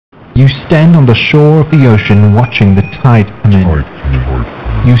You stand on the shore of the ocean watching the tide come in.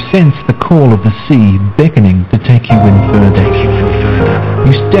 You sense the call of the sea beckoning to take you in further.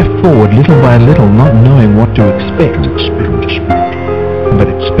 You step forward little by little, not knowing what to expect, but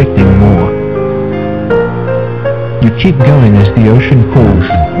expecting more. You keep going as the ocean calls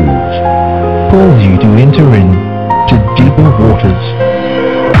you to enter in to deeper waters.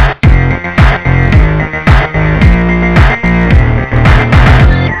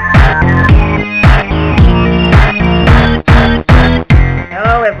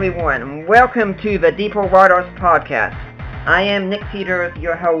 Everyone, welcome to the Deeper Waters podcast. I am Nick Peters,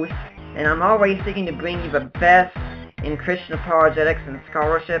 your host, and I'm always seeking to bring you the best in Christian apologetics and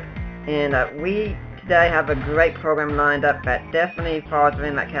scholarship. And we today have a great program lined up that definitely falls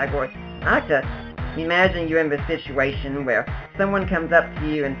within that category. I like to imagine you're in the situation where someone comes up to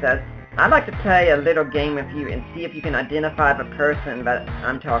you and says, "I'd like to play a little game with you and see if you can identify the person that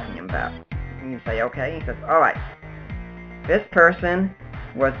I'm talking about." And you say, "Okay." He says, "All right, this person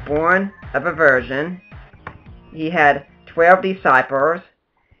was born of a virgin. He had 12 disciples.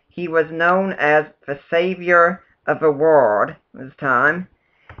 He was known as the Savior of the world at his time.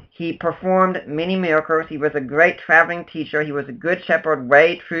 He performed many miracles. He was a great traveling teacher. He was a good shepherd,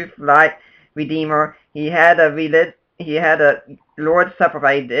 way, truth, light, redeemer. He had a Lord's Supper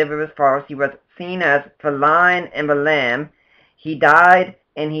that he did with his followers. He was seen as the lion and the lamb. He died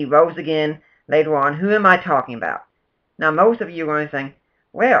and he rose again later on. Who am I talking about?" Now, most of you are going to think,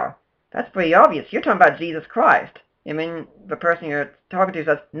 "Well, that's pretty obvious. You're talking about Jesus Christ." I mean, the person you're talking to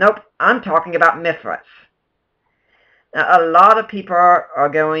says, "Nope, I'm talking about Mithras." Now, a lot of people are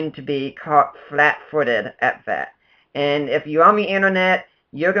going to be caught flat-footed at that. And if you're on the internet,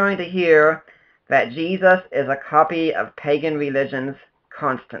 you're going to hear that Jesus is a copy of pagan religions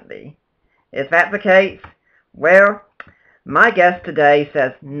constantly. Is that the case? Well, my guest today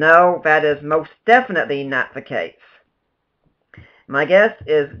says, no, that is most definitely not the case. My guest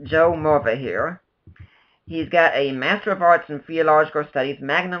is Joe Mulvihill. He's got a Master of Arts in Theological Studies,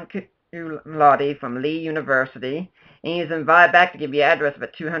 magna cum laude from Lee University, and he's invited back to give the address of a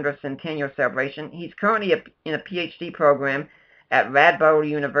 200th centennial celebration. He's currently in a PhD program at Radboud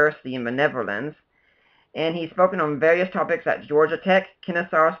University in the Netherlands, and he's spoken on various topics at Georgia Tech,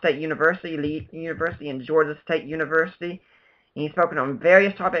 Kennesaw State University, Lee University, and Georgia State University. He's spoken on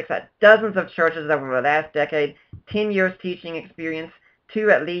various topics at dozens of churches over the last decade, 10 years teaching experience,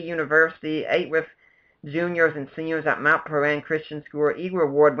 2 at Lee University, 8 with juniors and seniors at Mount Paran Christian School, Eagle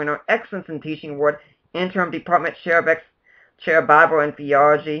Award winner, Excellence in Teaching Award, Interim Department Chair of Bible and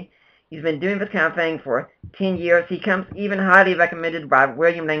Theology. He's been doing this kind of thing for 10 years. He comes even highly recommended by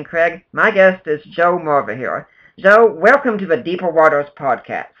William Lane Craig. My guest is Joe Mulvihill. Joe, welcome to the Deeper Waters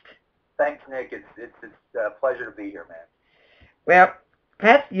podcast. Thanks, Nick. It's a pleasure to be here, man. Well,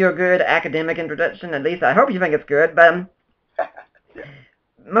 that's your good academic introduction. At least I hope you think it's good. But Yeah.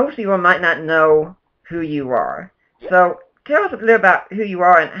 most people might not know who you are. Yeah. So tell us a little about who you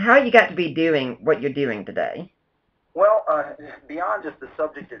are and how you got to be doing what you're doing today. Well, beyond just the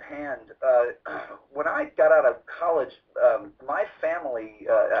subject at hand, when I got out of college, my family,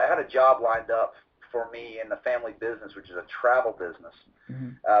 I had a job lined up for me in the family business, which is a travel business.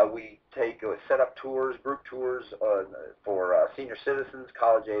 Mm-hmm. We set up tours, group tours for senior citizens,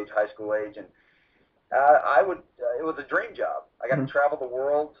 college age, high school age, and it was a dream job. I got to travel the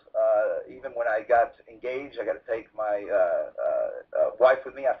world. Even when I got engaged, I got to take my wife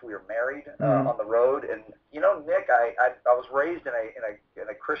with me after we were married on the road. And you know, Nick, I was raised in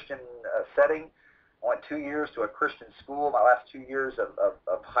a Christian setting. I went 2 years to a Christian school. My last 2 years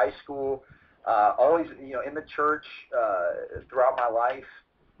of high school, always in the church throughout my life.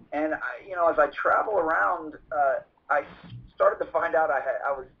 And as I travel around, I started to find out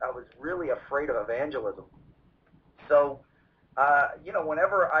I was really afraid of evangelism. So,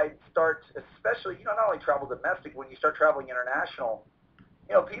 whenever I start, especially, not only travel domestic, when you start traveling international,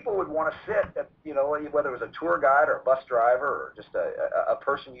 people would want to sit at, whether it was a tour guide or a bus driver or just a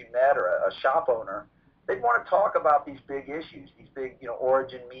person you met or a shop owner, they'd want to talk about these big issues, these big,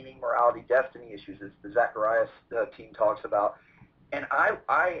 origin, meaning, morality, destiny issues, as the Zacharias team talks about. And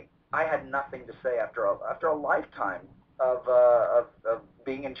I had nothing to say after a lifetime of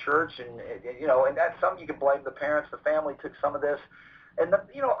being in church, and that's some you can blame the parents, the family took some of this, and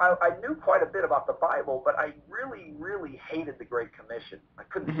I knew quite a bit about the Bible, but I really, really hated the Great Commission. I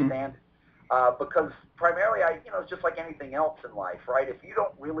couldn't stand it because primarily it's just like anything else in life, right? If you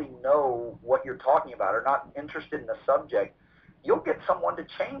don't really know what you're talking about or not interested in the subject, you'll get someone to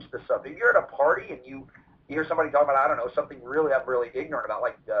change the subject. You're at a party and you you hear somebody talking about, I don't know, something really I'm really ignorant about,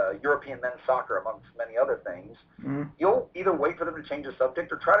 like European men's soccer, amongst many other things, you'll either wait for them to change the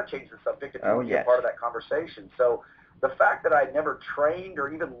subject or try to change the subject if you want to be a part of that conversation. So the fact that I never trained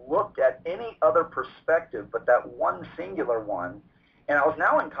or even looked at any other perspective but that one singular one, and I was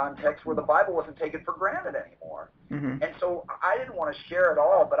now in context where the Bible wasn't taken for granted anymore. And so I didn't want to share it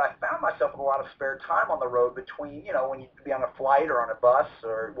all, but I found myself with a lot of spare time on the road between, you know, when you'd be on a flight or on a bus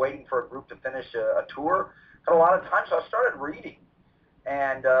or waiting for a group to finish a tour, had a lot of time, so I started reading,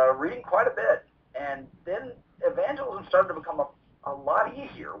 and reading quite a bit. And then evangelism started to become a lot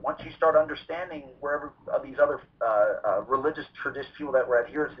easier once you start understanding wherever these other religious traditions, people that were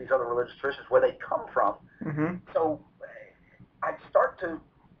adherents to these other religious traditions, where they come from. So I'd start to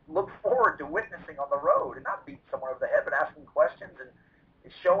look forward to witnessing on the road and not beating someone over the head, but asking questions and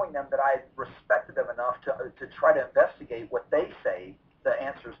showing them that I respected them enough to try to investigate what they say the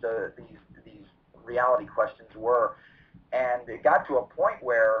answers to these reality questions were. And it got to a point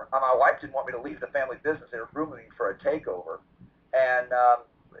where my wife didn't want me to leave the family business. They were grooming me for a takeover. And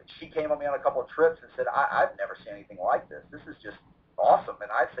she came on me on a couple of trips and said, I've never seen anything like this. This is just awesome.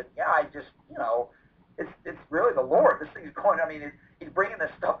 And I said, yeah, I just, you know, it's really the Lord. This thing's going, I mean, he's bringing this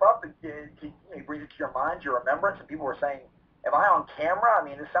stuff up, and he brings it to your mind, your remembrance, and people were saying, am I on camera? I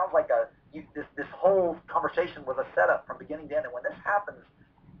mean, it sounds like this whole conversation was a setup from beginning to end. And when this happens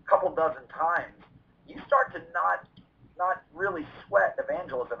a couple dozen times, you start to not really sweat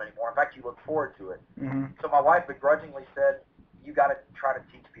evangelism anymore. In fact, you look forward to it. So my wife begrudgingly said, you got to try to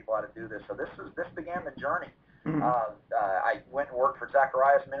teach people how to do this. So this began the journey. I went and worked for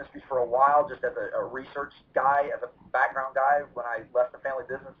Zacharias Ministries for a while, just as a research guy, as a background guy, when I left the family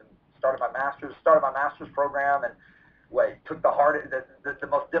business and started my master's program, and took the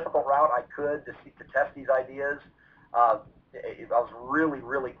most difficult route I could to test these ideas. I was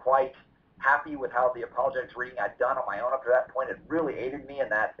really quite happy with how the apologetics reading I'd done on my own up to that point. It really aided me in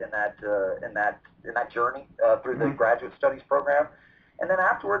that journey through the graduate studies program. And then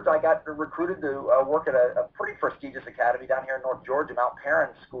afterwards, I got recruited to work at a pretty prestigious academy down here in North Georgia, Mount Perrin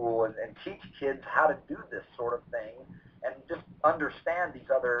School, and teach kids how to do this sort of thing and just understand these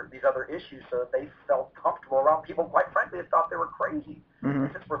other issues so that they felt comfortable around people, quite frankly, that thought they were crazy.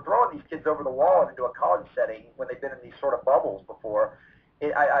 Since we're throwing these kids over the wall and into a college setting when they've been in these sort of bubbles before,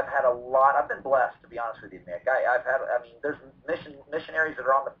 I've had a lot. I've been blessed, to be honest with you, Nick. There's missionaries that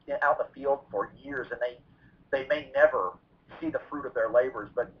are out in the field for years, and they may never see the fruit of their labors,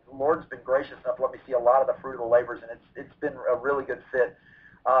 but the Lord's been gracious enough to let me see a lot of the fruit of the labors, and it's been a really good fit.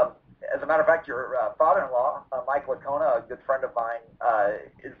 As a matter of fact, your father-in-law, Mike Lacona, a good friend of mine,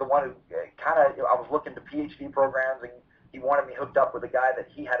 is the one who I was looking to PhD programs, and he wanted me hooked up with a guy that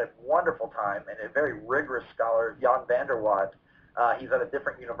he had a wonderful time, and a very rigorous scholar, Jan van der Watt. He's at a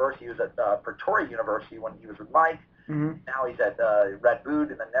different university. He was at Pretoria University when he was with Mike. Now he's at Red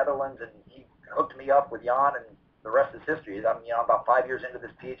Boot in the Netherlands, and he hooked me up with Jan, and the rest is history. I'm about 5 years into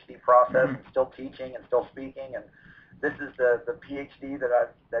this PhD process, and still teaching and still speaking, and this is the PhD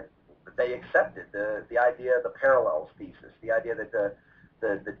that they accepted, the idea of the parallels thesis, the idea that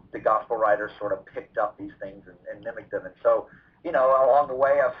the gospel writers sort of picked up these things and mimicked them. And so, along the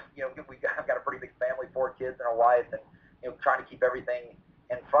way, I've got a pretty big family, 4 kids and a wife, and trying to keep everything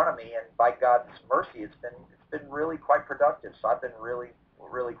in front of me. And by God's mercy, it's been really quite productive. So I've been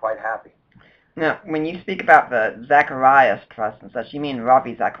really quite happy. Now, when you speak about the Zacharias Trust and such, you mean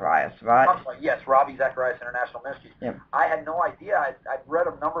Ravi Zacharias, right? Yes, Ravi Zacharias International Ministries. Yep. I had no idea. I'd read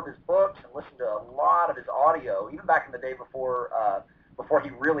a number of his books and listened to a lot of his audio, even back in the day before he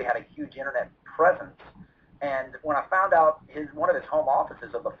really had a huge internet presence. And when I found out one of his home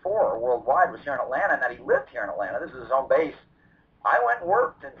offices of the 4 worldwide was here in Atlanta, and that he lived here in Atlanta, this is his home base, I went and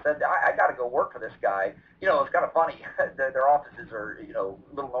worked and said, I got to go work for this guy. It's kind of funny. Their offices are,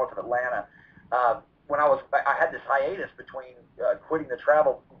 a little north of Atlanta. When I had this hiatus between quitting the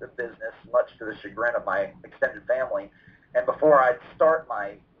travel business, much to the chagrin of my extended family, and before I'd start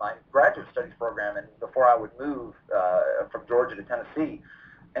my graduate studies program, and before I would move from Georgia to Tennessee.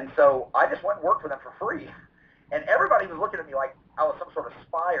 And so I just went and worked for them for free. And everybody was looking at me like I was some sort of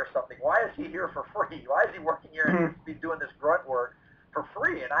spy or something. Why is he here for free? Why is he working here and be doing this grunt work for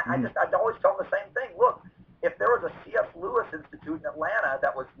free? And I'd always tell him the same thing. Look, if there was a C.S. Lewis Institute in Atlanta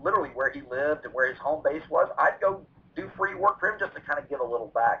that was literally where he lived and where his home base was, I'd go do free work for him just to kind of give a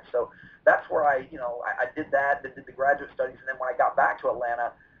little back. So that's where I did that, then did the graduate studies, and then when I got back to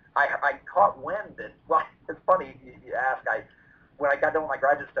Atlanta, I caught wind that, well, it's funny you ask, when I got done with my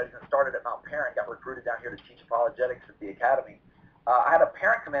graduate studies and started at Mount Perrin, got recruited down here to teach apologetics at the academy, I had a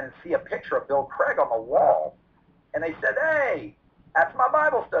parent come in and see a picture of Bill Craig on the wall, and they said, hey, that's my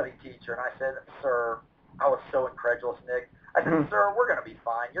Bible study teacher. And I said, sir, I was so incredulous, Nick. I said, sir, we're going to be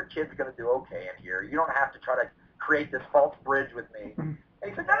fine. Your kid's going to do okay in here. You don't have to try to create this false bridge with me. And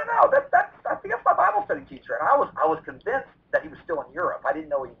he said, no. I think that's my Bible study teacher. And I was convinced that he was still in Europe. I didn't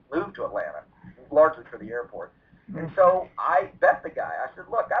know he moved to Atlanta, largely for the airport. And so I bet the guy. I said,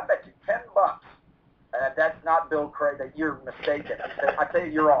 look, I bet you $10. That's not Bill Craig. That you're mistaken. He said, I tell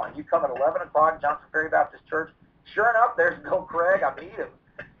you, you're on. You come at 11 o'clock, Johnson Ferry Baptist Church. Sure enough, there's Bill Craig. I meet him.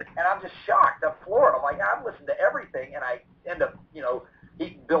 And I'm just shocked. I'm floored. I'm like, I've listened to everything, and I end up,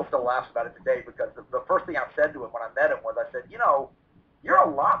 Bill still laughs about it today because the first thing I said to him when I met him was, I said, you're a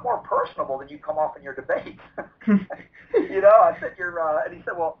lot more personable than you come off in your debates. I said, and he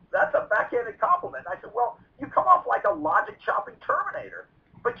said, well, that's a backhanded compliment. And I said, well, you come off like a logic-chopping Terminator,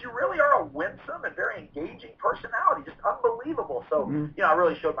 but you really are a winsome and very engaging personality, just unbelievable. So, I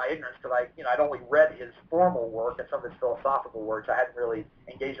really showed my ignorance because I'd only read his formal work and some of his philosophical works. I hadn't really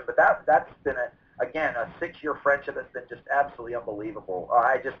engaged him, but that's been a 6-year friendship that's been just absolutely unbelievable.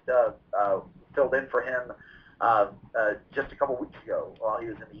 I just filled in for him just a couple weeks ago while he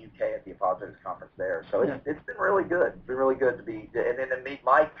was in the UK at the Apologetics Conference there. So it's been really good. It's been really good to be, and then to meet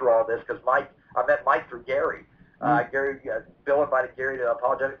Mike through all this, because I met Mike through Gary. Bill invited Gary to the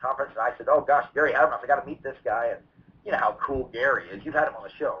Apologetics Conference, and I said, oh gosh, Gary Habermas, I got to meet this guy, and you know how cool Gary is. You've had him on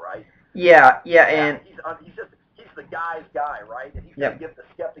the show, right? Yeah, and he's the guy's guy, right? And he's going to give the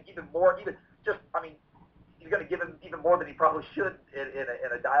skeptic he's going to give him even more than he probably should in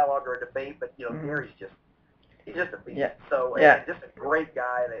a dialogue or a debate. But Gary's he's just a beast. Yeah. So just a great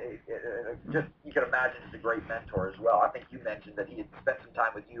guy, and just you can imagine he's a great mentor as well. I think you mentioned that he had spent some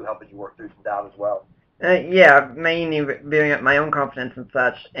time with you, helping you work through some doubt as well. Mainly building up my own confidence and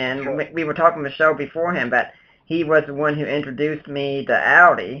such. And Sure. we were talking on the show beforehand, but he was the one who introduced me to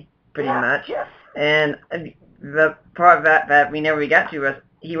Audi, pretty much. Yes. And the part that we never got to was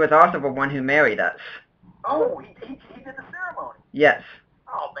he was also the one who married us. Oh, he did the ceremony. Yes.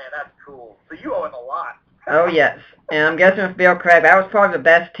 Oh man, that's cool. So you owe him a lot. Oh yes. And I'm guessing with Bill Craig, that was probably the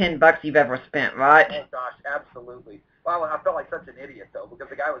best $10 you've ever spent, right? Oh gosh, absolutely. Well, I felt like such an idiot though, because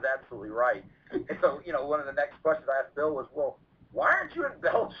the guy was absolutely right. And so, one of the next questions I asked Bill was, well, why aren't you in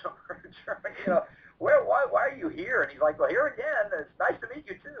Belgium or Germany? Why are you here? And he's like, well, here again. It's nice to meet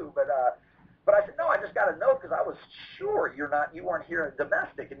you too, but I said, no, I just got a note because I was sure you weren't here in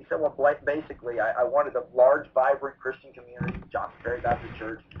domestic. And he said, well, basically, I wanted a large, vibrant Christian community, Johnson Ferry Baptist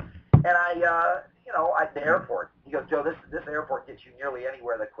Church, and at the airport. He goes, Joe, this airport gets you nearly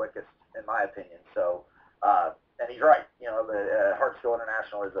anywhere the quickest, in my opinion. So, and he's right. The Hartsville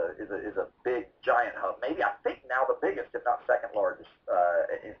International is a big, giant hub. Maybe I think now the biggest, if not second largest,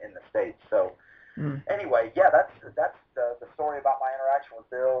 in the States. So. Anyway, that's the story about my interaction with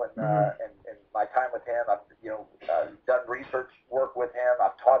Bill and my time with him. I've done research work with him.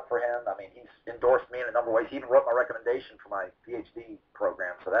 I've taught for him. I mean, he's endorsed me in a number of ways. He even wrote my recommendation for my PhD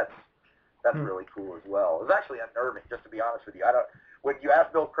program. So that's really cool as well. It was actually unnerving, just to be honest with you. When you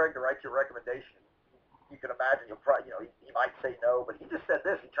ask Bill Craig to write your recommendation, you can imagine he might say no, but he just said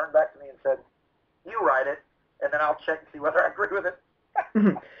this. He turned back to me and said, "You write it, and then I'll check and see whether I agree with it."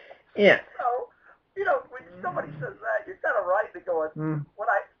 Yeah. So. When somebody says that, you're kind of right to go,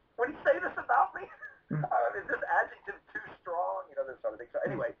 when you say this about me, is this adjective too strong? This sort of thing. So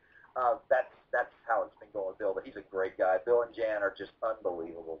anyway, that's how it's been going with Bill, but he's a great guy. Bill and Jan are just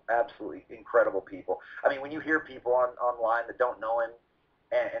unbelievable, absolutely incredible people. I mean, when you hear people online that don't know him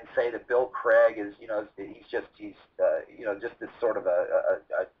and say that Bill Craig is, he's just this sort of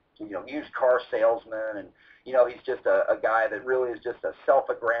a used car salesman, and, he's just a guy that really is just a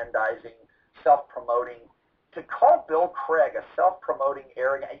self-aggrandizing, self-promoting. To call Bill Craig a self-promoting,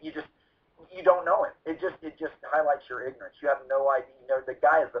 arrogant, you don't know him. It just highlights your ignorance. You have no idea. The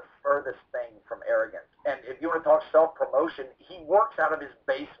guy is the furthest thing from arrogant. And if you want to talk self-promotion, he works out of his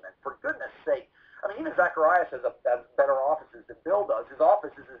basement. For goodness sake. I mean, even Zacharias has better offices than Bill does. His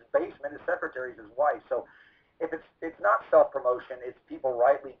office is his basement. His secretary is his wife. So if it's not self-promotion, it's people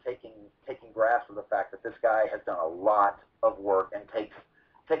rightly taking grasp of the fact that this guy has done a lot of work and takes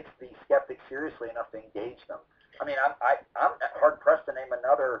the skeptics seriously enough to engage them. I mean, I'm hard pressed to name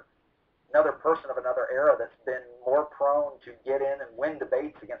another person of another era that's been more prone to get in and win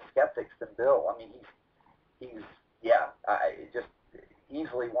debates against skeptics than Bill. I mean, he's just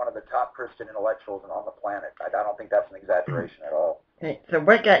easily one of the top Christian intellectuals on the planet. I don't think that's an exaggeration at all. Hey, so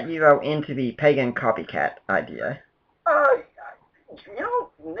what got you into the pagan copycat idea?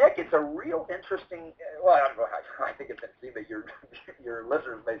 Nick, it's a real interesting. Well, I think it's interesting that your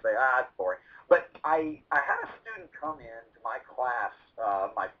listeners may say, it's boring. But I had a student come into my class,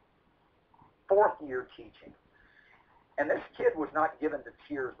 my fourth year teaching, And this kid was not given to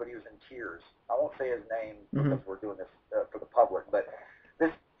tears, but he was in tears. I won't say his name because we're doing this for the public, but this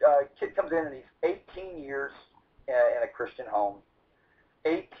kid comes in and he's 18 years in a Christian home,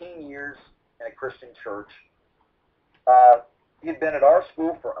 18 years in a Christian church. He had been at our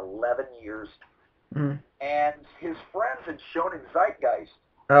school for 11 years, and his friends had shown him Zeitgeist.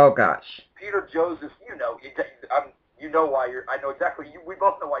 Oh gosh. Peter Joseph, you know why you're. I know exactly. We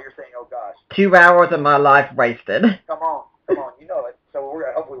both know why you're saying, "Oh gosh." 2 hours of my life wasted. Come on, you know it. So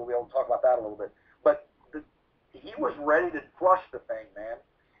hopefully we'll be able to talk about that a little bit. But he was ready to flush the thing, man,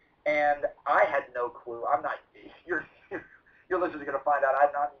 and I had no clue. I'm not. Your listeners are going to find out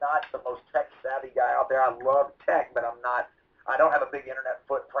I'm not the most tech savvy guy out there. I love tech, but I'm not. I don't have a big internet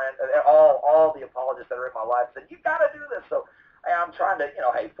footprint. All the apologists that are in my life said, "You got to do this." So I'm trying to,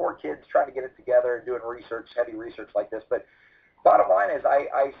 hey, 4 kids trying to get it together and doing research, heavy research like this. But bottom line is,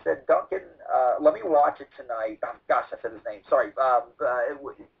 I said, Duncan, let me watch it tonight. Oh, gosh, I said his name. Sorry.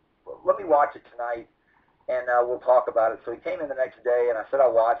 Let me watch it tonight, and we'll talk about it. So he came in the next day, and I said I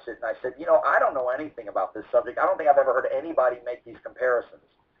watched it, and I said, I don't know anything about this subject. I don't think I've ever heard anybody make these comparisons,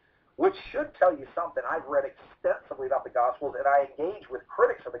 which should tell you something. I've read extensively about the Gospels, and I engage with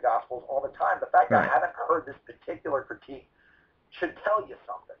critics of the Gospels all the time. The fact that I haven't heard this particular critique should tell you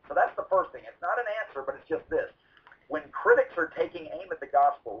something. So that's the first thing. It's not an answer, but it's just this. When critics are taking aim at the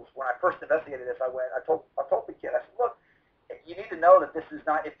Gospels, when I first investigated this, I told the kid, I said, look, you need to know that this is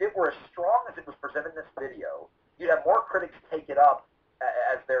not, if it were as strong as it was presented in this video, you'd have more critics take it up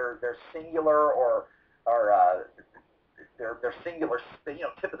as their singular or their singular,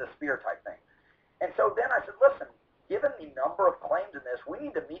 tip of the spear type thing. And so then I said, listen, given the number of claims in this, we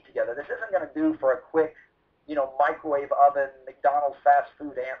need to meet together. This isn't going to do for a quick, microwave oven, McDonald's fast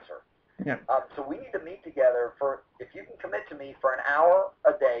food answer. Yeah. So we need to meet together if you can commit to me for an hour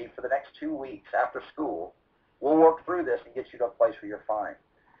a day for the next 2 weeks after school, we'll work through this and get you to a place where you're fine.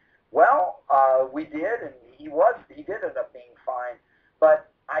 Well, we did, and he did end up being fine, but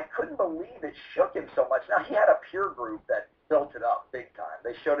I couldn't believe it shook him so much. Now, he had a peer group that built it up big time.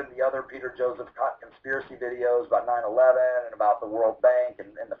 They showed him the other Peter Joseph conspiracy videos about 9/11 and about the World Bank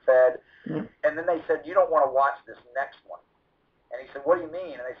and the Fed. Mm-hmm. And then they said, you don't want to watch this next one. And he said, what do you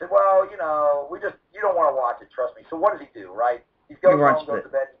mean? And they said, well, you don't want to watch it, trust me. So what does he do, right? He goes home, goes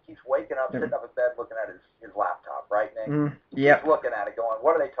to bed, and he keeps waking up, sitting up in bed looking at his laptop, right, Nick? Mm-hmm. He keeps looking at it going,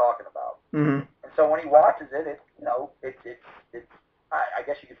 what are they talking about? Mm-hmm. And so when he watches it, it's I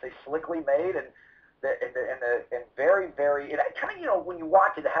guess you could say slickly made and very, very, it kind of, when you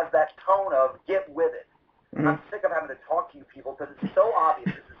watch it, it has that tone of get with it. Mm-hmm. I'm sick of having to talk to you people because it's so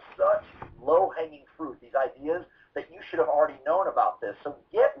obvious. This is such low-hanging fruit, these ideas that you should have already known about this. So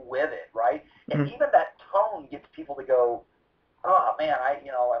get with it, right? And even that tone gets people to go, oh man,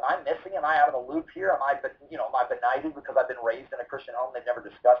 am I missing? Am I out of the loop here? Am I benighted because I've been raised in a Christian home? They've never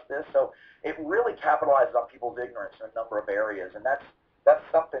discussed this. So it really capitalizes on people's ignorance in a number of areas, and that's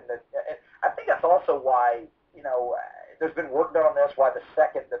something that I think that's also why there's been work done on this. Why the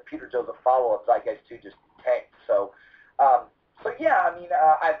second the Peter Joseph follow-up Zeitgeist 2 just tanked. So yeah,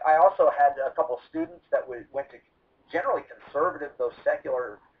 I also had a couple of students that went to generally conservative, though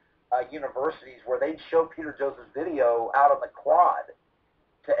secular universities, where they'd show Peter Joseph's video out on the quad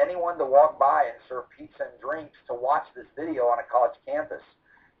to anyone to walk by and serve pizza and drinks to watch this video on a college campus.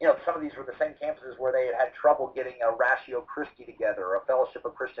 Some of these were the same campuses where they had trouble getting a Ratio Christi together, or a Fellowship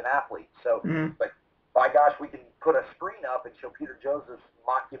of Christian Athletes. So, but by gosh, we can put a screen up and show Peter Joseph's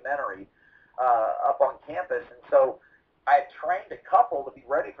mockumentary up on campus. And so I had trained a couple to be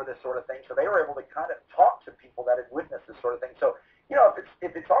ready for this sort of thing, so they were able to kind of talk to people that had witnessed this sort of thing. So,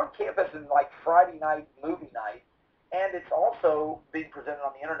 if it's on campus and like Friday night movie night, and it's also being presented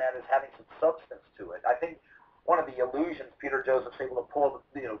on the internet as having some substance to it, I think one of the illusions Peter Joseph's able to pull,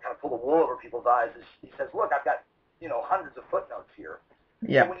 kind of pull the wool over people's eyes is he says, look, I've got, hundreds of footnotes here.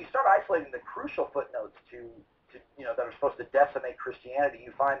 Yeah. So when you start isolating the crucial footnotes to that are supposed to decimate Christianity,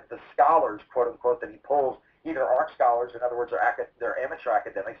 you find that the scholars, quote unquote, that he pulls either aren't scholars, in other words, they're amateur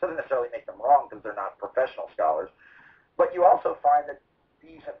academics. Doesn't necessarily make them wrong because they're not professional scholars. But you also find that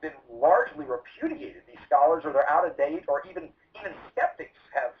these have been largely repudiated. These scholars, or they're out of date, or even skeptics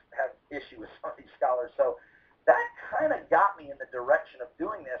have issue with some of these scholars. So that kind of got me in the direction of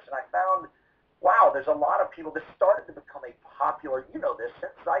doing this, and I found, wow, there's a lot of people. This started to become a popular,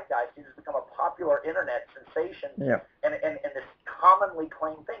 since Zeitgeist, it has become a popular internet sensation, and this commonly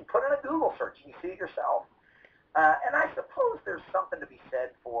claimed thing. Put in a Google search, and you see it yourself. And I suppose there's something to be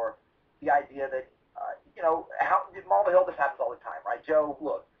said for the idea that, how Mulvihill, this happens all the time, right, Joe?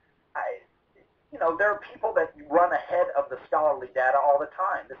 Look, there are people that run ahead of the scholarly data all the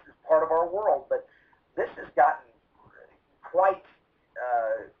time. This is part of our world, but this has gotten quite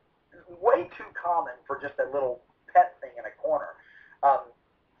way too common for just a little pet thing in a corner.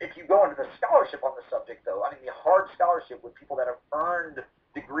 If you go into the scholarship on the subject, though, I mean, the hard scholarship with people that have earned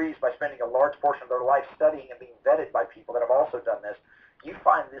degrees by spending a large portion of their life studying and being vetted by people that have also done this, you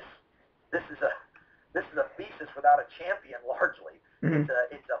find this is a thesis without a champion largely. Mm-hmm.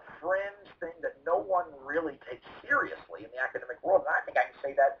 It's a fringe thing that no one really takes seriously in the academic world, and I think I can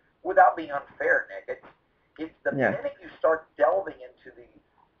say that without being unfair, Nick. It's the minute you start delving into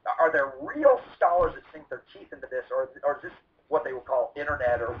are there real scholars that sink their teeth into this, or is this what they would call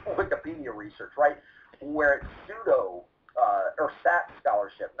internet or Wikipedia research, right? Where it's pseudo or sat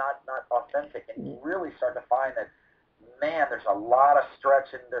scholarship, not authentic, and you really start to find that, man, there's a lot of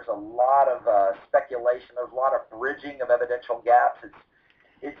stretching, there's a lot of speculation, there's a lot of bridging of evidential gaps.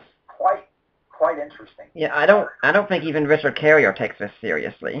 It's quite interesting. Yeah, I don't think even Richard Carrier takes this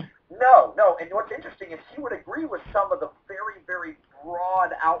seriously. No, and what's interesting is he would agree with some of the very, very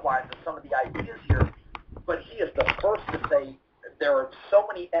broad outlines of some of the ideas here, but he is the first to say there are so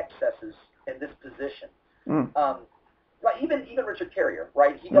many excesses in this position. Like even Richard Carrier,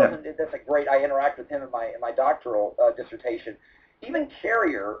 right? He doesn't. Yeah. That's a great. I interact with him in my doctoral dissertation. Even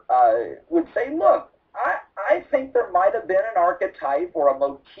Carrier would say, look, I think there might have been an archetype or a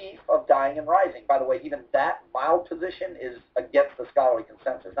motif of dying and rising. By the way, even that mild position is against the scholarly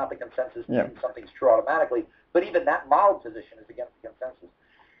consensus. Not the consensus means something's true automatically, but even that mild position is against the consensus.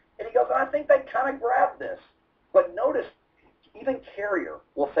 And he goes, I think they kind of grabbed this. But notice, even Carrier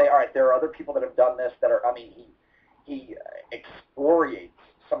will say, all right, there are other people that have done this that are, I mean, he excoriates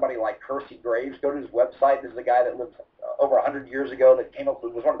somebody like Percy Graves. Go to his website. This is a guy that lived over 100 years ago that came up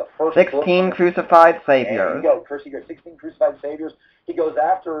with, was one of the first 16 books. Crucified Saviors. There you go, Percy Graves, 16 Crucified Saviors. He goes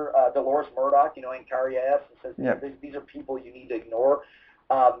after Dolores Murdoch, in Carrier, and says, these are people you need to ignore.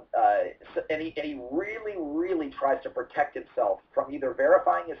 And he really, really tries to protect himself from either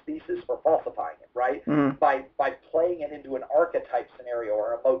verifying his thesis or falsifying it, right? Mm-hmm. By playing it into an archetype scenario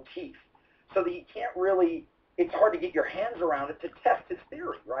or a motif, so that you can't really. It's hard to get your hands around it to test his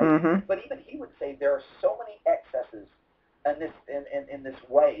theory, right? Mm-hmm. But even he would say there are so many excesses in this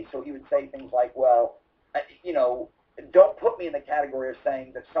way. So he would say things like, well, don't put me in the category of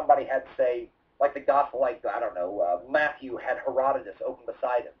saying that somebody had, say, like the gospel, like, I don't know, Matthew had Herodotus open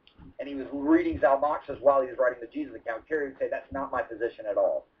beside him, and he was reading Zalmoxis while he was writing the Jesus account. Carrier would say, that's not my position at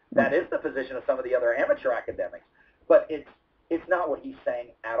all. That is the position of some of the other amateur academics, but it's not what he's saying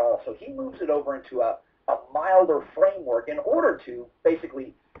at all. So he moves it over into a milder framework in order to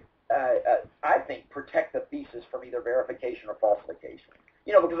basically, I think, protect the thesis from either verification or falsification.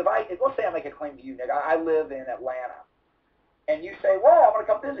 Because let's say I make a claim to you, Nick, I live in Atlanta, and you say, well, I'm going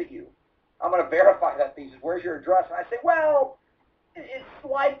to come visit you. I'm going to verify that thesis. Where's your address? And I say, well, it's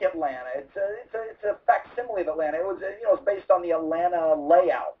like Atlanta. It's a facsimile of Atlanta. It was, it's based on the Atlanta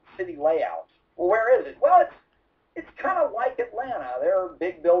layout, city layout. Well, where is it? Well, it's kind of like Atlanta. There are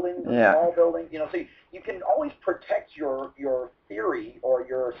big buildings, small buildings. So you can always protect your theory or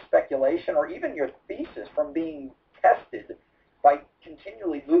your speculation or even your thesis from being tested by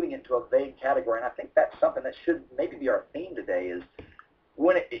continually moving into a vague category. And I think that's something that should maybe be our theme today is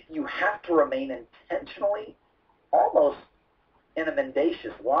when you have to remain intentionally almost in a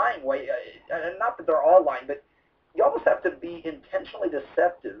mendacious, lying way. Not that they're all lying, but you almost have to be intentionally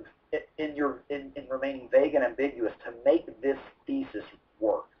deceptive in remaining vague and ambiguous to make this thesis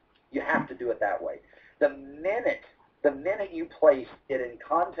work. You have to do it that way. The minute you place it in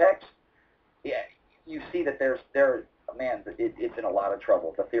context, you see that it's in a lot of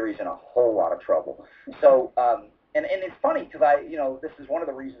trouble. The theory's in a whole lot of trouble. So, and it's funny because this is one of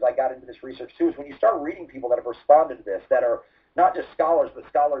the reasons I got into this research too, is when you start reading people that have responded to this, that are not just scholars, but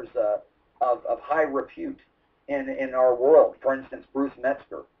scholars of high repute in our world. For instance, Bruce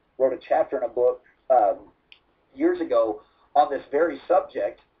Metzger wrote a chapter in a book years ago on this very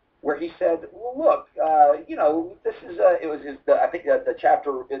subject, where he said, well, look, this is I think the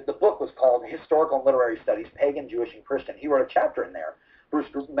chapter, the book was called Historical and Literary Studies, Pagan, Jewish, and Christian. He wrote a chapter in there. Bruce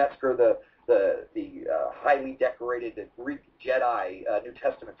Metzger, the highly decorated Greek Jedi New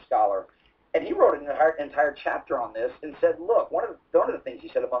Testament scholar, and he wrote an entire chapter on this and said, look, one of the things he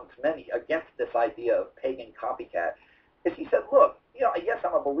said amongst many against this idea of pagan copycat is he said, look, yes,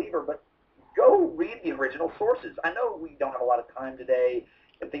 I'm a believer, but go read the original sources. I know we don't have a lot of time today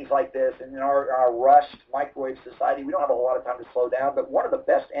and things like this, and in our rushed microwave society, we don't have a lot of time to slow down, but one of the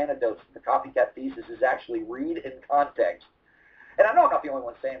best antidotes to the copycat thesis is actually read in context. And I know I'm not the only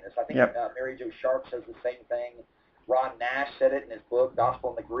one saying this. I think Mary Jo Sharp says the same thing. Ron Nash said it in his book, Gospel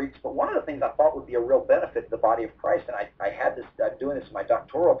and the Greeks. But one of the things I thought would be a real benefit to the body of Christ, and I'm doing this in my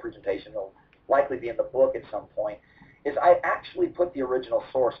doctoral presentation, it'll likely be in the book at some point, is I actually put the original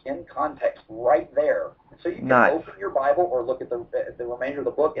source in context right there. So you can open your Bible or look at the remainder of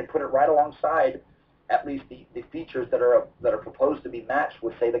the book and put it right alongside at least the features that are proposed to be matched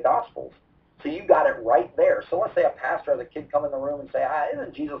with, say, the Gospels. So you got it right there. So let's say a pastor has a kid come in the room and say,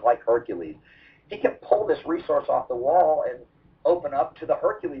 isn't Jesus like Hercules? He can pull this resource off the wall and open up to the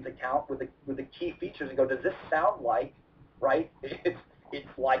Hercules account with the key features and go, does this sound like, right? It's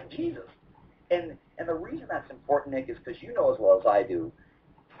like Jesus. And the reason that's important, Nick, is because you know as well as I do,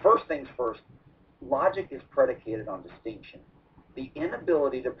 first things first, logic is predicated on distinction. The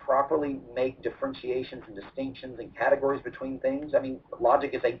inability to properly make differentiations and distinctions and categories between things. I mean,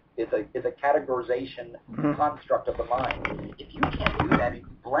 logic is a categorization construct of the mind. If you can't do that, if you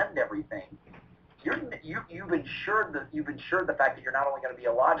blend everything, you've ensured the fact that you're not only going to be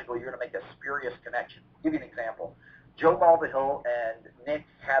illogical, you're going to make a spurious connection. I'll give you an example. Joe Mulvihill and Nick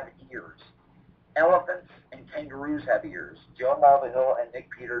have ears. Elephants and kangaroos have ears. Joe Mulvihill and Nick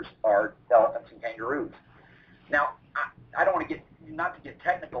Peters are elephants and kangaroos. Now, I don't want to not to get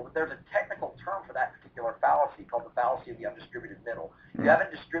technical, but there's a technical term for that particular fallacy called the fallacy of the undistributed middle. You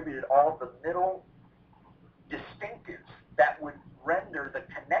haven't distributed all of the middle distinctives that would render the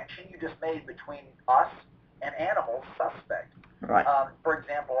connection you just made between us and animals suspect. Right. For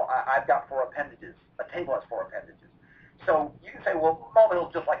example, I've got 4 appendages. A table has 4 appendages. So you can say, well,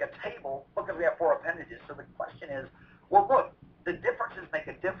 Mulvihill's just like a table because we have 4 appendages. So the question is, well, look, the differences make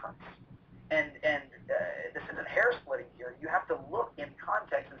a difference. And this isn't hair splitting here. You have to look in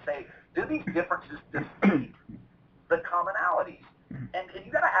context and say, do these differences defeat the commonalities? And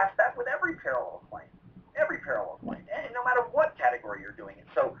you got to ask that with every parallel claim. Every parallel claim. And no matter what category you're doing it.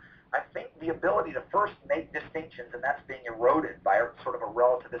 So I think the ability to first make distinctions, and that's being eroded by sort of a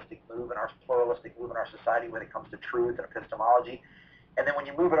relativistic move in our pluralistic move in our society when it comes to truth and epistemology. And then when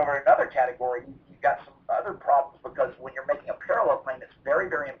you move it over to another category, you've got some other problems because when you're making a parallel claim, it's very,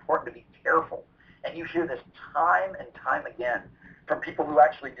 very important to be careful. And you hear this time and time again from people who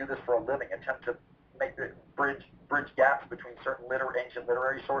actually do this for a living, attempt to make the bridge gaps between certain ancient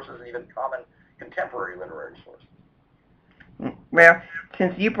literary sources and even common contemporary literary sources. Well,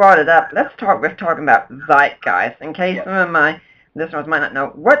 since you brought it up, let's talk. We're talking about zeitgeist. In case some of my listeners might not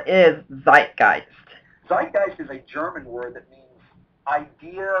know, what is zeitgeist? Zeitgeist is a German word that means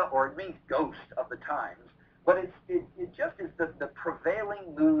idea, or it means ghost of the times, but it just is the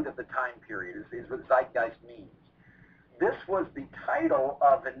prevailing mood of the time period is what zeitgeist means. This was the title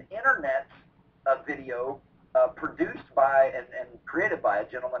of an internet video produced by and created by a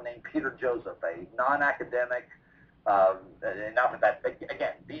gentleman named Peter Joseph, a non-academic. Not that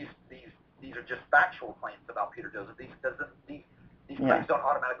again, these are just factual claims about Peter Joseph. These claims don't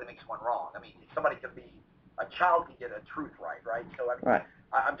automatically make someone wrong. I mean, somebody can be a child can get a truth right? So I mean,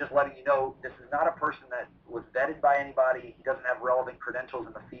 I'm just letting you know this is not a person that was vetted by anybody. He doesn't have relevant credentials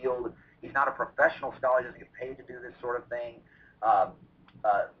in the field. He's not a professional scholar. He doesn't get paid to do this sort of thing.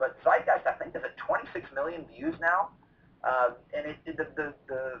 But Zeitgeist, I think, is at 26 million views now. And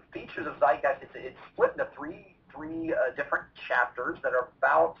the features of Zeitgeist, it's split into three different chapters that are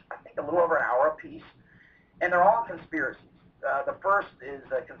about, I think, a little over an hour apiece, and they're all conspiracies. The first is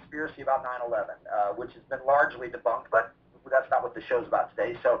a conspiracy about 9/11, which has been largely debunked, but that's not what the show's about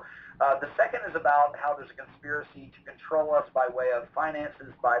today. So the second is about how there's a conspiracy to control us by way of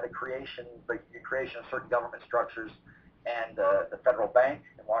finances, by the creation of certain government structures and the federal bank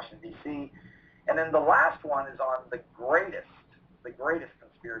in Washington, D.C. And then the last one is on the greatest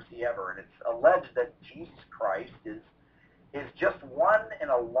conspiracy ever, and it's alleged that Jesus Christ is just one in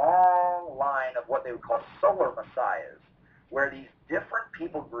a long line of what they would call solar messiahs, where these different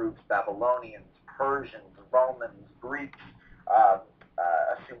people groups, Babylonians, Persians, Romans, Greeks,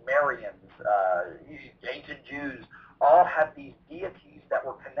 Sumerians, ancient Jews, all have these deities that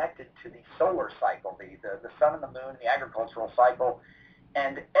were connected to the solar cycle, the sun and the moon, the agricultural cycle,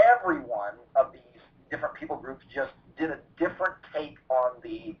 and every one of these different people groups just did a different take on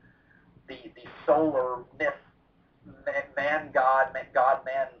the solar myth,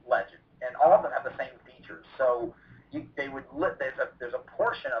 God-man legend, and all of them have the same features. So there's a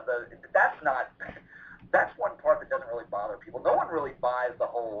portion of that's one part that doesn't really bother people. No one really buys the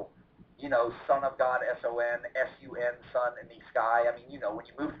whole, Son of God, S-O-N, S-U-N, Son in the sky. I mean, when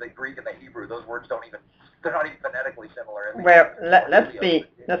you move to the Greek and the Hebrew, those words they're not even phonetically similar. Well, let's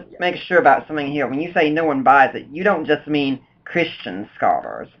make sure about something here. When you say no one buys it, you don't just mean Christian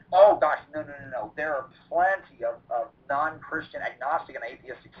scholars. Oh gosh, no. There are plenty of non-Christian, agnostic, and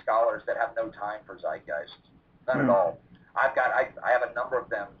atheistic scholars that have no time for Zeitgeist. None at all. I have a number of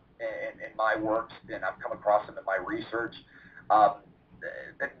them in my works, and I've come across them in my research.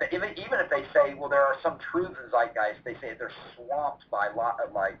 Even if they say, well, there are some truths in zeitgeist. They say they're swamped by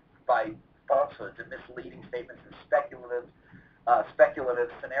falsehoods and misleading statements and speculative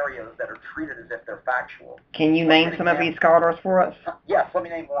scenarios that are treated as if they're factual. Can you name some of these scholars for us? Yes, let me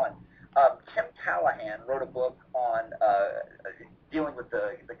name one. Tim Callahan wrote a book on dealing with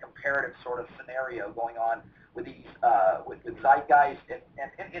the comparative sort of scenario going on with these with zeitgeist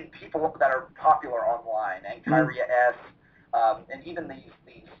and people that are popular online, and Kyria S. And even these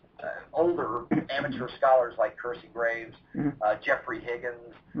older amateur scholars like Kersey Graves, Jeffrey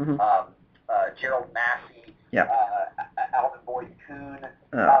Higgins, Gerald Massey, Alvin Boyd Kuhn.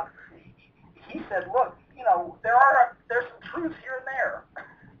 He said, look, you know, there's some truths here and there.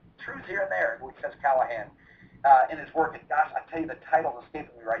 Which says Callahan in his work. And gosh, I tell you, the title is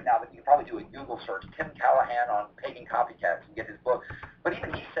escaping me right now, but you can probably do a Google search, Tim Callahan on pagan copycats, and get his book. But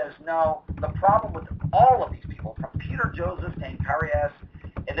even he says, no, the problem with all of these people, from Peter Joseph to Ancarias,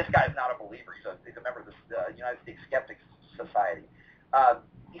 and this guy is not a believer, he's a member of the United States Skeptics Society.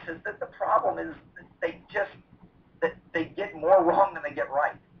 He says that the problem is that they get more wrong than they get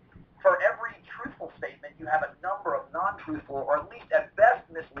right. For every truthful statement, you have a number of non-truthful, or at least at best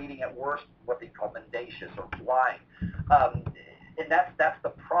misleading, at worst what they call mendacious or lying. And that's the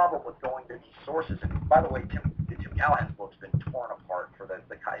problem with going to these sources. And by the way, Tim Callahan's book's been torn apart for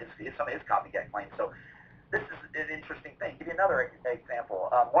some of his copycat claims. So this is an interesting thing. Give you another example.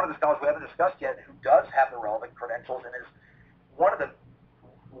 One of the scholars we haven't discussed yet, who does have the relevant credentials and is one of the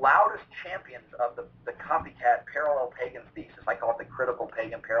loudest champions of the copycat parallel pagan thesis, I call it the critical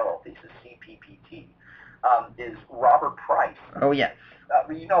pagan parallel thesis, CPPT, is Robert Price. Oh, yes.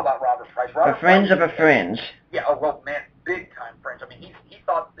 You know about Robert Price. A fringe of a fringe. Yeah, oh, well, man, big time fringe. I mean, he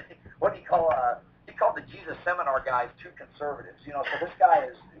thought, what he called the Jesus Seminar guys too conservatives. You know, so this guy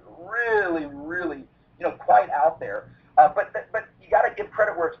is really, really, you know, quite out there. But you got to give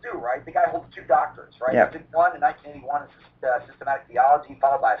credit where it's due, right? The guy holds 2 doctorates, right? Yep. He took one in 1981 in systematic theology,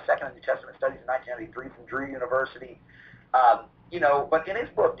 followed by a second in New Testament studies in 1983 from Drew University. You know, but in his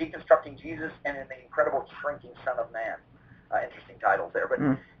book, Deconstructing Jesus and in The Incredible Shrinking Son of Man, interesting titles there. But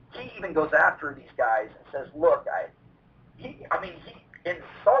he even goes after these guys and says, look, he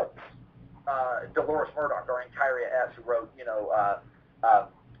insults Dolores Murdoch, or Kyria S., who wrote, you know,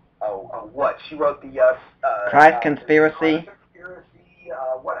 what? She wrote the Christ Conspiracy.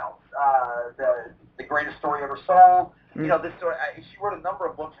 What else? The Greatest Story Ever Sold. You know, this story. She wrote a number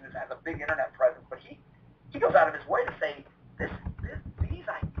of books and has a big internet presence. But he goes out of his way to say these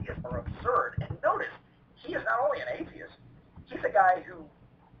ideas are absurd. And notice, he is not only an atheist. He's a guy who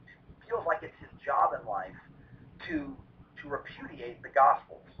feels like it's his job in life to repudiate the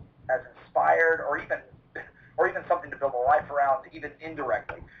Gospels as inspired, or even something to build a life around, even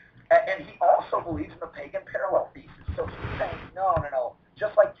indirectly. And he also believes in the pagan parallel thesis. So he's saying, no.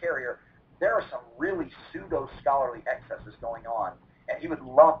 Just like Carrier, there are some really pseudo-scholarly excesses going on. And he would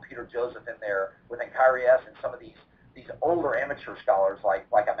lump Peter Joseph in there with Ancarias and some of these older amateur scholars, like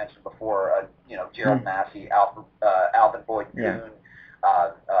I mentioned before, you know, Gerald Massey, Alvin Boyd Kuhn,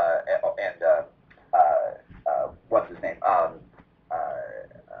 and what's his name?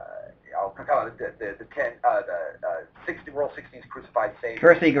 The World 16's Crucified Savior.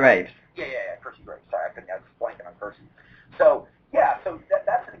 Kersey Graves. Yeah, Kersey Graves. Sorry, I was blanking on Kersey. So that's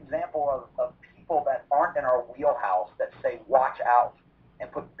an example of people that aren't in our wheelhouse that say, watch out,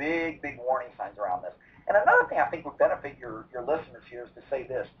 and put big warning signs around this. And another thing I think would benefit your listeners here is to say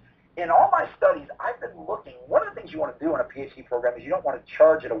this. In all my studies, I've been looking, one of the things you want to do in a PhD program is you don't want to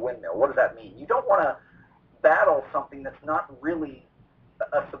charge at a windmill. What does that mean? You don't want to battle something that's not really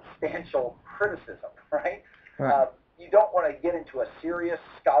a substantial criticism, right? You don't want to get into a serious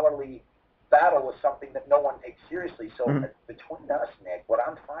scholarly battle with something that no one takes seriously. So between us, Nick, what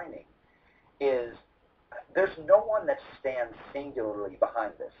I'm finding is there's no one that stands singularly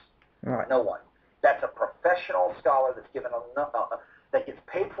behind this. Right. No one. That's a professional scholar that's given that gets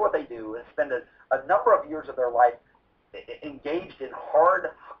paid for what they do and spend a number of years of their life engaged in hard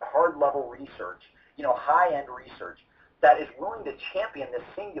level research, you know, high-end research, that is willing to champion this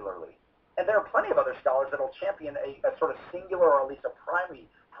singularly. And there are plenty of other scholars that will champion a sort of singular, or at least a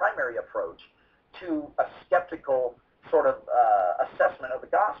primary approach to a skeptical sort of assessment of the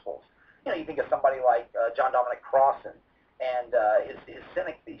Gospels. You know, you think of somebody like John Dominic Crossan and his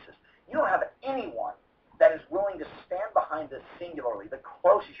Cynic thesis. You don't have anyone that is willing to stand behind this singularly. The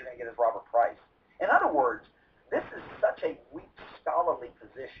closest you're going to get is Robert Price. In other words, this is such a weak scholarly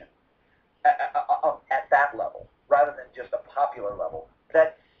position at that level, rather than just a popular level,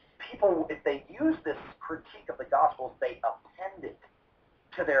 that people, if they use this critique of the Gospels, they append it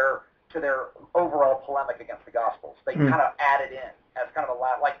to their overall polemic against the Gospels. They kind of add it in as kind of a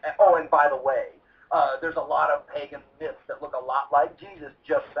like, oh, and by by the way, there's a lot of pagan myths that look a lot like Jesus,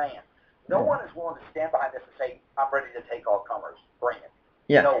 just saying. No one is willing to stand behind this and say, I'm ready to take all comers. Bring it.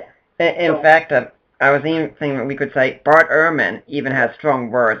 Yeah. No. In fact, I was even thinking that we could say Bart Ehrman even has strong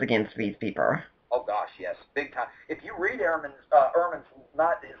words against these people. Oh gosh, yes, big time. If you read Ehrman's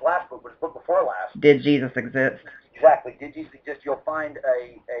not his last book, but his book before last. Did Jesus exist? Exactly. Did Jesus exist? You'll find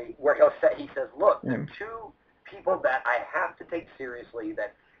a where he says, look, the two people that I have to take seriously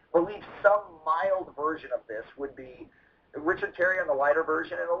that believe some mild version of this would be Richard Terry on the lighter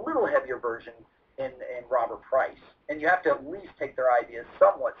version and a little heavier version in Robert Price. And you have to at least take their ideas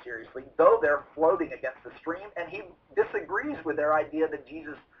somewhat seriously, though they're floating against the stream, and he disagrees with their idea that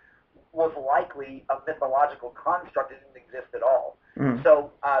Jesus was likely a mythological construct that didn't exist at all.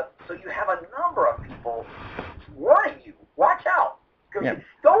 So you have a number of people warning you, watch out.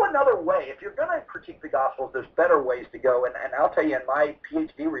 Go another way. If you're going to critique the Gospels, there's better ways to go. And I'll tell you, in my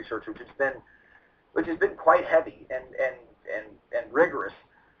PhD research, which has been quite heavy and rigorous,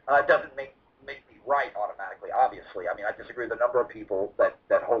 doesn't make me right automatically, obviously. I mean, I disagree with a number of people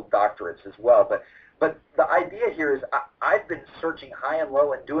that hold doctorates as well. But the idea here is I've been searching high and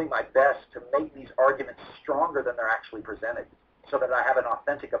low and doing my best to make these arguments stronger than they're actually presented, so that I have an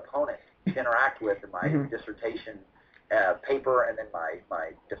authentic opponent to interact with in my dissertation paper and then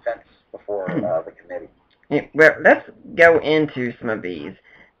my defense before the committee. Yeah, well, let's go into some of these.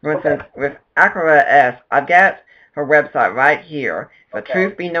 For instance, with Akira S., I've got her website right here,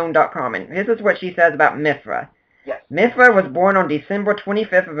 thetruthbeknown.com, and this is what she says about Mithra. Yes. Mithra was born on December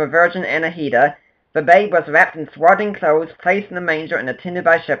 25th of a virgin Anahita. The babe was wrapped in swaddling clothes, placed in a manger, and attended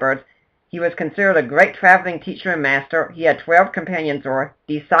by shepherds. He was considered a great traveling teacher and master. He had 12 companions or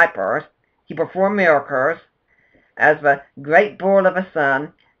disciples. He performed miracles. As the great bull of a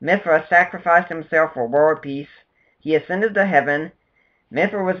son, Mithra sacrificed himself for world peace. He ascended to heaven.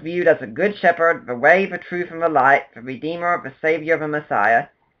 Mithra was viewed as a good shepherd, the way, the truth, and the light, the redeemer, the savior, the Messiah.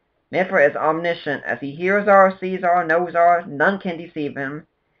 Mithra is omniscient, as he hears all, sees all, knows all, none can deceive him.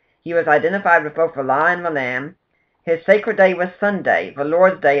 He was identified with both the lion and the lamb. His sacred day was Sunday, the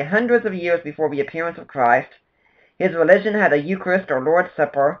Lord's Day, hundreds of years before the appearance of Christ. His religion had a Eucharist or Lord's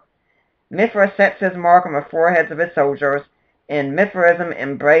Supper. Mithra sets his mark on the foreheads of his soldiers, and Mithraism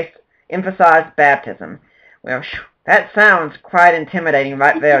emphasized baptism. Well, that sounds quite intimidating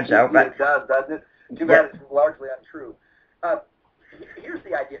right there, Joe. But it does, doesn't it? Too bad it's largely untrue. Here's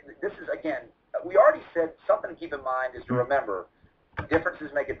the idea. This is, again, we already said something to keep in mind is to remember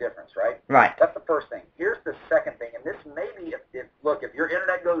differences make a difference, right? Right. That's the first thing. Here's the second thing, and this may be, if your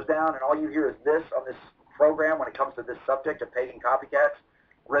internet goes down and all you hear is this on this program when it comes to this subject of pagan copycats,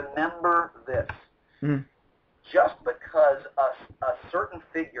 remember this. Just because a certain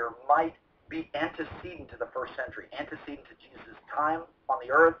figure might be antecedent to the first century, antecedent to Jesus' time on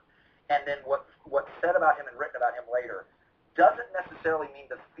the earth, and then what's said about him and written about him later, doesn't necessarily mean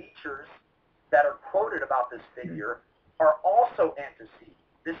the features that are quoted about this figure are also antecedent.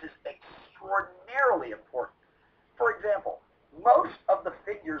 This is extraordinarily important. For example, most of the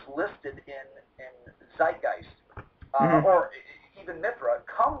figures listed in Zeitgeist, or even Mithra,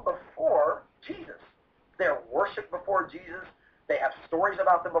 come before Jesus. They're worshipped before Jesus. They have stories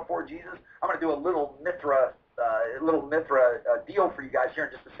about them before Jesus. I'm going to do a little Mithra deal for you guys here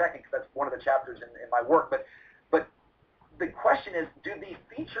in just a second, because that's one of the chapters in my work. But the question is, do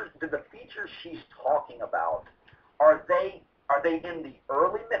the features she's talking about, are they in the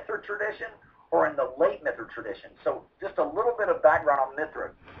early Mithra tradition or in the late Mithra tradition? So just a little bit of background on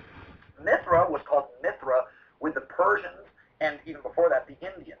Mithra. Mithra was called Mithra with the Persians and even before that the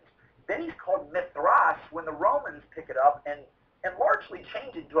Indians. Then he's called Mithras when the Romans pick it up and largely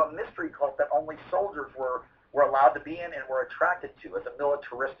change it to a mystery cult that only soldiers were allowed to be in and were attracted to as a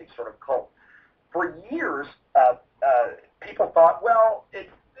militaristic sort of cult. For years, people thought, well,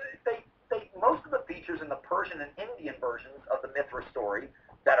 most of the features in the Persian and Indian versions of the Mithra story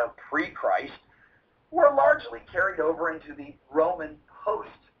that are pre-Christ were largely carried over into the Roman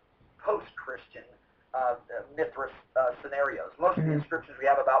post-Christian Mithra scenarios. Most of the inscriptions we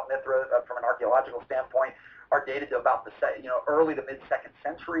have about Mithra from an archaeological standpoint are dated to about the early to mid-2nd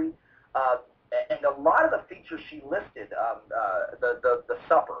century. And a lot of the features she listed, the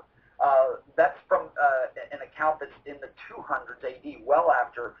supper, that's from an account that's in the 200s AD, well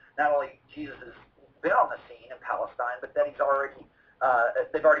after not only Jesus has been on the scene in Palestine, but that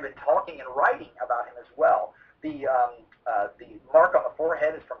they've already been talking and writing about him as well. The mark on the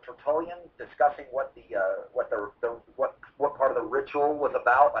forehead is from Tertullian, discussing what part of the ritual was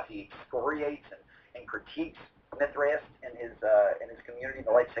about, as he excoriates and critiques Mithraist in his community in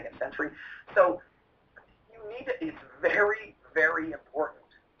the late 2nd century. So it's very, very important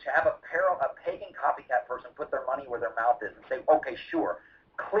to have a where their mouth is and say, okay, sure,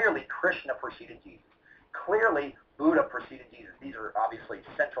 clearly Krishna preceded Jesus. Clearly Buddha preceded Jesus. These are obviously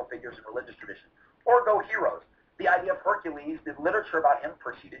central figures in religious tradition. Or go heroes. The idea of Hercules, the literature about him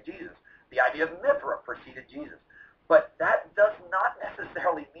preceded Jesus. The idea of Mithra preceded Jesus. But that does not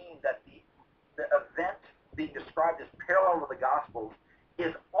necessarily mean that the event being described as parallel to the Gospels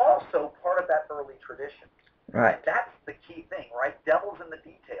is also part of that early tradition. Right. And that's the key thing, right? Devil's in the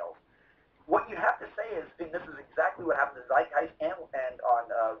details. What you have to say is, and this is exactly what happened to Zeitgeist and on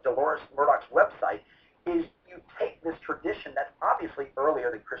Dolores Murdoch's website, is you take this tradition that's obviously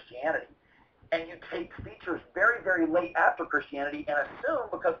earlier than Christianity, and you take features very, very late after Christianity and assume,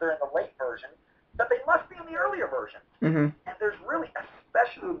 because they're in the late version, that they must be in the earlier version. Mm-hmm. And there's really,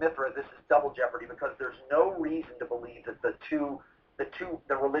 especially with Mithra, this is double jeopardy, because there's no reason to believe that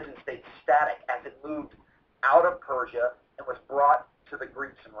the religion stayed static as it moved out of Persia and was brought to the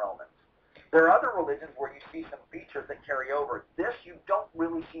Greeks and Romans. There are other religions where you see some features that carry over. This, you don't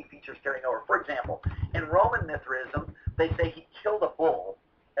really see features carrying over. For example, in Roman Mithraism, they say he killed a bull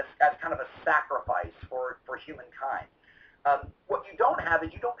as kind of a sacrifice for humankind. What you don't have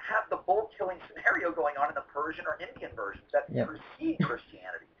is you don't have the bull-killing scenario going on in the Persian or Indian versions that precede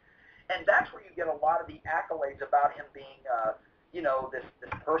Christianity. And that's where you get a lot of the accolades about him being, this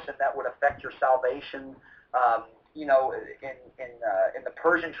person that would affect your salvation. In the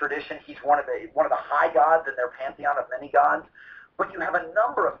Persian tradition, he's one of the high gods in their pantheon of many gods. But you have a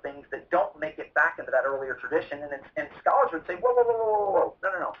number of things that don't make it back into that earlier tradition, and scholars would say, whoa,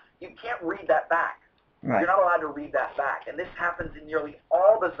 no, you can't read that back. Right. You're not allowed to read that back. And this happens in nearly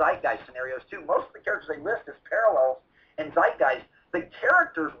all the Zeitgeist scenarios too. Most of the characters they list as parallels in Zeitgeist, the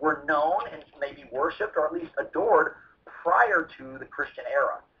characters were known and maybe worshipped or at least adored prior to the Christian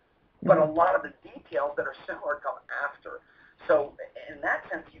era. But a lot of the details that are similar come after. So in that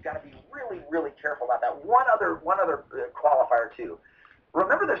sense, you've got to be really, really careful about that. One other qualifier too.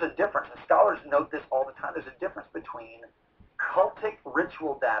 Remember, there's a difference, and scholars note this all the time. There's a difference between cultic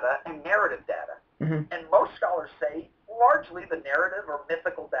ritual data and narrative data. Mm-hmm. And most scholars say largely the narrative or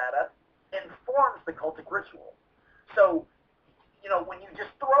mythical data informs the cultic ritual. So, when you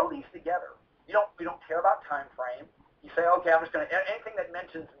just throw these together, you don't care about time frame. You say, okay, I'm just going to, anything that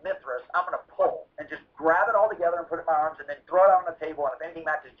mentions Mithras, I'm going to pull and just grab it all together and put it in my arms and then throw it out on the table, and if anything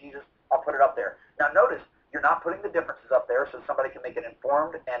matches Jesus, I'll put it up there. Now notice, you're not putting the differences up there so somebody can make an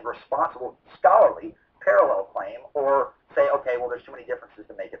informed and responsible, scholarly, parallel claim, or say, okay, well, there's too many differences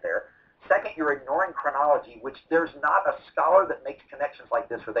to make it there. Second, you're ignoring chronology, which there's not a scholar that makes connections like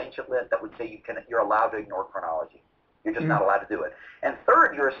this with ancient lit that would say you're allowed to ignore chronology. You're just not allowed to do it. And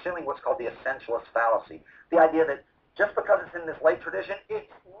third, you're assuming what's called the essentialist fallacy, the idea that just because it's in this late tradition, it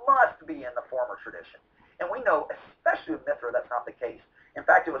must be in the former tradition. And we know, especially with Mithra, that's not the case. In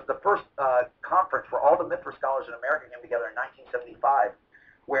fact, it was the first conference where all the Mithra scholars in America came together in 1975,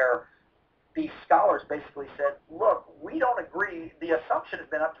 where these scholars basically said, look, we don't agree. The assumption has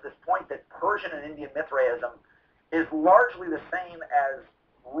been up to this point that Persian and Indian Mithraism is largely the same as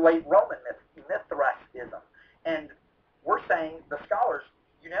late Roman Mithraism. And we're saying the scholars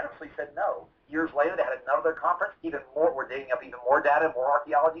unanimously said no. Years later, they had another conference, even more. We're digging up even more data, more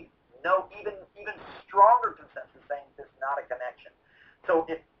archaeology. No, even stronger consensus saying there's not a connection. So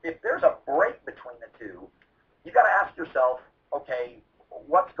if there's a break between the two, you got to ask yourself, okay,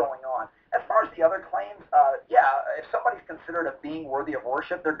 what's going on? As far as the other claims, if somebody's considered a being worthy of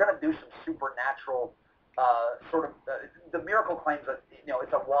worship, they're going to do some supernatural the miracle claims that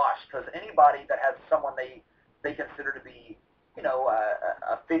it's a wash, because anybody that has someone they consider to be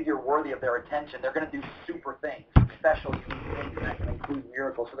a figure worthy of their attention, they're going to do super things, special unique things, and that can include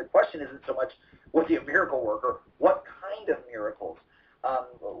miracles. So the question isn't so much, was he a miracle worker? What kind of miracles?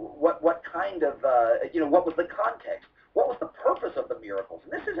 What kind of, what was the context? What was the purpose of the miracles?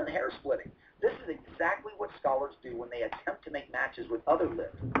 And this isn't hair splitting. This is exactly what scholars do when they attempt to make matches with other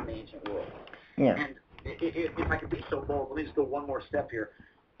myths in the ancient world. Yeah. And if I could be so bold, let me just go one more step here.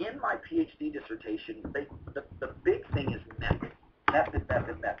 In my PhD dissertation, the big thing is method.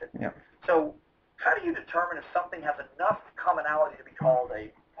 Yeah. So how do you determine if something has enough commonality to be called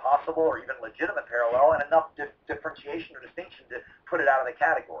a possible or even legitimate parallel and enough differentiation or distinction to put it out of the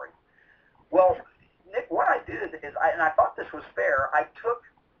category? Well, Nick, what I did is, and I thought this was fair, I took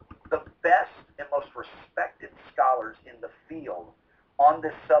the best and most respected scholars in the field on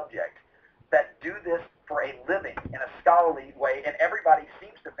this subject that do this for a living in a scholarly way, and everybody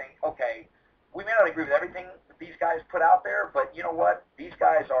seems to think, okay, we may not agree with everything that these guys put out there, but you know what? These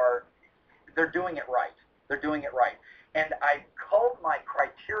guys they're doing it right. They're doing it right. And I culled my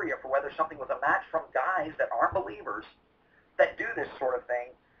criteria for whether something was a match from guys that aren't believers that do this sort of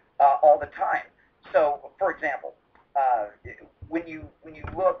thing all the time. So, for example, when you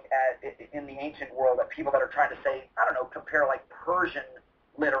look at in the ancient world at people that are trying to say, I don't know, compare like Persian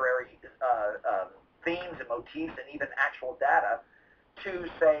literary themes and motifs and even actual data to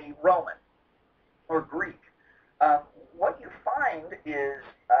say Roman or Greek, what you find is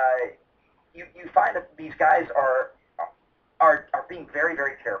you find that these guys are being very,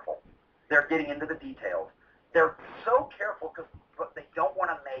 very careful. They're getting into the details. They're so careful because they don't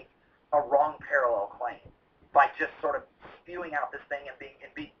want to make a wrong parallel claim by just sort of spewing out this thing and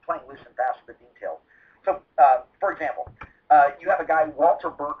being playing loose and fast with the details. So, for example, you have a guy, Walter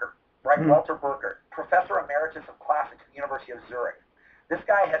Burger, right? Mm-hmm. Walter Burger, Professor Emeritus of Classics at the University of Zurich. This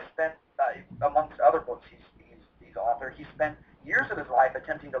guy has spent, amongst other books he's authored, he spent years of his life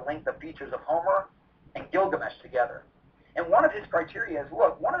attempting to link the features of Homer and Gilgamesh together. And one of his criteria is,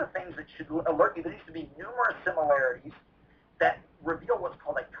 look, one of the things that should alert you, there needs to be numerous similarities that reveal what's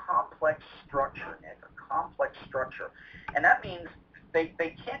called a complex structure, Nick, a complex structure. And that means they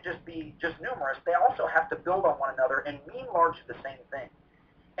can't just be just numerous. They also have to build on one another and mean largely the same thing.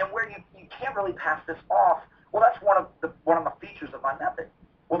 And where you can't really pass this off, well, that's one of the features of my method.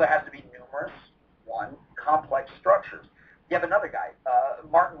 Well, there has to be numerous, complex structures. You have another guy,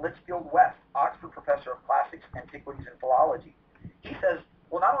 Martin Litchfield West, Oxford Professor of Classics, Antiquities, and Philology. He says,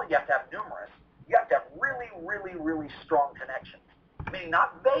 well, not only do you have to have numerous, you have to have really, really, really strong connections. Meaning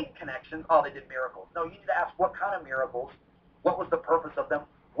not vague connections, oh, they did miracles. No, you need to ask what kind of miracles, what was the purpose of them,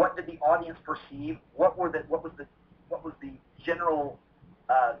 what did the audience perceive, what was the general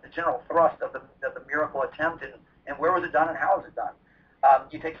thrust of the miracle attempt, and where was it done and how was it done?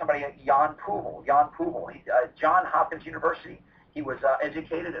 You take somebody like Jan Povel, Johns Hopkins University. He was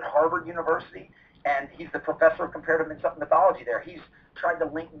educated at Harvard University, and he's the professor of comparative mythology there. He's tried to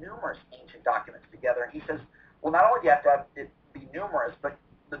link numerous ancient documents together, and he says, well, not only do you have to have it be numerous, but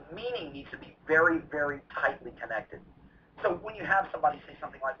the meaning needs to be very, very tightly connected. So when you have somebody say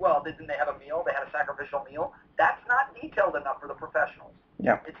something like, well, didn't they have a meal? They had a sacrificial meal. That's not detailed enough for the professionals.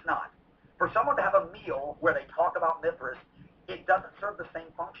 Yeah. It's not. For someone to have a meal where they talk about Mithras, it doesn't serve the same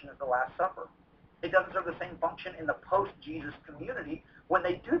function as the Last Supper. It doesn't serve the same function in the post-Jesus community when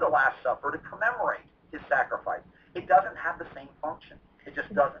they do the Last Supper to commemorate his sacrifice. It doesn't have the same function. It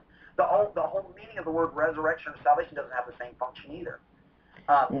just doesn't. The whole meaning of the word resurrection or salvation doesn't have the same function either.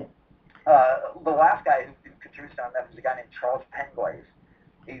 The last guy who contributes on that is a guy named Charles Penglaze.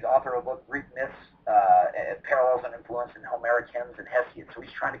 He's author of a book, Greek Myths, Parallels and Influence in Homeric Hymns and Hesiod. So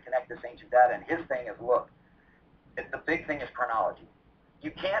he's trying to connect this ancient data, and his thing is, look, the big thing is chronology.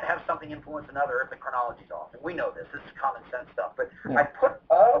 You can't have something influence another if the chronology's off. And we know this. This is common sense stuff. But I put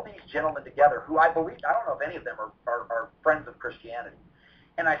all these gentlemen together who I believe, I don't know if any of them are friends of Christianity.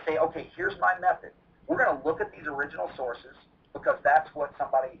 And I say, okay, here's my method. We're going to look at these original sources because that's what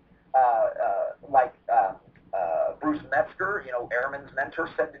somebody like Bruce Metzger, Ehrman's mentor,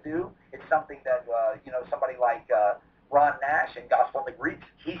 said to do. It's something that, somebody like Ron Nash in Gospel in the Greeks,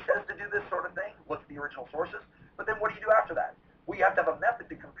 he says to do this sort of thing, look at the original sources. But then what do you do after that? Well, you have to have a method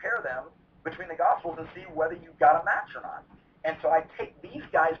to compare them between the Gospels and see whether you've got a match or not. And so I take these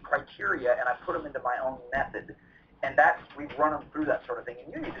guys' criteria and I put them into my own method. And we run them through that sort of thing.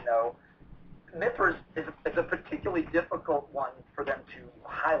 And you need to know, Mithras is a particularly difficult one for them to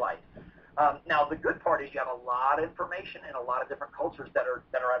highlight. Now, the good part is you have a lot of information in a lot of different cultures that are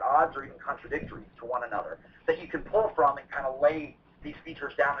at odds or even contradictory to one another that you can pull from and kind of lay these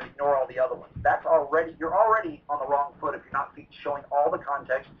features down and ignore all the other ones. You're already on the wrong foot if you're not showing all the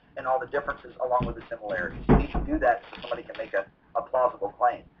context and all the differences along with the similarities. You need to do that so somebody can make a plausible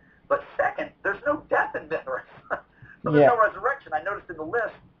claim. But second, there's no death in Mithras. So there's no resurrection. I noticed in the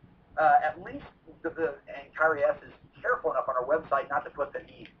list, at least and Kyrie S. is careful enough on our website not to put that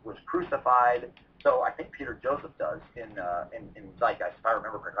he was crucified, though I think Peter Joseph does in Zeitgeist, if I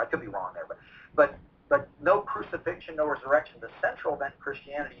remember correctly. I could be wrong there, but no crucifixion, no resurrection. The central event in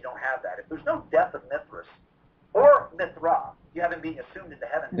Christianity, you don't have that. If there's no death of Mithras or Mithra, you haven't been assumed into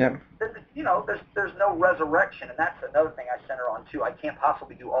heaven. Yeah. Then, there's no resurrection, and that's another thing I center on too. I can't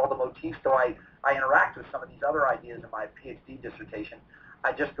possibly do all the motifs, so I interact with some of these other ideas in my PhD dissertation.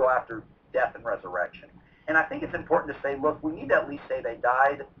 I just go after death and resurrection. And I think it's important to say, look, we need to at least say they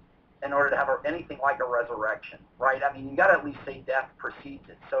died in order to have anything like a resurrection, right? I mean, you got to at least say death precedes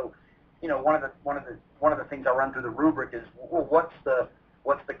it. So, one of the things I run through the rubric is, well, what's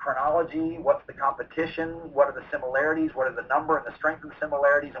the chronology? What's the competition? What are the similarities? What are the number and the strength of the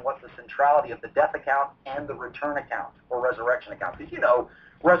similarities? And what's the centrality of the death account and the return account or resurrection account? Because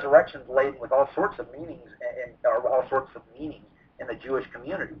resurrection's laden with all sorts of meanings or all sorts of meaning in the Jewish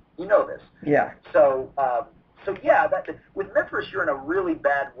community. You know this. Yeah. So So yeah, with Mithras you're in a really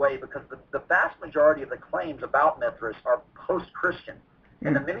bad way because the vast majority of the claims about Mithras are post-Christian.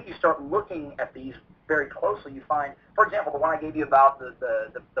 And the minute you start looking at these very closely, you find, for example, the one I gave you about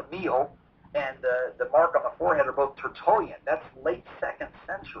the meal and the mark on the forehead are both Tertullian. That's late 2nd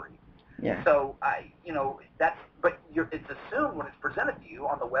century. Yeah. So it's assumed when it's presented to you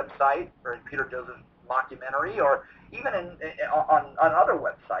on the website or in Peter Joseph's mockumentary or even on other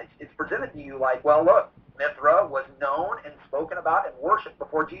websites, it's presented to you like, well, look, Mithra was known and spoken about and worshipped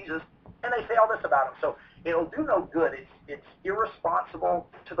before Jesus, and they say all this about him. So it'll do no good. It's irresponsible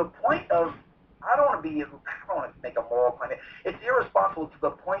to the point of, I don't want to make a moral claim. It's irresponsible to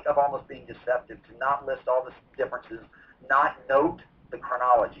the point of almost being deceptive to not list all the differences, not note the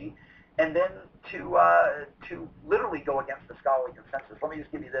chronology, and then to literally go against the scholarly consensus. Let me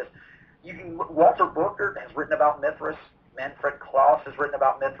just give you this. Walter Burkert has written about Mithras. Manfred Klaus has written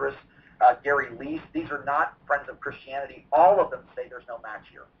about Mithras. Gary Lease. These are not friends of Christianity. All of them say there's no match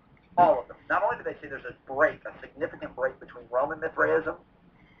here. All of them. Not only do they say there's a significant break between Roman Mithraism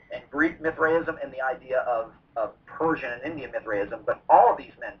and Greek Mithraism and the idea of Persian and Indian Mithraism, but all of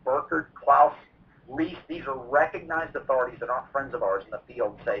these men, Burkert, Klaus, Lease, these are recognized authorities that aren't friends of ours in the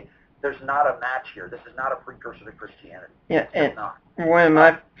field, say there's not a match here. This is not a precursor to Christianity. Yeah, it's not. One of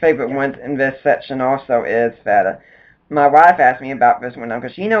my favorite ones in this section also is that my wife asked me about this one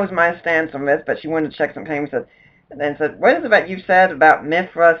because she knows my stance on this, but she wanted to check some claims. And then said, what is it that you said about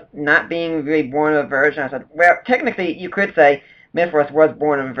Mithras not being really born of a virgin? I said, well, technically you could say Mithras was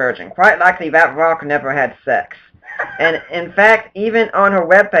born of a virgin. Quite likely that rock never had sex. And in fact, even on her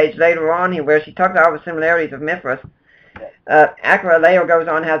webpage later on here, where she talked about all the similarities of Mithras, Acroleo goes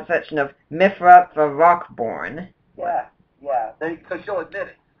on, has a section of Mithra the rock-born. Yeah. So she'll admit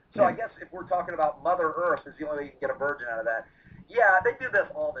it. So I guess if we're talking about Mother Earth is the only way you can get a virgin out of that. Yeah, they do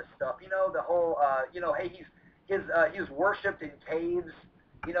all this stuff. The whole, hey, he's worshipped in caves.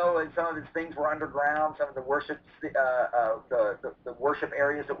 And some of his things were underground. Some of the worship, the worship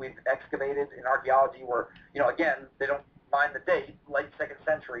areas that we've excavated in archaeology were, again, they don't mind the date, late 2nd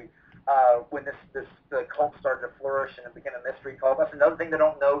century. When the cult started to flourish and it became a mystery cult. That's another thing they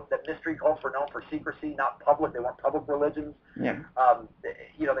don't know, that mystery cults were known for secrecy, not public. They weren't public religions. Yeah.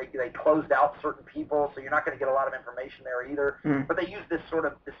 They closed out certain people, so you're not going to get a lot of information there either. But they use this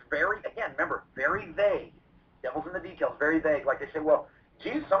very, again, remember, very vague. Devil's in the details, very vague. Like they say, well,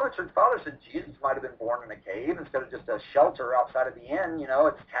 Jesus, some of the church fathers said Jesus might have been born in a cave instead of just a shelter outside of the inn.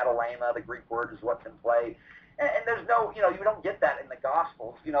 It's katalema, the Greek word is what's in play. And there's no, you don't get that in the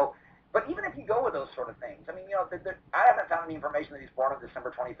Gospels, But even if you go with those sort of things, I mean, I haven't found any information that he's born on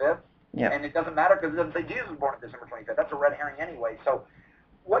December 25th. Yeah. And it doesn't matter because it doesn't say Jesus was born on December 25th. That's a red herring anyway. So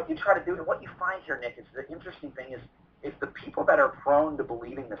what you try to do and what you find here, Nick, is the interesting thing is the people that are prone to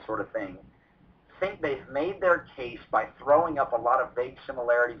believing this sort of thing think they've made their case by throwing up a lot of vague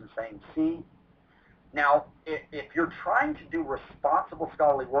similarities and saying, see, now, if you're trying to do responsible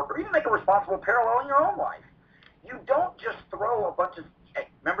scholarly work or even make a responsible parallel in your own life, you don't just throw a bunch of, hey,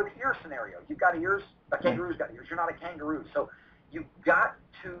 remember the ear scenario. You've got ears, a kangaroo's got ears. You're not a kangaroo. So you've got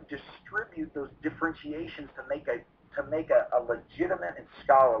to distribute those differentiations to make a legitimate and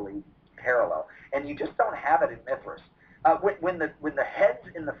scholarly parallel. And you just don't have it in Mithras. When the heads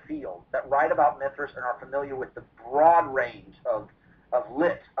in the field that write about Mithras and are familiar with the broad range of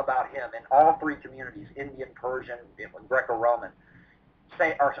lit about him in all three communities, Indian, Persian, Greco-Roman,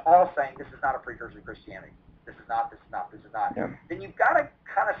 are all saying this is not a precursor to Christianity. This is not. Yeah. Then you've got to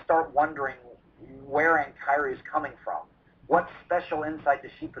kind of start wondering where Ankyri is coming from. What special insight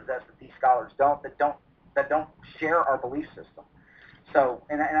does she possess that these scholars don't share our belief system? So,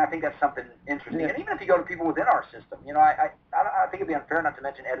 and I think that's something interesting. Yeah. And even if you go to people within our system, I think it'd be unfair not to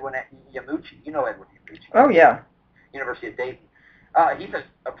mention Edwin Yamuchi. You know Edwin Yamuchi. Oh yeah. University of Dayton. He's a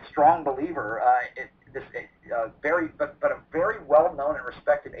strong believer. A very well-known and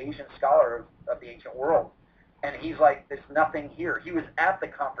respected Asian scholar of the ancient world. And he's like, there's nothing here. He was at the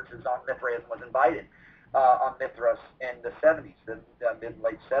conferences on Mithraism, was invited on Mithras in the 70s, the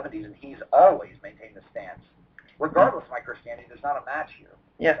mid-late 70s, and he's always maintained the stance. Regardless of my Christianity, there's not a match here.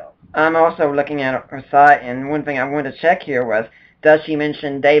 Yeah. So. I'm also looking at her site, and one thing I wanted to check here was, does she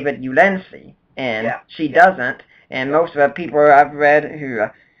mention David Ulensi? And she doesn't. And most of the people I've read who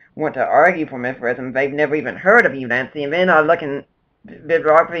want to argue for Mithraism, they've never even heard of Ulensi. And then I look in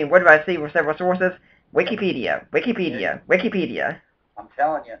bibliography, and what do I see for several sources? Wikipedia. I'm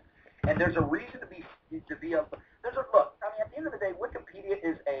telling you. And there's a reason to be look, I mean, at the end of the day, Wikipedia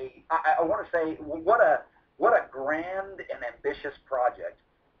is I want to say, what a grand and ambitious project.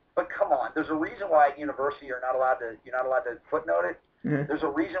 But come on, there's a reason why at university you're not allowed to footnote it. Mm-hmm. There's a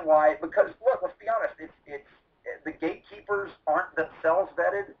reason why, because look, let's be honest, it's the gatekeepers aren't themselves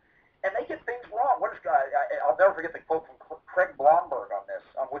vetted, and they get things wrong. I'll never forget the quote from Craig Blomberg on this,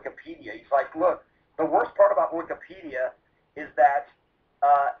 on Wikipedia. He's like, look, the worst part about Wikipedia is that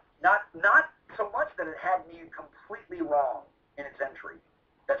not so much that it had me completely wrong in its entry,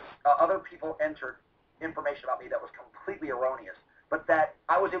 that other people entered information about me that was completely erroneous, but that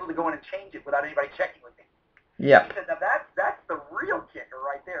I was able to go in and change it without anybody checking with me. Yeah. He said, now that's the real kicker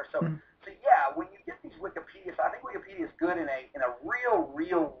right there. So yeah, when you get these Wikipedia, I think Wikipedia is good in a real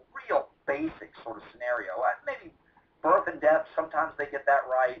basic sort of scenario. Maybe birth and death, sometimes they get that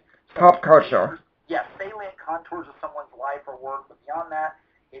right. Pop culture. Yeah, salient contours of someone's life or work, but beyond that,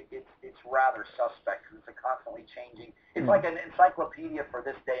 it's rather suspect because it's a constantly changing. It's like an encyclopedia for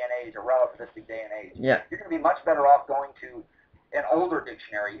this day and age, a relativistic day and age. Yeah. You're going to be much better off going to an older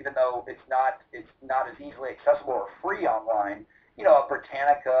dictionary, even though it's not as easily accessible or free online. You know, a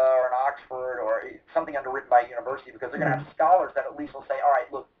Britannica or an Oxford or something underwritten by a university, because they're going to have scholars that at least will say, all right,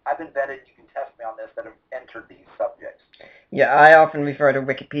 look, I've been vetted, you can test me on this, that have entered these subjects. Yeah, I often refer to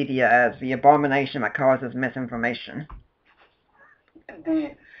Wikipedia as the abomination that causes misinformation.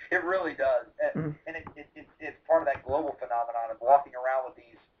 Indeed, it really does. And it's part of that global phenomenon of walking around with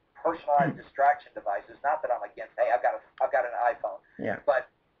these personalized distraction devices. Not that I'm against, hey, I've got an iPhone. Yeah. But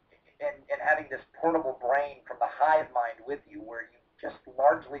and having this portable brain from the hive mind with you, where you just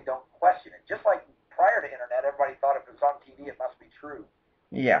largely don't question it. Just like prior to internet, everybody thought if it was on TV, it must be true.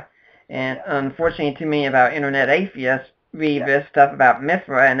 Yeah. And unfortunately to me, about internet atheists, read this stuff about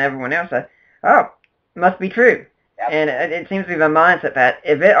Mithra and everyone else says, oh, must be true. Absolutely. And it seems to be the mindset that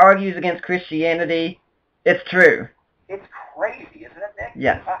if it argues against Christianity, it's true. It's crazy, isn't it, Nick?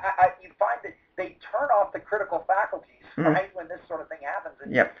 Yes. You find that they turn off the critical faculties, right, when this sort of thing happens.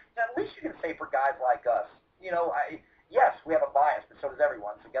 And yep. At least you can say for guys like us, you know, yes, we have a bias, but so does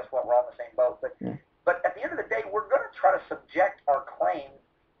everyone, so guess what? We're all in the same boat. But at the end of the day, we're going to try to subject our claim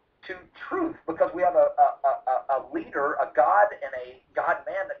to truth, because we have a leader, a God, and a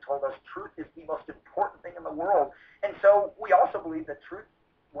God-man that told us truth is the most important thing in the world. And so we also believe that truth,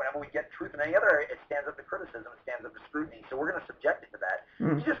 whenever we get truth in any other area, it stands up to criticism, it stands up to scrutiny. So we're going to subject it to that.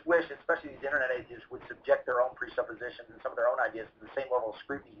 You just wish, especially these internet ages, would subject their own presuppositions and some of their own ideas to the same level of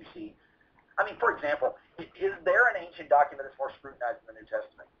scrutiny you see. I mean, for example, is there an ancient document that's more scrutinized than the New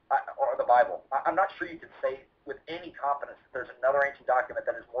Testament or the Bible? I'm not sure you can say with any confidence that there's another ancient document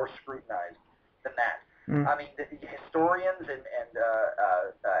that is more scrutinized than that. I mean, the historians and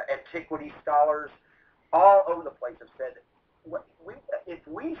antiquity scholars all over the place have said, if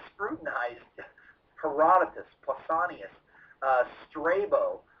we scrutinized Herodotus, Pausanias,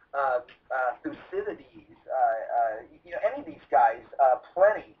 Strabo, Thucydides, any of these guys,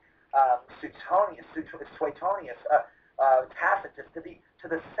 Pliny, Suetonius, Tacitus, to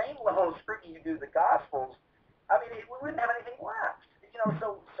the same level of scrutiny you do the Gospels, I mean, we wouldn't have anything left.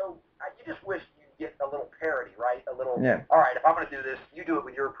 So you just wish you'd get a little parity, right? A little, all right, if I'm going to do this, you do it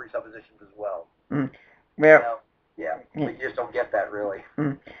with your presuppositions as well. Well, but you just don't get that, really.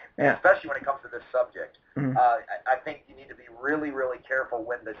 Yeah. Especially when it comes to this subject. I think you need to be really, really careful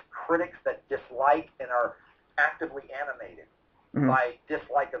when the critics that dislike and are actively animated by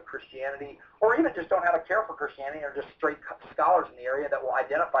dislike of Christianity, or even just don't have a care for Christianity, or just straight scholars in the area that will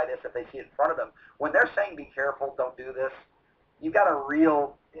identify this if they see it in front of them. When they're saying be careful, don't do this, you got to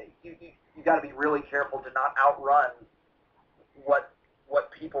be really careful to not outrun what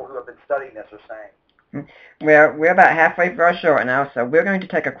people who have been studying this are saying. Well, we're about halfway through our show right now, so we're going to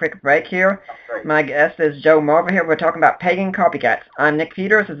take a quick break here. My guest is Joe Mulvihill. We're talking about pagan copycats. I'm Nick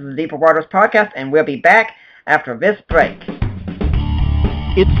Peters. This is the Deeper Waters Podcast, and we'll be back after this break.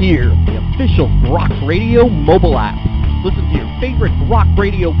 It's here, the official Grok Radio mobile app. Listen to your favorite Grok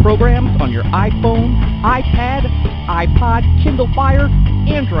Radio programs on your iPhone, iPad, iPod, Kindle Fire,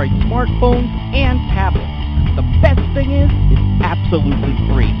 Android smartphones, and tablets. The best thing is, it's absolutely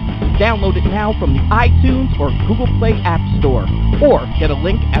free. Download it now from the iTunes or Google Play App Store, or get a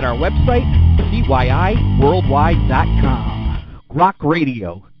link at our website, CYIWorldwide.com. Grok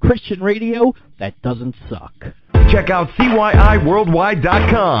Radio, Christian radio that doesn't suck. Check out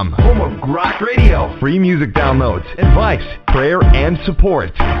CYIWorldwide.com, home of Grok Radio. Free music downloads, advice, prayer, and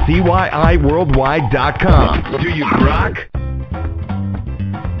support. CYIWorldwide.com. Do you grok?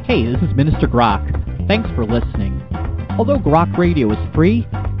 Hey, this is Minister Grok. Thanks for listening. Although Grok Radio is free,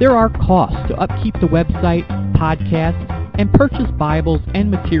 there are costs to upkeep the website, podcasts, and purchase Bibles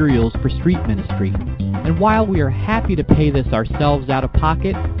and materials for street ministry. And while we are happy to pay this ourselves out of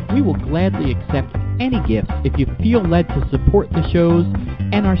pocket, we will gladly accept any gift if you feel led to support the shows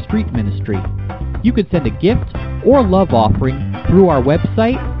and our street ministry. You can send a gift or love offering through our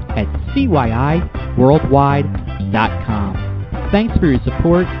website at CYIWorldwide.com. CYIWorldwide.com. Thanks for your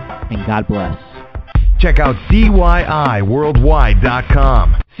support, and God bless. Check out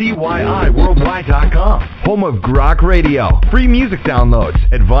CYIWorldwide.com. CYIWorldwide.com. Home of Grok Radio. Free music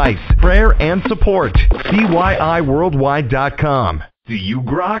downloads, advice, prayer, and support. CYIWorldwide.com. Do you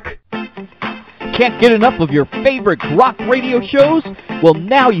grok? Can't get enough of your favorite Grok Radio shows? Well,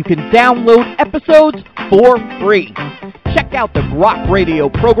 now you can download episodes for free. Check out the Grok Radio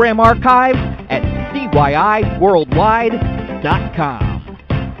program archive at CYIWorldwide.com.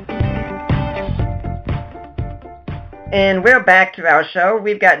 And we're back to our show.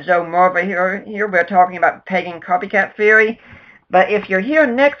 We've got Joe Mulvihill here. We're talking about pagan copycat theory. But if you're here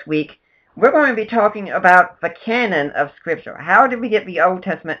next week, we're going to be talking about the canon of Scripture. How did we get the Old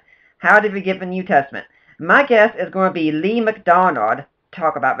Testament? How did we get the New Testament? My guest is going to be Lee McDonald to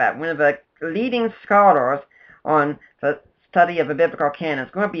talk about that, one of the leading scholars on the study of the biblical canon.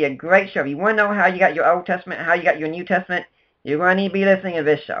 It's going to be a great show. If you want to know how you got your Old Testament, how you got your New Testament, you're going to need to be listening to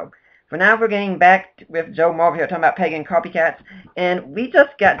this show. For now, we're getting back with Joe Mulvihill talking about pagan copycats, and we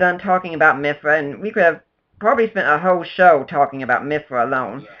just got done talking about Mithra, and we could have probably spent a whole show talking about Mithra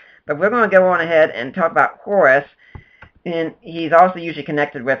alone. But we're going to go on ahead and talk about Horus, and he's also usually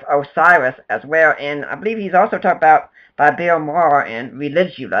connected with Osiris as well, and I believe he's also talked about by Bill Maher and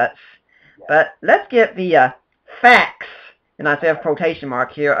Religulus. But let's get the facts, and I say a quotation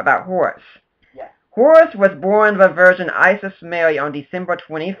mark here, about Horus. Horus was born the Virgin Isis Mary on December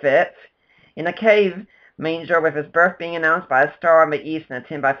 25th in a cave manger, with his birth being announced by a star in the east and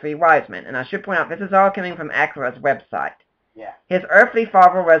attended by 3 wise men. And I should point out, this is all coming from Acra's website. His earthly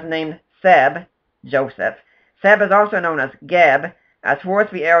father was named Seb, Joseph. Seb is also known as Geb. As Horus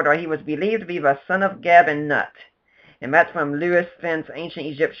the Elder, he was believed to be the son of Geb and Nut. And that's from Lewis Finn's Ancient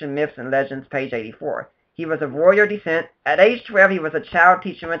Egyptian Myths and Legends, page 84. He was of royal descent. At age 12, he was a child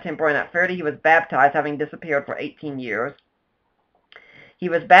teacher in the temple, and at 30, he was baptized, having disappeared for 18 years.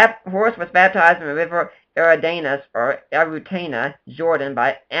 Horus was baptized in the river Eridanus, or Erutana, Jordan,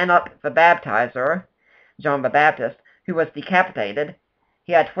 by Anup the Baptizer, John the Baptist, who was decapitated.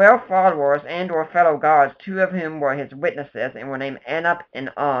 He had 12 followers and or fellow gods, 2 of whom were his witnesses, and were named Anup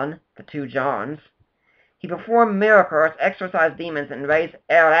and On, the 2 Johns. He performed miracles, exorcised demons, and raised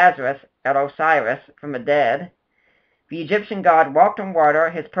El-Lazarus, El-Osiris, from the dead. The Egyptian god walked on water.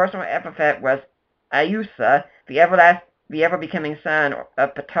 His personal epithet was Ayusa, the ever-becoming son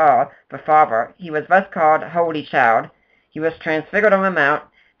of Ptah, the father. He was thus called Holy Child. He was transfigured on the mount.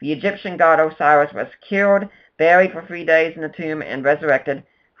 The Egyptian god Osiris was killed, buried for 3 days in the tomb, and resurrected.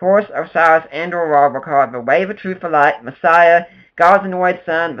 Horus, Osiris, and Ra were called the Way, the Truth, the Light, Messiah, God's anointed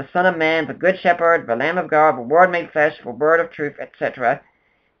Son, the Son of Man, the Good Shepherd, the Lamb of God, the Word made flesh, the Word of Truth, etc.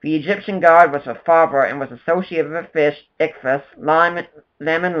 The Egyptian god was the father and was associated with the fish, Ichthus, lamb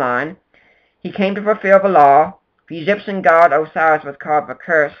and lion. He came to fulfill the law. The Egyptian god Osiris was called the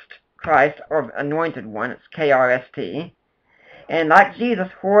Cursed Christ, or Anointed One. It's K-R-S-T. And like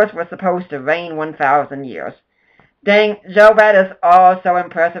Jesus, Horus was supposed to reign 1,000 years. Dang, Joe, that is all so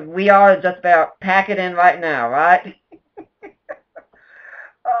impressive. We ought to just about pack it in right now, right?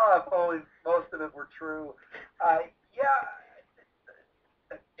 Oh, if only most of it were true.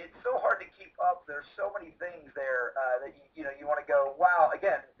 It's so hard to keep up. There's so many things there that you want to go. Wow!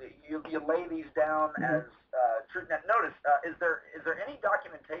 Again, you lay these down as truth. Now, notice, is there any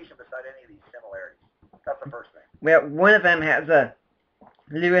documentation beside any of these similarities? That's the first thing. Well, one of them has a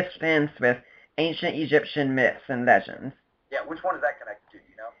Lewis Finn's with Ancient Egyptian Myths and Legends. Yeah, which one is that connected to?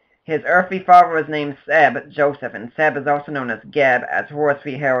 You know? His earthly father was named Seb, Joseph, and Seb is also known as Geb, as Horus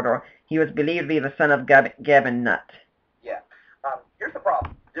the Heraldor. He was believed to be the son of Geb and Nut. Yeah. Here's the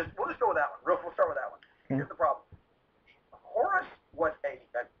problem. We'll just go with that one. We'll start with that one. Here's the problem. Horus was a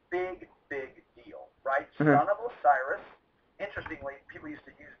big deal, right? Son of Osiris. Interestingly, people used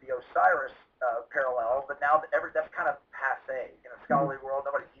to use the Osiris parallel, but now that's kind of passé in a scholarly world.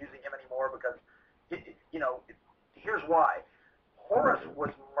 Nobody's using him anymore because, here's why. Horus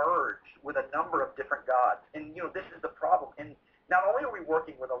was merged with a number of different gods, and this is the problem. And not only are we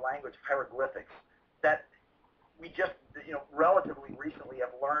working with a language, hieroglyphics, that we just relatively recently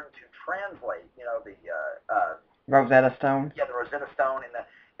have learned to translate. The Rosetta Stone. Yeah, the Rosetta Stone, and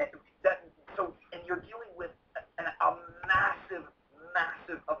you're dealing with a massive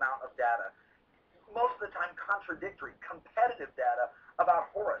amount of data. Most of the time, contradictory, competitive data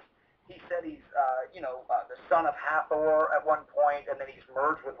about Horus. He said he's, the son of Hathor at one point, and then he's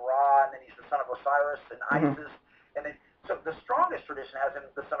merged with Ra, and then he's the son of Osiris and Isis. And then, so the strongest tradition has him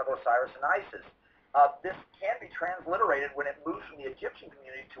the son of Osiris and Isis. This can be transliterated when it moves from the Egyptian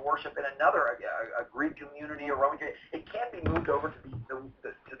community to worship in another, a Greek community, a Roman community. It can be moved over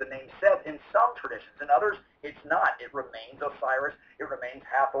to the name Seth in some traditions. In others, it's not. It remains Osiris. It remains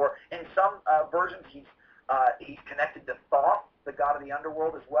Hathor. In some versions, he's connected to Thoth, the god of the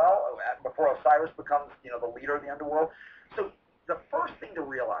underworld, as well. Before Osiris becomes, the leader of the underworld. So the first thing to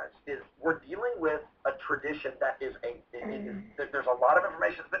realize is we're dealing with a tradition that there's a lot of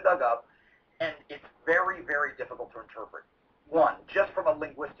information that's been dug up. And it's very, very difficult to interpret. One, just from a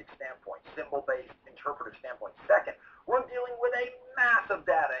linguistic standpoint, symbol-based, interpretive standpoint. Second, we're dealing with a massive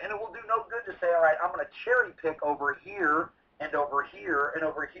data, and it will do no good to say, all right, I'm going to cherry pick over here and over here and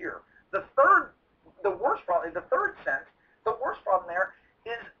over here. The third problem there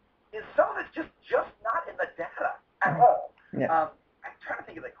is some of it's just not in the data at all. Yeah. I'm trying to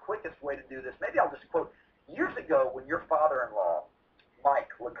think of the quickest way to do this. Maybe I'll just quote, years ago when your father-in-law,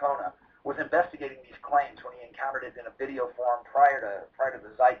 Mike Lacona, was investigating these claims when he encountered it in a video form prior to the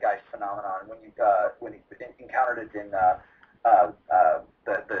Zeitgeist phenomenon, when he encountered it in the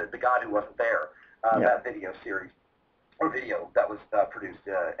God Who Wasn't There, that video series, or video that was produced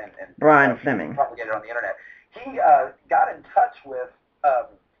and Brian Fleming propagated on the internet. He got in touch with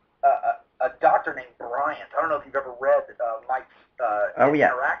a doctor named Bryant. I don't know if you've ever read Mike's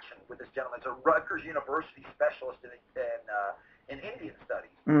interaction with this gentleman. It's a Rutgers University specialist in Indian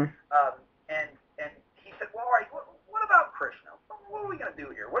studies. Mm. And he said, well, all right, what about Krishna? What are we going to do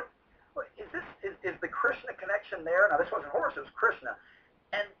here? What is this? Is the Krishna connection there? Now, this wasn't Horus, it was Krishna.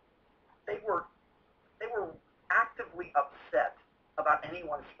 And they were actively upset about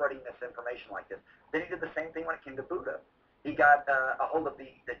anyone spreading misinformation like this. Then he did the same thing when it came to Buddha. He got a hold of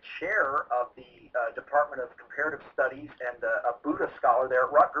the chair of the Department of Comparative Studies and a Buddha scholar there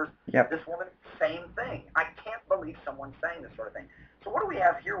at Rutgers. Yep. This woman, same thing. I can't believe someone's saying this sort of thing. So what do we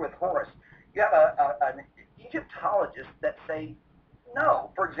have here with Horus? You have an Egyptologist that say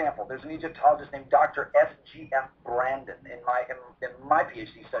no. For example, there's an Egyptologist named Dr. S.G.F. Brandon in my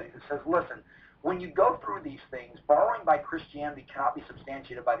PhD study that says, listen, when you go through these things, borrowing by Christianity cannot be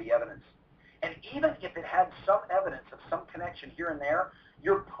substantiated by the evidence. And even if it had some evidence of some connection here and there,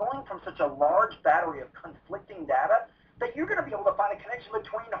 you're pulling from such a large battery of conflicting data that you're going to be able to find a connection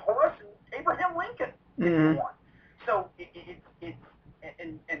between Horus and Abraham Lincoln, if you want. So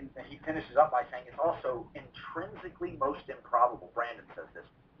and he finishes up by saying it's also intrinsically most improbable. Brandon says this.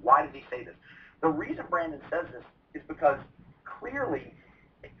 Why does he say this? The reason Brandon says this is because clearly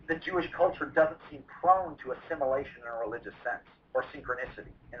the Jewish culture doesn't seem prone to assimilation in a religious sense, or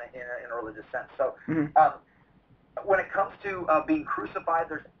synchronicity in a religious sense. So when it comes to being crucified,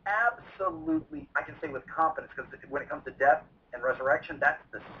 there's absolutely, I can say with confidence, because when it comes to death and resurrection, that's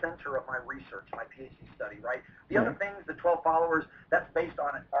the center of my research, my PhD study, right? The other things, the 12 followers, that's based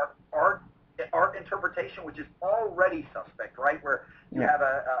on art interpretation, which is already suspect, right? Where you have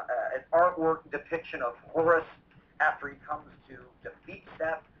an artwork depiction of Horus after he comes to defeat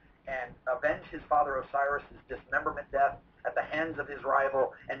Seth and avenge his father Osiris' dismemberment death at the hands of his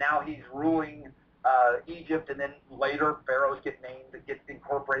rival, and now he's ruling Egypt, and then later pharaohs get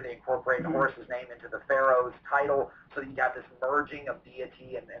incorporated. They incorporate Horus's name into the pharaoh's title, so you got this merging of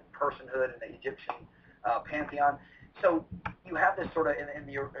deity and personhood in the Egyptian pantheon. So you have this sort of in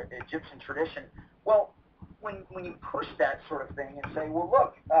the Egyptian tradition. Well, when you push that sort of thing and say, well,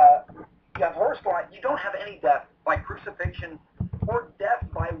 look, you have Horus going on, you don't have any death by crucifixion or death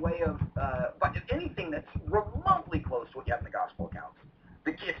by way of anything that's remotely close to what you have in the gospel accounts.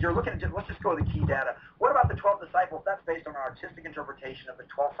 If you're looking at, let's just go to the key data. What about the 12 disciples? That's based on an artistic interpretation of the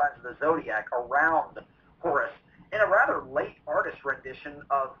 12 signs of the zodiac around Horus, in a rather late artist rendition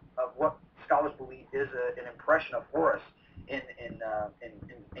of what scholars believe is an impression of Horus in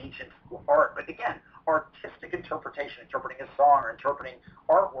ancient art. But again, artistic interpretation, interpreting a song or interpreting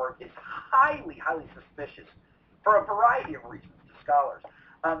artwork, is highly, highly suspicious for a variety of reasons to scholars.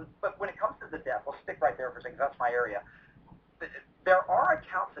 But when it comes to the death, we'll stick right there for a second, because that's my area. There are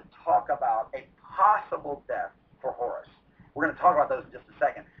accounts that talk about a possible death for Horus. We're going to talk about those in just a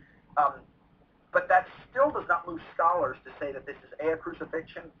second. But that still does not move scholars to say that this is a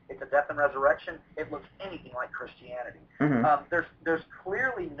crucifixion, it's a death and resurrection. It looks anything like Christianity. There's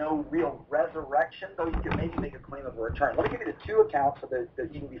clearly no real resurrection, though you can maybe make a claim of a return. Let me give you the two accounts so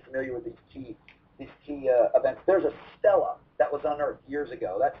that you can be familiar with these key events. There's a stela that was unearthed years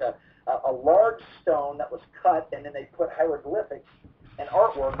ago. That's a large stone that was cut, and then they put hieroglyphics and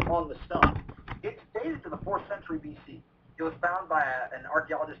artwork on the stone. It's dated to the 4th century BC. It was found by an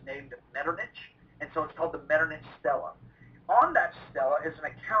archaeologist named Metternich, and so it's called the Metternich Stela. On that stela is an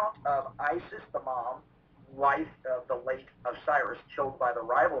account of Isis, the mom, wife of the late Osiris, killed by the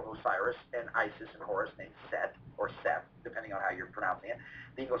rival of Osiris and Isis and Horus, named Set, or Seth, depending on how you're pronouncing it,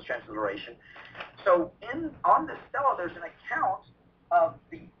 the English transliteration. So on this stela, there's an account of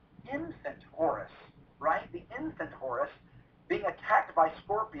the infant Horus, right? The infant Horus being attacked by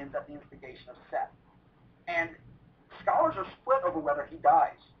scorpions at the instigation of Seth. And scholars are split over whether he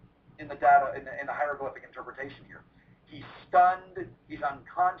dies in the data, in the hieroglyphic interpretation here. He's stunned, he's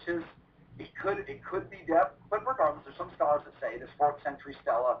unconscious, it could be death, but regardless, there's some scholars that say this 4th century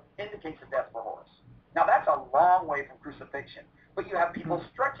stela indicates a death for Horus. Now that's a long way from crucifixion, but you have people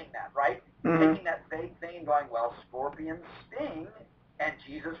stretching that, right? Taking that vague thing and going, well, scorpions sting, and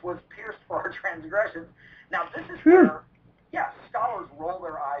Jesus was pierced for our transgressions. Now this is where, scholars roll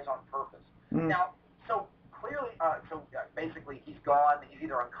their eyes on purpose. Now, so clearly, basically he's gone, he's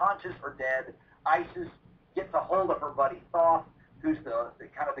either unconscious or dead. Isis gets a hold of her buddy Thoth, who's the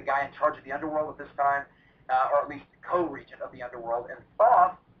kind of the guy in charge of the underworld at this time, or at least co-regent of the underworld, and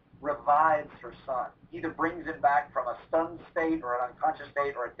Thoth revives her son, either brings him back from a stunned state or an unconscious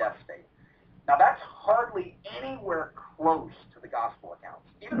state or a death state. Now that's hardly anywhere close to the gospel accounts,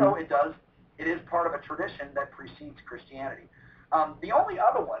 even though it is part of a tradition that precedes Christianity. The only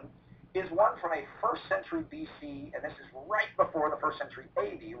other one is one from a 1st century BC, and this is right before the 1st century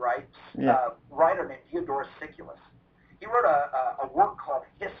AD, right? Writer named Diodorus Siculus. He wrote a work called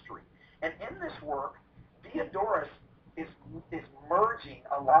History, and in this work, Diodorus is merging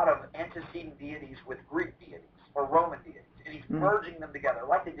a lot of antecedent deities with Greek deities or Roman deities, and he's merging them together,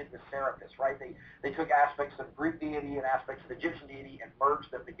 like they did with Serapis, right? They took aspects of Greek deity and aspects of Egyptian deity and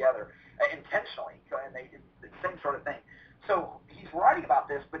merged them together intentionally, and they did the same sort of thing. So he's writing about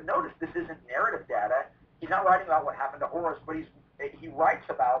this, but notice this isn't narrative data. He's not writing about what happened to Horus, but he writes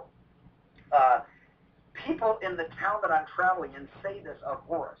about people in the town that I'm traveling in say this of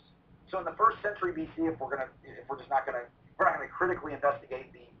Horus. So in the 1st century BC, we're not gonna critically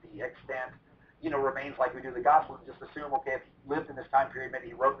investigate the extant, remains like we do the gospel and just assume, okay, if he lived in this time period, maybe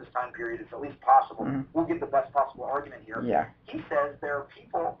he wrote this time period, it's at least possible. We'll give the best possible argument here. He says there are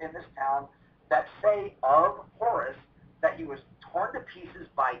people in this town that say of Horus that he was torn to pieces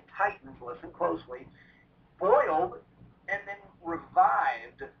by Titans, listen closely, boiled, and then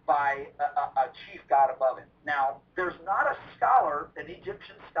revived by a chief god above him. Now, there's not a scholar, an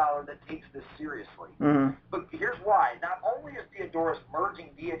Egyptian scholar, that takes this seriously. But here's why. Not only is Diodorus merging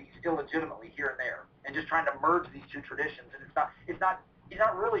deities illegitimately here and there, and just trying to merge these two traditions, and he's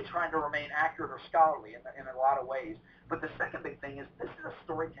not really trying to remain accurate or scholarly in a lot of ways. But the second big thing is this is a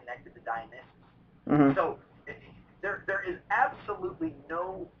story connected to Dionysus. So there is absolutely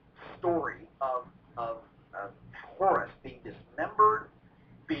no story of Horus being dismembered,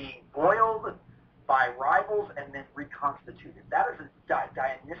 being boiled by rivals, and then reconstituted. That is a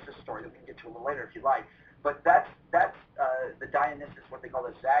Dionysus story that we can get to a little later if you like. But that's the Dionysus, what they call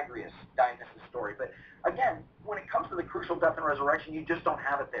the Zagreus Dionysus story. But again, when it comes to the crucial death and resurrection, you just don't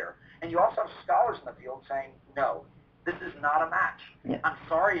have it there. And you also have scholars in the field saying, no, this is not a match. I'm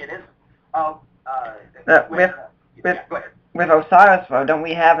sorry, it isn't. Go ahead. With Osiris, though, don't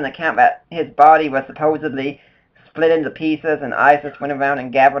we have an account that his body was supposedly split into pieces, and Isis went around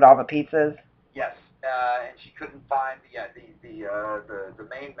and gathered all the pieces? Yes, and she couldn't find the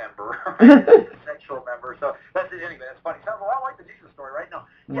main member, the sexual member. So anyway, that's funny. Sounds a lot like the Jesus story, right?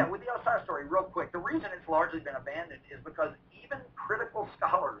 No, with the Osiris story, real quick. The reason it's largely been abandoned is because even critical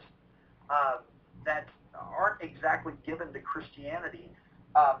scholars that aren't exactly given to Christianity.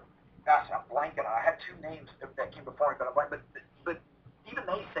 Gosh, I'm blanking. I had two names that came before me, but I'm blanking. But even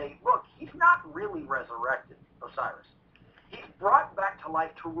they say, look, he's not really resurrected, Osiris. He's brought back to life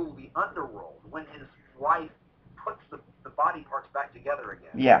to rule the underworld when his wife puts the body parts back together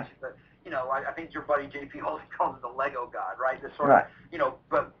again. I think your buddy J.P. Halsey calls it the Lego God, right? This sort of,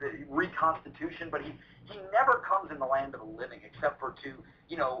 but the reconstitution. But he never comes in the land of the living except for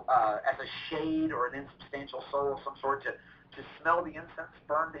as a shade or an insubstantial soul of some sort to smell the incense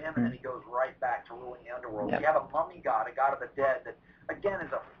burned to him, and then he goes right back to ruling the underworld. So you have a mummy god, a god of the dead, that, again, is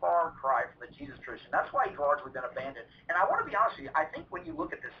a far cry from the Jesus tradition. That's why he's largely been abandoned. And I want to be honest with you, I think when you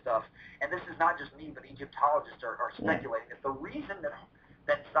look at this stuff, and this is not just me, but Egyptologists are speculating, that the reason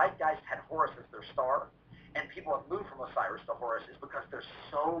that Zeitgeist had Horus as their star, and people have moved from Osiris to Horus, is because there's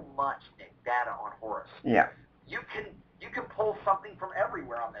so much data on Horus. You can pull something from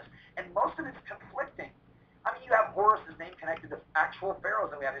everywhere on this, and most of it's conflicting. I mean, you have Horus's name connected to actual pharaohs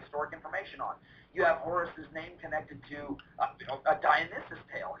that we have historic information on. You have Horus's name connected to a Dionysus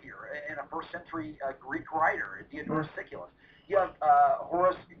tale here in a 1st century Greek writer, Diodorus Siculus. You have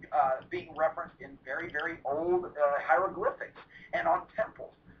Horus being referenced in very, very old hieroglyphics and on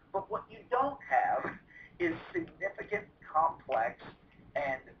temples. But what you don't have is significant, complex,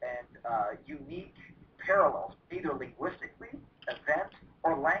 and unique parallels, either linguistically, event,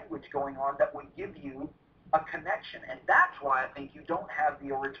 or language going on that would give you a connection. And that's why I think you don't have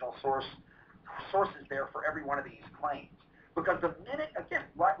the original sources there for every one of these claims. Because the minute, again,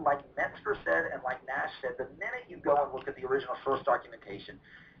 like Metzger said and like Nash said, the minute you go and look at the original source documentation,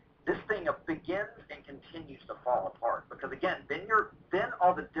 this thing begins and continues to fall apart. Because again, then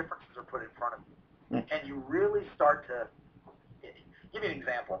all the differences are put in front of you, and you really start to. Give you an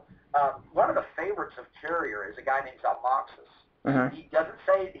example. One of the favorites of Carrier is a guy named Zalmoxis. Mm-hmm. He doesn't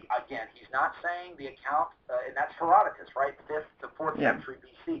say, again, he's not saying the account, and that's Herodotus, right? 5th to 4th century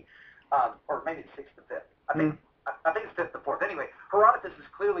BC, or maybe the 6th to 5th. I think it's 5th to 4th. Anyway, Herodotus is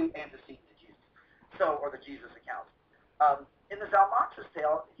clearly antecedent to Jesus, or the Jesus account. In the Zalmoxis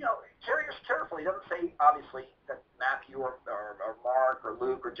tale, Carrier's careful. He doesn't say, obviously, that Matthew or Mark or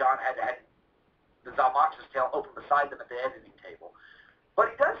Luke or John had the Zalmoxis tale open beside them at the editing table.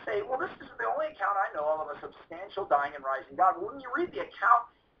 But he does say, well, this isn't the only account I know of a substantial dying and rising God. Well, when you read the account,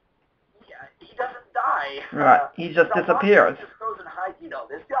 he doesn't die. Right. He just disappears. Just goes and hides.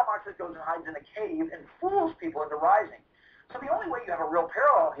 This Zalmoxis goes and hides in a cave and fools people into rising. So the only way you have a real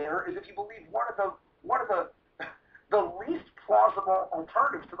parallel here is if you believe one of the least plausible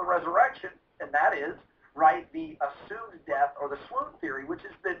alternatives to the resurrection, and that is, right, the assumed death or the swoon theory, which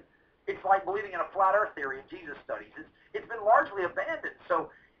has been, it's like believing in a flat earth theory in Jesus studies. It's been largely abandoned.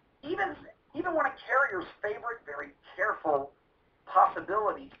 So even one of Carrier's favorite, very careful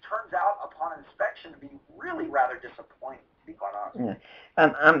possibilities turns out upon inspection to be really rather disappointing, to be quite honest.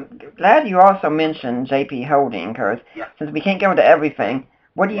 Yeah. I'm glad you also mentioned J.P. Holding, because since we can't go into everything,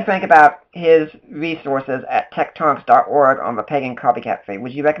 what do you think about his resources at tectonics.org on the pagan copycat faith?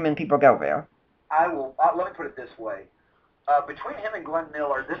 Would you recommend people go there? I will. Let me put it this way. Between him and Glenn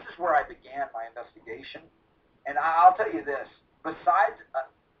Miller, this is where I began my investigation. And I'll tell you this, besides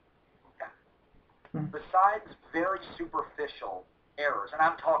very superficial errors, and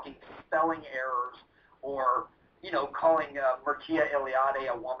I'm talking spelling errors or, calling Mircea Eliade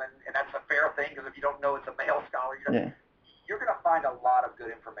a woman, and that's a fair thing because if you don't know it's a male scholar, you're going to find a lot of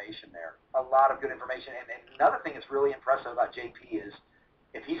good information there, a lot of good information. And another thing that's really impressive about JP is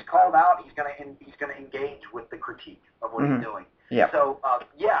if he's called out, he's going to engage with the critique of what he's doing. Yeah. So, a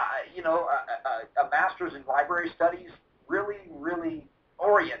master's in library studies really, really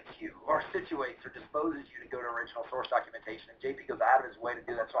orients you or situates or disposes you to go to original source documentation, and JP goes out of his way to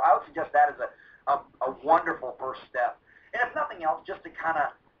do that. So I would suggest that as a wonderful first step. And if nothing else, just to kind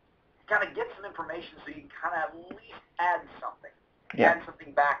of get some information so you can kind of at least add something. Yeah. Add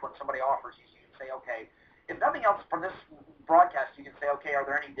something back when somebody offers you. So you can say, okay, if nothing else from this broadcast, you can say, okay, are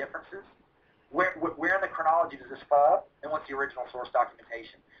there any differences? Where in the chronology does this fall? And what's the original source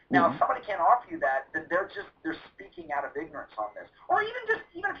documentation? Now, if somebody can't offer you that, then they're speaking out of ignorance on this. Or even if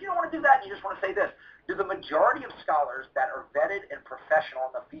you don't want to do that and you just want to say this, do the majority of scholars that are vetted and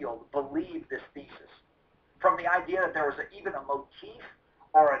professional in the field believe this thesis? From the idea that there was even a motif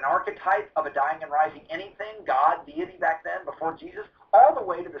or an archetype of a dying and rising anything, God, deity back then, before Jesus, all the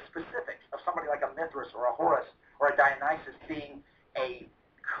way to the specifics of somebody like a Mithras or a Horus or a Dionysus being a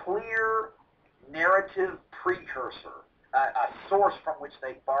clear narrative precursor, a source from which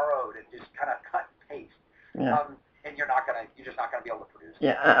they borrowed and just kind of cut and paste. Yeah. And you're just not gonna be able to produce it.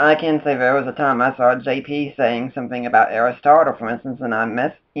 Yeah, I can say there was a time I saw JP saying something about Aristotle, for instance, and I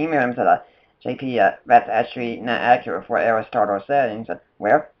emailed him and said, JP, that's actually not accurate for what Aristotle said. And he said,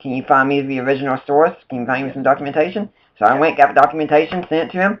 well, can you find me the original source? Can you find me some documentation? So I went, got the documentation, sent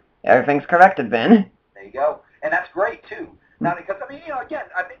it to him. Everything's corrected then. There you go. And that's great, too. Now, because, again,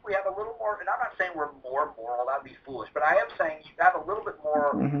 I think we have a little more, and I'm not saying we're more moral, that would be foolish, but I am saying you have a little bit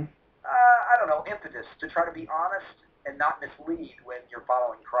more, impetus to try to be honest and not mislead when you're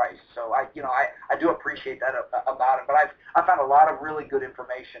following Christ. So I do appreciate that about it. But I found a lot of really good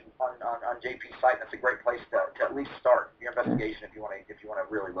information on JP's site. That's a great place to at least start your investigation if you want to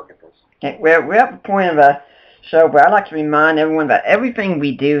really look at this. Okay, we're at the point of the show where I'd like to remind everyone that everything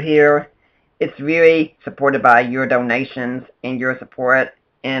we do here, it's really supported by your donations and your support.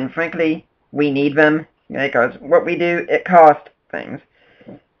 And frankly, we need them because what we do, it costs things.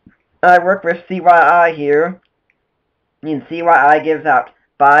 I work with CYI here. And CYI gives out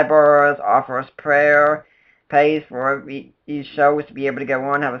Bibles, offers prayer, pays for these shows to be able to go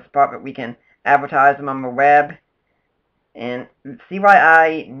on, have a spot that we can advertise them on the web. And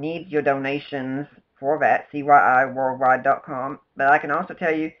CYI needs your donations for that, CYIworldwide.com. But I can also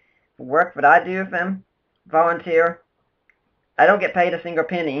tell you, the work that I do with them, volunteer, I don't get paid a single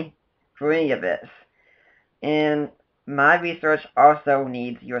penny for any of this. And my research also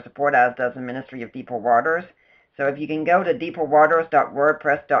needs your support, as does the Ministry of Deeper Waters. So if you can go to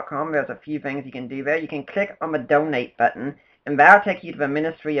deeperwaters.wordpress.com, there's a few things you can do there. You can click on the donate button, and that'll take you to the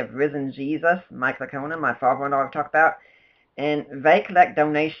Ministry of Risen Jesus, Mike Lacona, my father-in-law, I've talked about, and they collect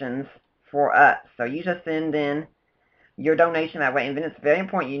donations for us. So you just send in your donation that way, and then it's very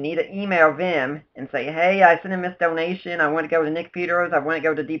important. You need to email them and say, hey, I sent in this donation. I want to go to Nick Peters. I want to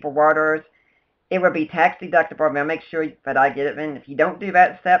go to Deeper Waters. It will be tax deductible. I'll make sure that I get it. Then if you don't do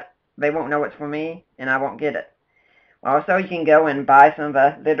that step, they won't know it's for me, and I won't get it. Also, you can go and buy some of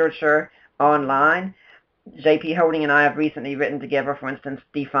the literature online. J.P. Holding and I have recently written together, for instance,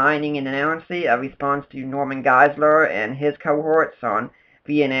 Defining an Inerrancy, a response to Norman Geisler and his cohorts on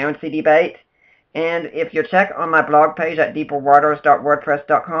the inerrancy debate. And if you check on my blog page at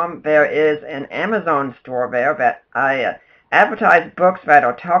deeperwaters.wordpress.com, there is an Amazon store there that I advertise books that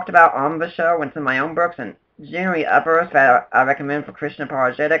are talked about on the show, and some of my own books, and generally others that I recommend for Christian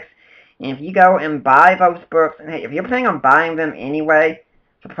apologetics. And if you go and buy those books, and hey, if you're planning on buying them anyway,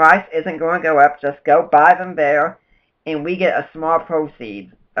 the price isn't going to go up. Just go buy them there, and we get a small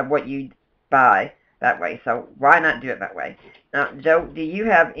proceeds of what you buy that way. So why not do it that way? Now, Joe, do you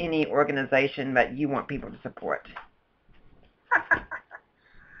have any organization that you want people to support?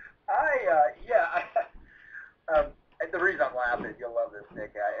 The reason I'm laughing, you'll love this,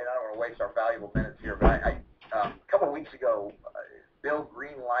 Nick, and I don't want to waste our valuable minutes here, but a couple of weeks ago, Bill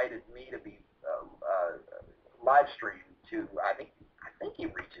green-lighted me to be live streamed to, I think he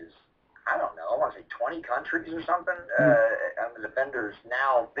reaches, I don't know, I want to say 20 countries or something, on the Defenders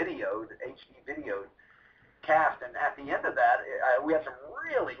Now videoed, HD videoed cast, and at the end of that, we had some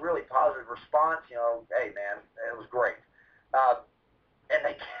really, really positive response, hey man, it was great. And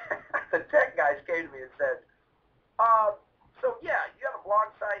the tech guys came to me and said, so yeah, you have a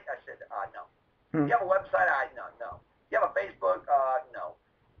blog site? I said, no. You have a website? No. You have a Facebook? No.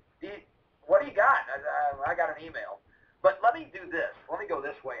 What do you got? I got an email. But let me do this. Let me go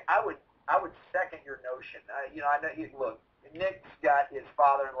this way. I would second your notion. I know. Look, Nick's got his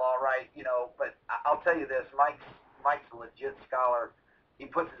father-in-law, right? But I'll tell you this. Mike's a legit scholar. He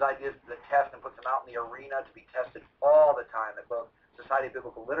puts his ideas to the test and puts them out in the arena to be tested all the time at both Society of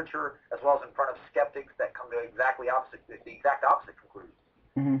Biblical Literature, as well as in front of skeptics that come to the exact opposite conclusions,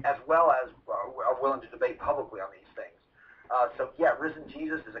 as well as are willing to debate publicly on these things. So yeah, Risen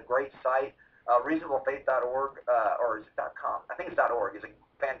Jesus is a great site. ReasonableFaith.org, or is it .com? I think it's .org. Is a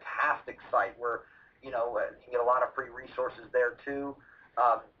fantastic site where you can get a lot of free resources there too.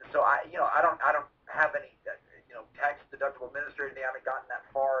 So I don't have any tax deductible ministry. I haven't gotten that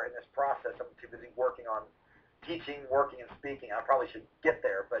far in this process. I'm too busy working on teaching, working, and speaking. I probably should get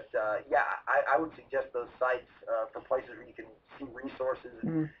there, but I would suggest those sites for places where you can see resources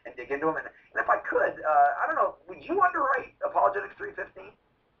and dig into them. And if I could, I don't know, would you underwrite Apologetics 315?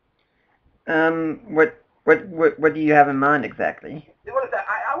 What do you have in mind exactly? What is that?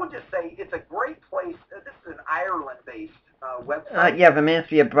 I would just say it's a great place. This is an Ireland-based website. Yeah, the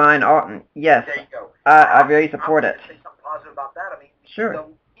Ministry of Brian Alton. Yes. There you go. I very support it. Say something positive about that. I mean, sure.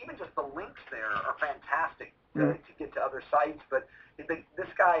 Even just the links there are fantastic to get to other sites. But this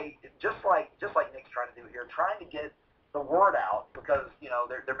guy, just like Nick's trying to do here, trying to get the word out, because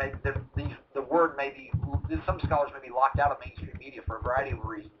the word may be, some scholars may be locked out of mainstream media for a variety of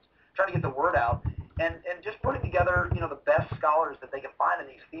reasons. Trying to get the word out and just putting together the best scholars that they can find in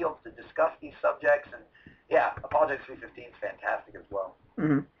these fields to discuss these subjects. And yeah, Apologetics 315 is fantastic as well.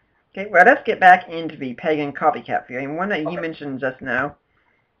 Okay, well, let's get back into the pagan copycat theory. And one that you mentioned just now,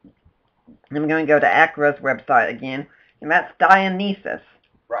 I'm going to go to Acra's website again, and that's Dionysus.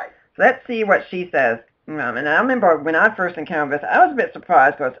 Right. So let's see what she says. And I remember when I first encountered this, I was a bit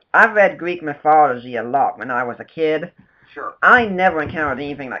surprised because I read Greek mythology a lot when I was a kid. Sure. I never encountered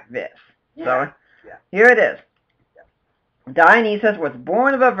anything like this. Yeah. So here it is. Yeah. Dionysus was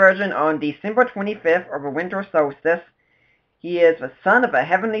born of a virgin on December 25th of a winter solstice. He is the son of a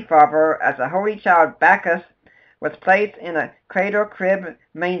heavenly father. As a holy child, Bacchus was placed in a cradle crib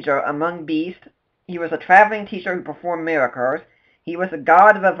manger among beasts. He was a traveling teacher who performed miracles. He was a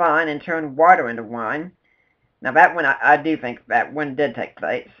god of the vine and turned water into wine. Now that one, I do think that one did take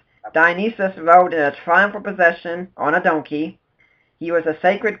place. Dionysus rode in a triumphal procession on a donkey. He was a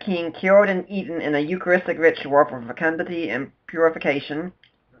sacred king killed and eaten in a Eucharistic ritual for fecundity and purification.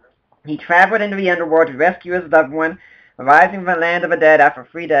 He traveled into the underworld to rescue his loved one, rising from the land of the dead after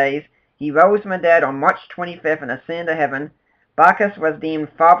 3 days. He rose from the dead on March 25th and ascended to heaven. Bacchus was deemed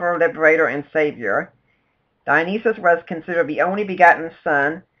Father, Liberator, and Savior. Dionysus was considered the only begotten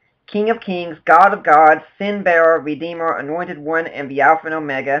Son, King of Kings, God of Gods, Sin-bearer, Redeemer, Anointed One, and the Alpha and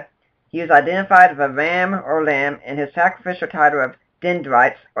Omega. He is identified as a ram or lamb, and his sacrificial title of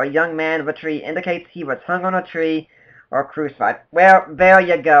dendrites, or young man of a tree, indicates he was hung on a tree or crucified. Well, there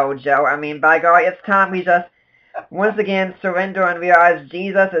you go, Joe. I mean, by God, it's time we just once again surrender and realize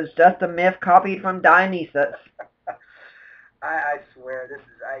Jesus is just a myth copied from Dionysus. I swear, this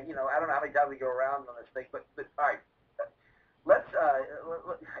is, I don't know how many times we go around on this thing, but all right, let's,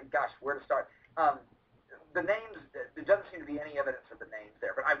 gosh, where to start? The names, there doesn't seem to be any evidence of the names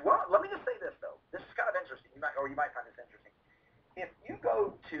there, but let me just say this, though. This is kind of interesting, you might find this interesting. If you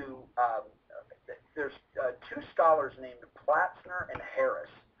go to, there's two scholars named Platzner and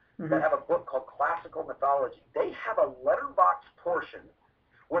Harris that have a book called Classical Mythology. They have a letterbox portion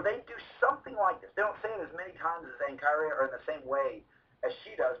where they do something like this. They don't say it as many times as Ankyria or in the same way as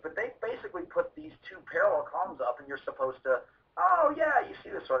she does, but they basically put these two parallel columns up, and you're supposed to, oh yeah, you see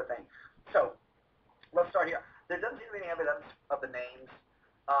this sort of thing. So let's start here. There doesn't seem to be any evidence of the names.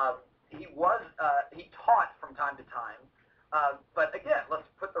 He taught from time to time, but again, let's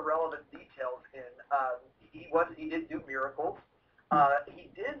put the relevant details in. He did do miracles.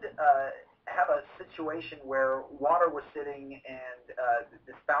 He did have a situation where water was sitting and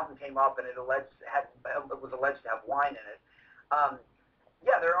this fountain came up and it was alleged to have wine in it.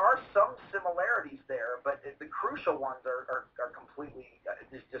 Yeah, there are some similarities there, but the crucial ones are completely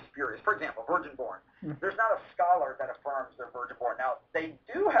just spurious. For example, virgin born. There's not a scholar that affirms they're virgin born. Now, they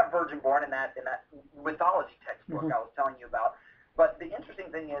do have virgin born in that mythology textbook I was telling you about. But the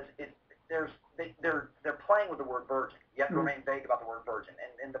interesting thing is they're playing with the word virgin. You have to remain vague about the word virgin.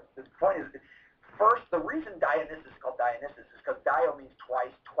 And the point is, first, the reason Dionysus is called Dionysus is because Dio means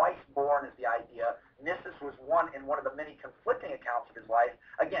twice. Twice born is the idea. Nisus was one of the many conflicting accounts of his life.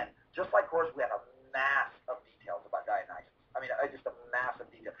 Again, just like Horus, we have a mass of details about Dionysus. I mean, just a mass of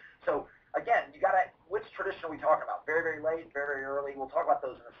detail. So, again, which tradition are we talking about? Very, very late, very, very early. We'll talk about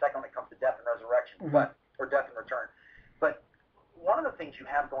those in a second when it comes to death and resurrection, or death and return. But one of the things you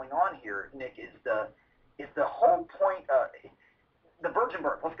have going on here, Nick, is the whole point of the virgin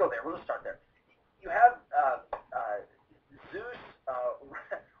birth. Let's go there. We'll just start there. You have Zeus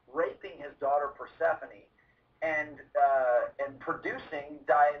raping his daughter Persephone and producing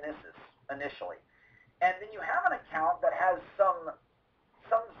Dionysus initially, and then you have an account that has some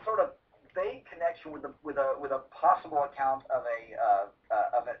sort of vague connection with a possible account of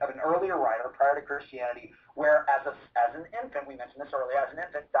an earlier writer prior to Christianity, where as an infant, we mentioned this earlier, as an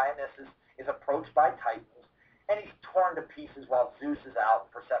infant, Dionysus is approached by Titans and he's torn to pieces while Zeus is out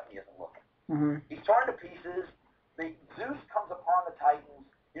and Persephone isn't looking. He's torn to pieces. Zeus comes upon the Titans.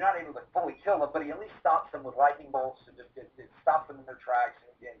 You're not able to fully kill them, but he at least stops them with lightning bolts. And it stops them in their tracks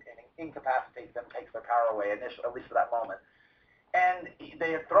and incapacitates them, takes their power away, initially, at least for that moment. And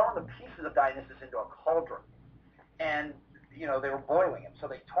they had thrown the pieces of Dionysus into a cauldron. And, they were boiling him. So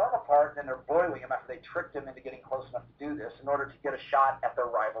they tore him apart, and then they're boiling him after they tricked him into getting close enough to do this in order to get a shot at their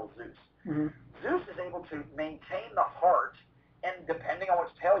rival Zeus. Zeus is able to maintain the heart. And depending on which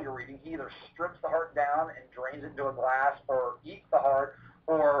tale you're reading, he either strips the heart down and drains it into a glass, or eats the heart,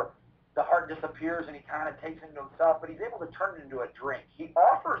 or the heart disappears and he kind of takes it into himself. But he's able to turn it into a drink. He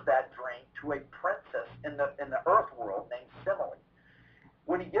offers that drink to a princess in the earth world named Semele.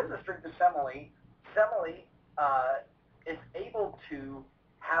 When he gives this drink to Semele is able to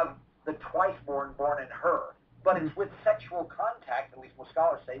have the twice born in her, but it's with sexual contact, at least what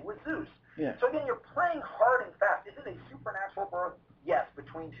scholars say, with Zeus. Yeah. So again, you're playing hard and fast. Is it a supernatural birth? Yes,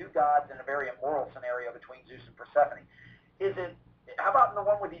 between two gods in a very immoral scenario between Zeus and Persephone. How about in the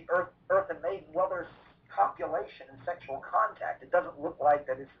one with the earth and maiden? Well, there's copulation and sexual contact. It doesn't look like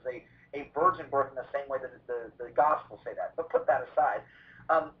that this is a virgin birth in the same way that the Gospels say that. But put that aside.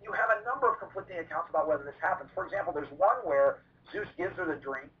 You have a number of conflicting accounts about whether this happens. For example, there's one where Zeus gives her the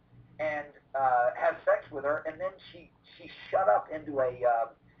drink and has sex with her, and then she's shut up into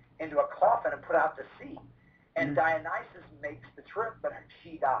a coffin and put out to sea. And Dionysus makes the trip, but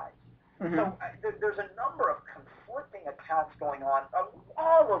she dies. So there's a number of conflicting accounts going on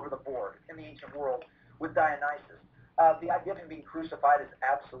all over the board in the ancient world with Dionysus. The idea of him being crucified is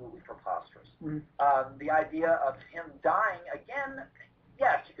absolutely preposterous. The idea of him dying, again,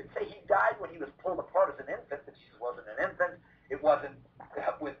 yes, you could say he died when he was pulled apart as an infant, but Jesus wasn't an infant. It wasn't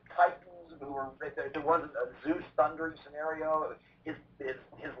with Titans who were, there wasn't a Zeus thundering scenario.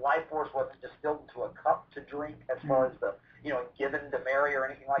 His life force wasn't distilled into a cup to drink as far as given to Mary or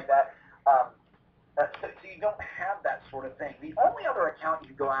anything like that. So you don't have that sort of thing. The only other account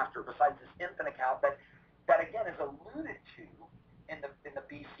you go after besides this infant account that again is alluded to in the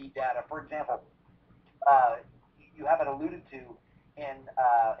BC data, for example, you have it alluded to in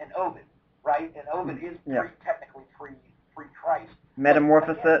Ovid, right? And Ovid is technically pre-Christ.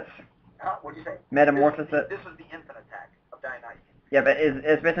 Metamorphosis. What'd you say? Metamorphosis. This was the infant attack of Dionysus. Yeah, but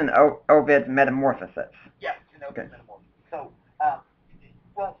it's written Ovid's Metamorphosis. Yes, Okay. Metamorphosis. So,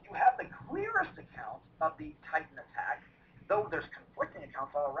 well, you have the clearest account of the Titan attack, though there's conflicting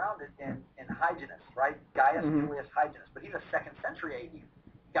accounts all around it in Hyginus, right? Gaius Julius Hyginus, but he's a 2nd century AD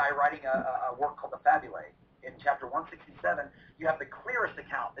guy writing a work called the Fabulae. In chapter 167, you have the clearest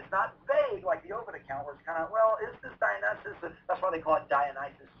account. It's not vague like the Ovid account, where it's kind of, well, is this Dionysus? That's why they call it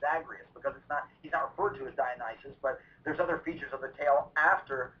Dionysus Zagreus, because he's not referred to as Dionysus, but there's other features of the tale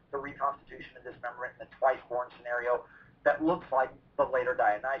after the reconstitution and dismemberment and the twice-born scenario that looks like the later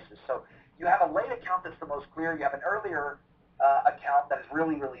Dionysus. So you have a late account that's the most clear. You have an earlier account that is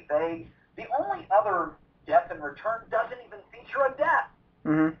really, really vague. The only other death and return doesn't even feature a death.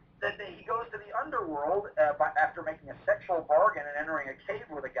 Mm-hmm. That he goes to the underworld after making a sexual bargain and entering a cave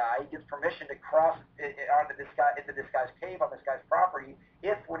with a guy. He gets permission to cross into this guy's cave on this guy's property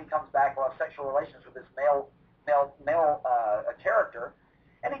if, when he comes back, he'll have sexual relations with this male character.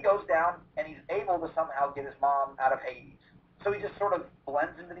 And he goes down and he's able to somehow get his mom out of Hades. So he just sort of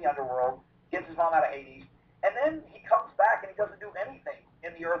blends into the underworld, gets his mom out of Hades, and then he comes back and he doesn't do anything in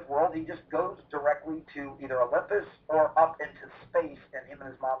the Earth world. He just goes directly to either Olympus or up into space, and him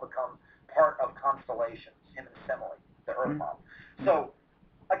and his mom become part of constellations, him and Semele, the Earth mom. So,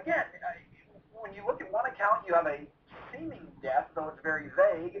 again, when you look at one account, you have a seeming death, though it's very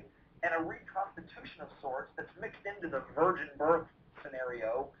vague, and a reconstitution of sorts that's mixed into the virgin birth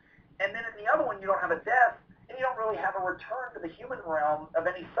scenario. And then in the other one, you don't have a death, and you don't really have a return to the human realm of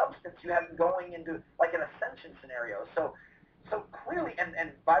any substance. You have going into like an ascension scenario. So clearly, and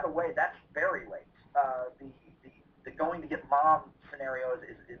by the way, that's very late. The going to get mom scenario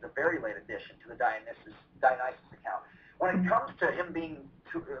is a very late addition to the Dionysus account. When it comes to him being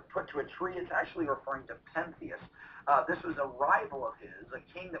put to a tree, it's actually referring to Pentheus. This was a rival of his, a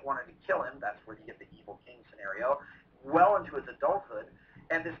king that wanted to kill him. That's where you get the evil king scenario, well into his adulthood.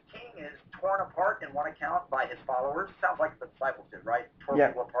 And this king is torn apart in one account by his followers. Sounds like the disciples did, right? Tore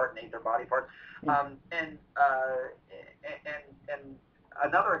people apart and ate their body parts. And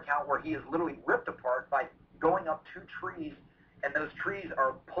another account where he is literally ripped apart by going up 2 trees, and those trees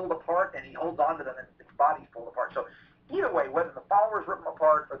are pulled apart, and he holds on to them, and his body's pulled apart. So either way, whether the followers rip him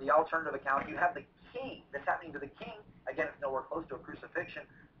apart or the alternative account, you have the king that's happening to the king. Again, it's nowhere close to a crucifixion.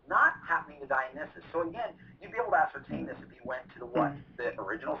 Not happening to Dionysus. So again, you'd be able to ascertain this if you went to the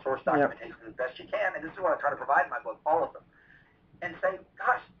original source documentation as best you can, and this is what I try to provide in my book, all of them, and say,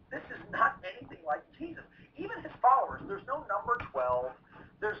 gosh, this is not anything like Jesus. Even his followers, there's no number 12,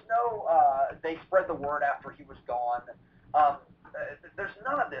 there's no, they spread the word after he was gone, there's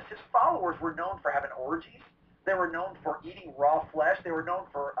none of this. His followers were known for having orgies, they were known for eating raw flesh, they were known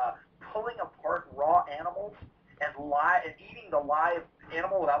for pulling apart raw animals, and eating the live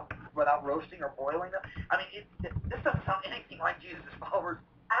animal without roasting or boiling them. I mean, this doesn't sound anything like Jesus' followers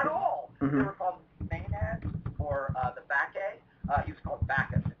at all. They were called Maenads, or the Bacchae. He was called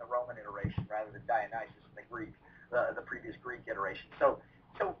Bacchus in the Roman iteration rather than Dionysus in the Greek, the previous Greek iteration. So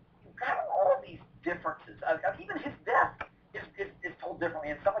you've got all of these differences. Even his death is told differently.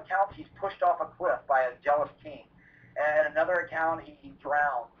 In some accounts, he's pushed off a cliff by a jealous king. And another account, he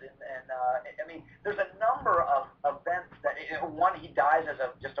drowns. And I mean, there's a number of events that, one, he dies as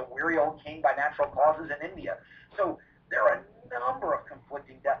just a weary old king by natural causes in India. So there are a number of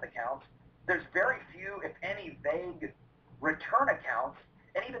conflicting death accounts. There's very few, if any, vague return accounts.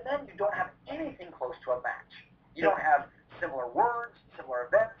 And even then, you don't have anything close to a match. You don't have similar words, similar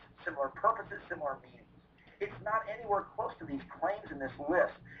events, similar purposes, similar meanings. It's not anywhere close to these claims in this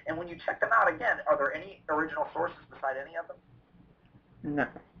list. And when you check them out again, are there any original sources beside any of them? No.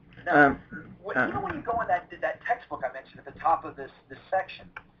 Even when you go in that textbook I mentioned at the top of this section,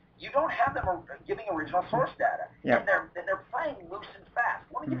 you don't have them giving original source data. And they're playing loose and fast.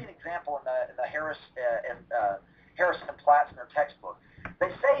 Let me give you an example in the Harris and Platzner textbook. They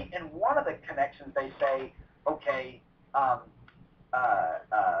say in one of the connections, they say, okay,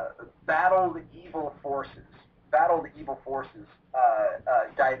 battle the evil forces.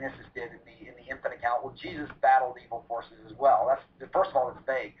 Dionysus did in the infant account. Well, Jesus battled evil forces as well. First of all, it's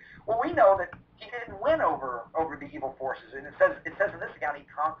vague. Well, we know that he didn't win over the evil forces, and it says in this account he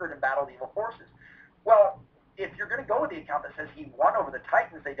conquered and battled evil forces. Well, if you're going to go with the account that says he won over the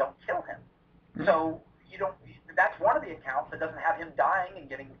Titans, they don't kill him. So you don't. That's one of the accounts that doesn't have him dying and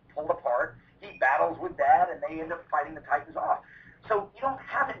getting pulled apart. He battles with Dad, and they end up fighting the Titans off. So you don't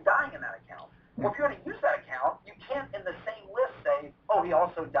have him dying in that account. Well, if you're going to use that account, you can't in the same list say, oh, he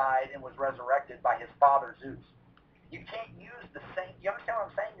also died and was resurrected by his father Zeus. You can't use the same. You understand what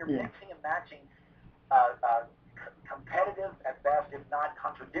I'm saying? You're mixing and matching competitive at best if not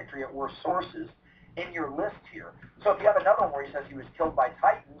contradictory at worst sources in your list here. So if you have another one where he says he was killed by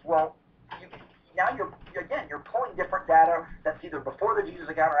Titans, well, now you're pulling different data that's either before the Jesus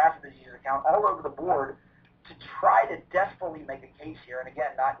account or after the Jesus account all over the board to try to desperately make a case here, and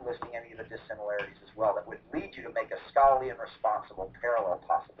again, not listing any of the dissimilarities as well that would lead you to make a scholarly and responsible parallel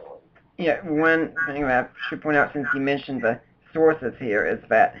possibility. Yeah, one thing I should point out since you mentioned the sources here is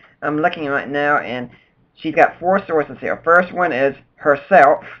that I'm looking right now and she's got 4 sources here. First one is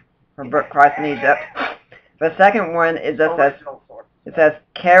herself, her book Christ in Egypt. The second one is just it says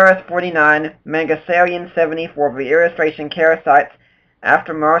Karas 49, Mangasalian 70 for the illustration Karas cites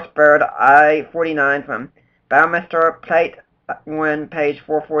after Mars Bird I-49 from Bowmaster Plate 1, page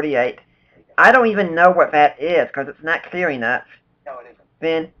 448. I don't even know what that is because it's not clear enough. No, it isn't.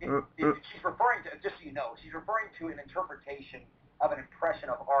 Then she's referring to, just so you know, she's referring to an interpretation of an impression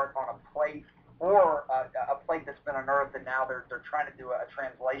of art on a plate or a plate that's been unearthed, and now they're trying to do a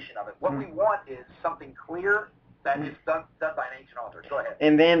translation of it. What we want is something clear that is done by an ancient author. Go ahead.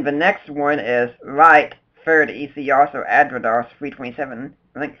 And then the next one is Right 30, see also Adrodos 327.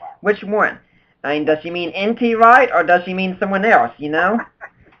 I think, which one? I mean, does she mean N.T. Wright or does she mean someone else, you know?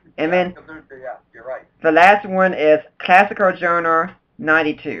 And then yeah, you're right. The last one is Classical Journal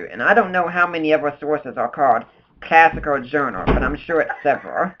 92, and I don't know how many of our sources are called Classical Journal, but I'm sure it's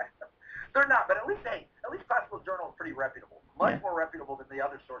several. They're not, but at least Classical Journal is pretty reputable, much more reputable than the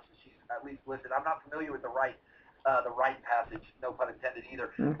other sources she's at least listed. I'm not familiar with the right passage, no pun intended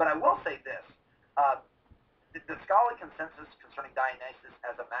either. But I will say this: the scholarly consensus concerning Dionysus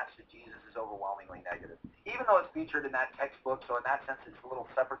as a match to Jesus is overwhelmingly negative, even though it's featured in that textbook. So in that sense, it's a little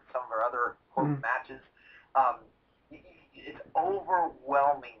separate from some of our other quote matches. It's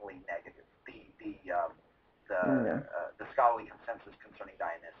overwhelmingly negative. The scholarly consensus concerning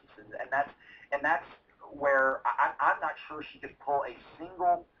Dionysus, and that's where I'm not sure she could pull a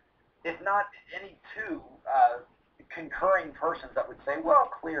single, if not any two, concurring persons that would say, well,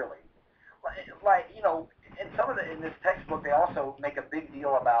 clearly, like in this textbook they also make a big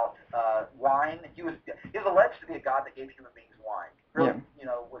deal about wine. He was alleged to be a god that gave human beings wine. Really,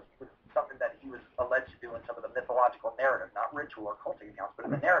 was something that he was alleged to do in some of the mythological narrative, not ritual or cultic accounts, but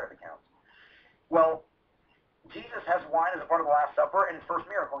in the narrative accounts. Well, Jesus has wine as a part of the Last Supper and his first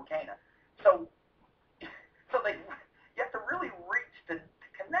miracle in Cana. So you have to really reach to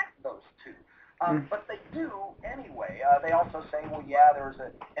connect those two. But they do anyway. They also say, well, yeah, there was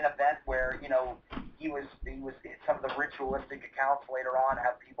an event where he was some of the ritualistic accounts later on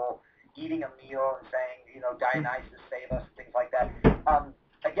have people eating a meal and saying, Dionysus save us and things like that.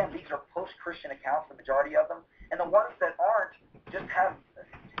 Again, these are post-Christian accounts, the majority of them, and the ones that aren't just have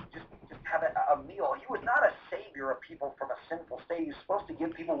a meal. He was not a savior of people from a sinful state. He was supposed to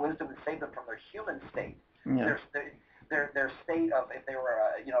give people wisdom and save them from their human state. Yeah. Their state of, if they were,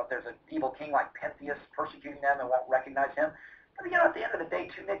 if there's an evil king like Pentheus persecuting them and won't recognize him. But at the end of the day,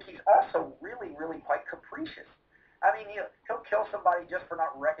 too, Nick, he's also really, really quite capricious. I mean, he'll kill somebody just for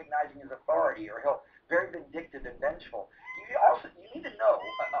not recognizing his authority, or he'll very vindictive and vengeful. You need to know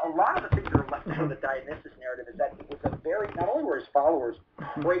a lot of the things that are left out of the Dionysus narrative is that it was a very, not only were his followers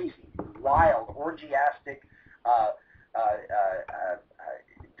crazy, wild, orgiastic,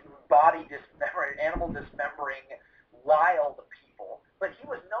 body dismembering, animal dismembering, wild people, but he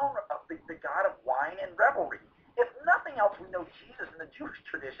was known as the god of wine and revelry. If nothing else, we know Jesus in the Jewish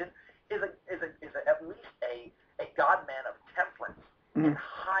tradition is at least a God-man of temperance and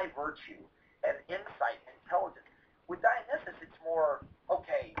high virtue and insight and intelligence. With Dionysus, it's more,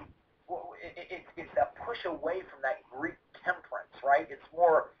 okay, it's a push away from that Greek temperance, right? It's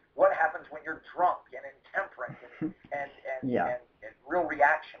more what happens when you're drunk and intemperate and real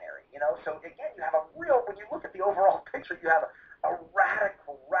reactionary, So again, you have a real, when you look at the overall picture, you have a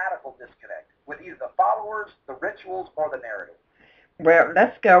radical disconnect with either the followers, the rituals, or the narrative. Well,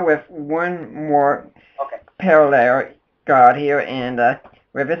 let's go with one more parallel god here, and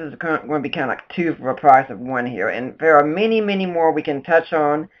where this is going to be kind of like 2 for the price of 1 here. And there are many, many more we can touch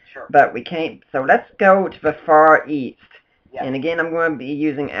on, but we can't. So let's go to the Far East. Yeah. And again, I'm going to be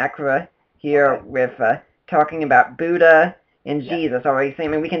using Accra here with talking about Buddha and Jesus already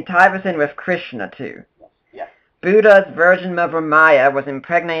saying, and we can tie this in with Krishna too. Yeah. Buddha's virgin mother Maya was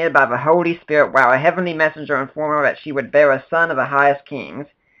impregnated by the Holy Spirit while a heavenly messenger informed her that she would bear a son of the highest kings.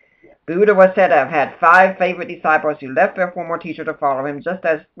 Buddha was said to have had 5 favorite disciples who left their former teacher to follow him, just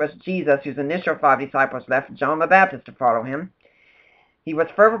as was Jesus, whose initial 5 disciples left John the Baptist to follow him. He was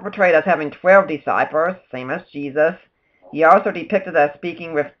further portrayed as having 12 disciples, same as Jesus. He also depicted as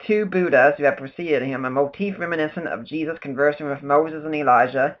speaking with 2 Buddhas who had preceded him, a motif reminiscent of Jesus conversing with Moses and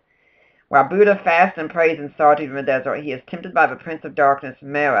Elijah. While Buddha fasts and prays in solitude in the desert, he is tempted by the Prince of Darkness,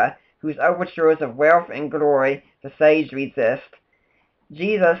 Mara, whose overtures of wealth and glory the sage resist.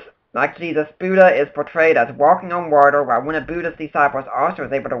 Like Jesus, Buddha is portrayed as walking on water, while one of Buddha's disciples also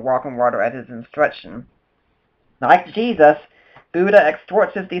is able to walk on water at his instruction. Like Jesus, Buddha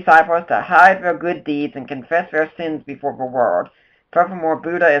exhorts his disciples to hide their good deeds and confess their sins before the world. Furthermore,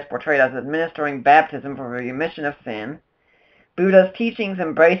 Buddha is portrayed as administering baptism for the remission of sin. Buddha's teachings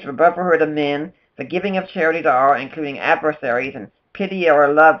embrace the brotherhood of men, the giving of charity to all, including adversaries, and pity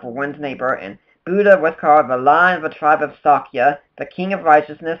or love for one's neighbor, and Buddha was called the Lion of the tribe of Sakya, the King of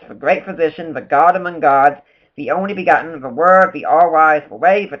Righteousness, the Great Physician, the God among gods, the Only Begotten, the Word, the All-Wise, the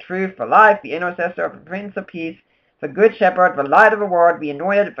Way, the Truth, the Life, the Intercessor, the Prince of Peace, the Good Shepherd, the Light of the World, the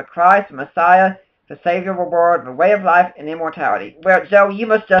Anointed, the Christ, the Messiah, the Savior of the world, the way of life, and immortality. Well, Joe, you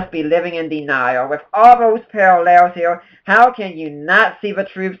must just be living in denial. With all those parallels here, how can you not see the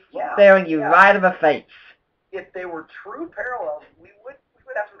truth staring you right in the face? If they were true parallels, we would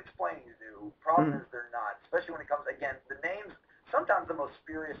have some explaining to do. Problem is they're not, especially when it comes, again, the names. Sometimes the most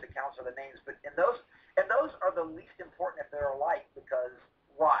spurious accounts are the names, but those are the least important if they're alike, because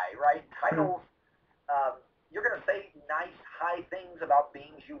why, right? Titles, you're going to say nice, high things about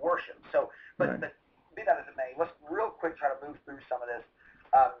beings you worship. So, but be that as it may, let's real quick try to move through some of this.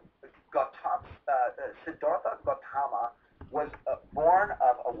 Siddhartha Gautama was born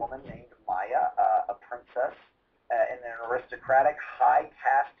of a woman named Maya, a princess in an aristocratic,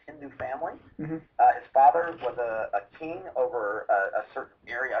 high-caste Hindu family. His father was a king over a certain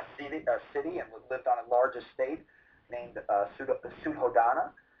area, a city, and lived on a large estate named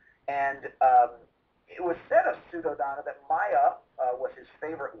Suddhodana. And it was said of Suddhodana that Maya was his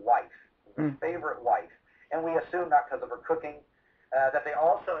favorite wife. And we assume not because of her cooking, that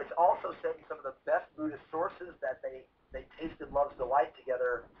it's also said in some of the best Buddhist sources that they tasted love's delight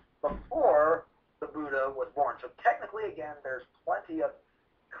together before the Buddha was born. So technically, again, there's plenty of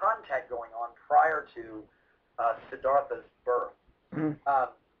contact going on prior to Siddhartha's birth.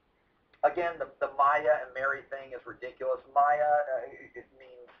 Again, the Maya and Mary thing is ridiculous. Maya, it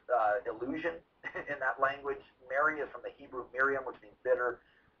means illusion in that language. Mary is from the Hebrew Miriam, which means bitter.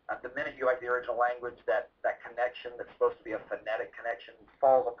 The minute you write the original language, that connection that's supposed to be a phonetic connection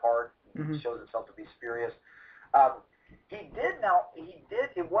falls apart and shows itself to be spurious.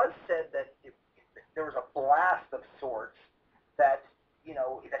 It was said that there was a blast of sorts that,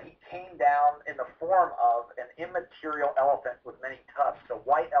 that he came down in the form of an immaterial elephant with many tusks, a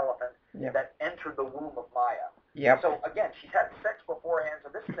white elephant that entered the womb of Maya. So again, she's had sex beforehand,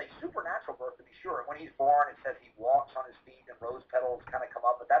 so this is a supernatural birth to be sure. And when he's born, it says he walks on his feet and rose petals kind of come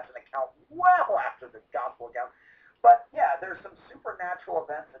up, but that's an account well after the gospel account. But yeah, there's some supernatural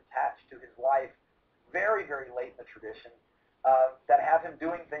events attached to his life very, very late in the tradition that have him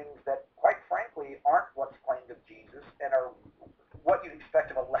doing things that, quite frankly, aren't what's claimed of Jesus and are what you'd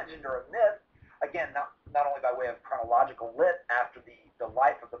expect of a legend or a myth. Again, not only by way of chronological lit after the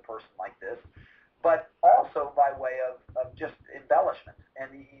life of the person like this, but also by way of just embellishment. And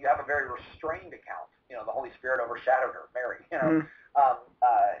you have a very restrained account. The Holy Spirit overshadowed her, Mary.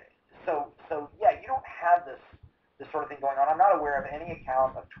 So yeah, you don't have this sort of thing going on. I'm not aware of any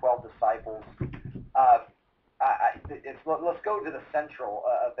account of 12 disciples. Let's go to the central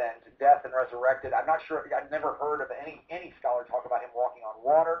event, death and resurrected. I'm not sure. I've never heard of any scholar talk about him walking on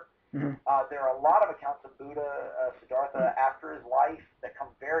water. There are a lot of accounts of Buddha, Siddhartha, after his life that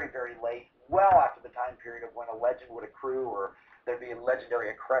come very, very late, well after the time period of when a legend would accrue, or there'd be legendary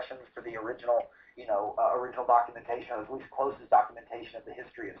accretions to the original, original documentation, or at least closest documentation of the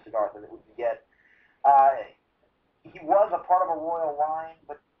history of Siddhartha that we can get. He was a part of a royal line,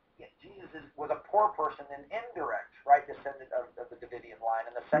 but Jesus was a poor person, an indirect, right, descendant of the Davidian line,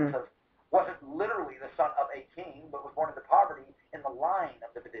 in the sense of wasn't literally the son of a king, but was born into poverty in the line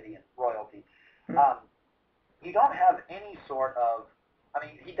of the Davidian royalty. You don't have any sort of,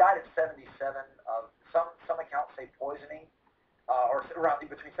 he died at 77 of, some accounts say poisoning, or around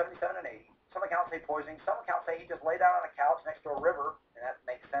between 77 and 80. Some accounts say poisoning. Some accounts say he just lay down on a couch next to a river, and that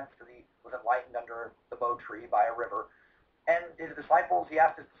makes sense because he was enlightened under the Bo tree by a river. And he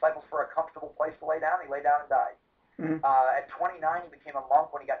asked his disciples for a comfortable place to lay down. He lay down and died. At 29, he became a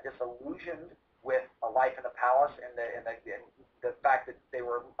monk when he got disillusioned with a life in the palace and the fact that they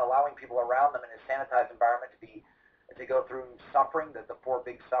were allowing people around them in a sanitized environment to go through suffering, the four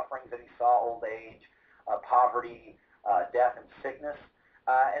big sufferings that he saw: old age, poverty, death, and sickness.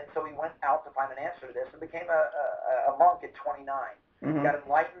 And so he went out to find an answer to this and became a monk at 29. He got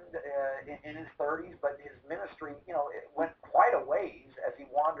enlightened in his 30s, but his ministry, it went quite a ways as he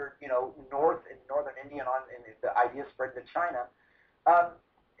wandered, north in northern India, and the ideas spread to China.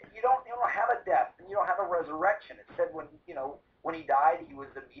 You don't have a death, and you don't have a resurrection. It said when he died, he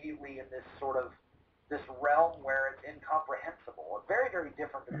was immediately in this sort of this realm where it's incomprehensible. Very, very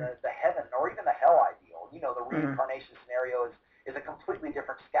different than the heaven or even the hell ideal. The reincarnation scenario is a completely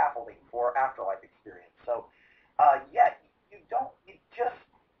different scaffolding for afterlife experience. So, you just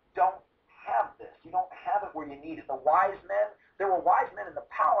don't have this. You don't have it where you need it. There were wise men in the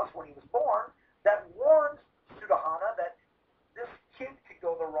palace when he was born that warned Sudahana that this kid could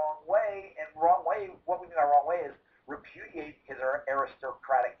go the wrong way, and what we mean by wrong way is repudiate his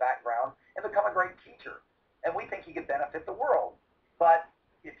aristocratic background and become a great teacher. And we think he could benefit the world. But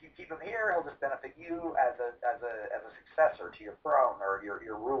if you keep him here, he'll just benefit you as a successor to your throne or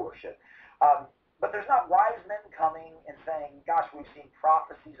your rulership. But there's not wise men coming and saying, gosh, we've seen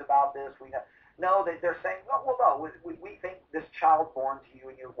prophecies about this. We know. No, they're saying, we think this child born to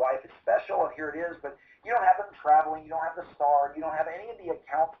you and your wife is special, and here it is, but you don't have them traveling, you don't have the star, you don't have any of the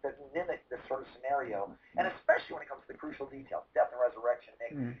accounts that mimic this sort of scenario, and especially when it comes to the crucial details, death and resurrection,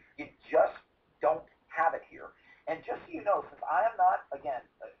 Nick, you just don't have it here. And just so you know, since I am not, again,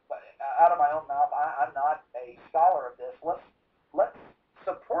 out of my own mouth, I'm not a scholar of this, let's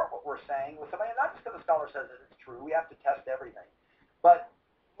support what we're saying with somebody, not just because the scholar says it's true, we have to test everything, but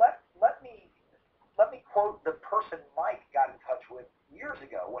let me quote the person Mike got in touch with years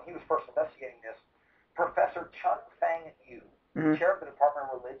ago when he was first investigating this, Professor Chun Fang Yu, chair of the Department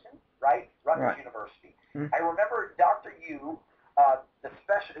of Religion, right? Rutgers University. I remember Dr. Yu, had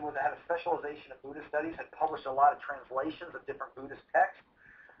a specialization in Buddhist studies, had published a lot of translations of different Buddhist texts.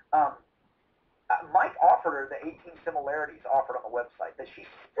 Mike offered her the 18 similarities offered on the website that she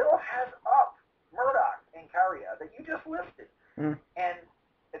still has up, Murdoch and Karya, that you just listed. And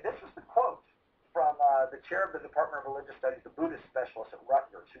this was the quote from the chair of the Department of Religious Studies, the Buddhist specialist at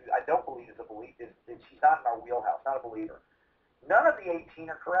Rutgers, who I don't believe she's not in our wheelhouse, not a believer. None of the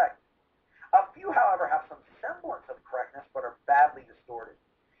 18 are correct. A few, however, have some semblance of correctness, but are badly distorted.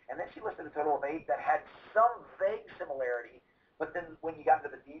 And then she listed a total of 8 that had some vague similarity, but then when you got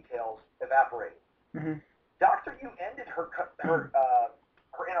into the details, evaporated. Dr. Yu ended her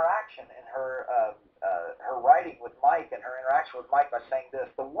interaction and her writing with Mike and her interaction with Mike by saying this: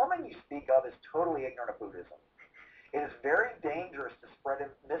 the woman you speak of is totally ignorant of Buddhism. It is very dangerous to spread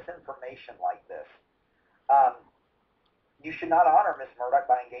misinformation like this. You should not honor Miss Murdoch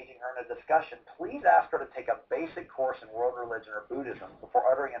by engaging her in a discussion. Please ask her to take a basic course in world religion or Buddhism before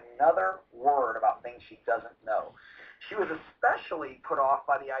uttering another word about things she doesn't know. She was especially put off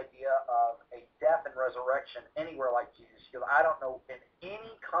by the idea of a death and resurrection anywhere like Jesus. She goes, I don't know in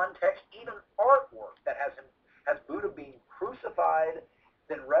any context, even artwork, that has Buddha being crucified,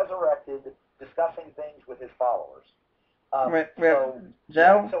 then resurrected, discussing things with his followers.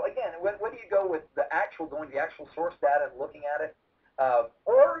 Joe? So again, whether you go with going to the actual source data and looking at it,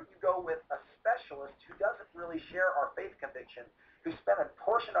 or you go with a specialist who doesn't really share our faith conviction, who spent a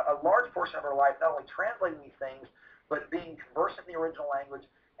large portion of her life not only translating these things, but being conversant in the original language,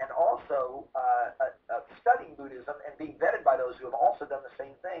 and also studying Buddhism and being vetted by those who have also done the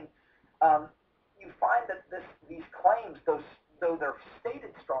same thing, you find that these claims, though they're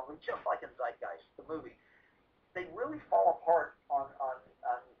stated strongly, just like in Zeitgeist, the movie, they really fall apart on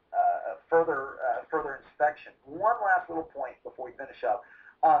further inspection. One last little point before we finish up.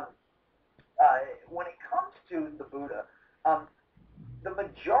 When it comes to the Buddha, the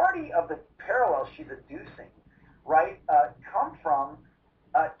majority of the parallels she's adducing, right, come from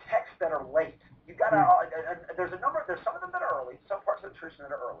texts that are late. You've got there's some of them that are early, some parts of the tradition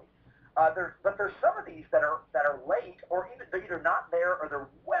that are early. But there's some of these that are late, or even they're either not there or they're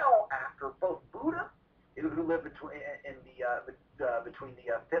well after both Buddha, who lived between the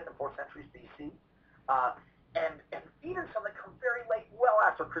 5th and 4th centuries BC, and even some that come very late, well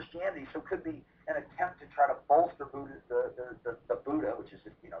after Christianity. So it could be an attempt to try to bolster Buddha, the Buddha, which is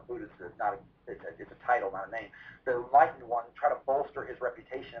Buddha's not it's a title, not a name. The enlightened one, try to bolster his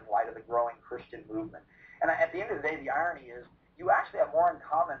reputation in light of the growing Christian movement. And at the end of the day, the irony is you actually have more in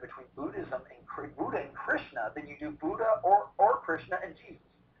common between Buddhism and Buddha and Krishna than you do Buddha or Krishna and Jesus.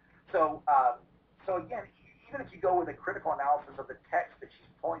 So again, even if you go with a critical analysis of the text that she's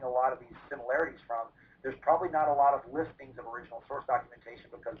pulling a lot of these similarities from, there's probably not a lot of listings of original source documentation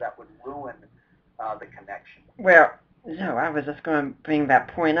because that would ruin the connection. Well, no, I was just going to bring that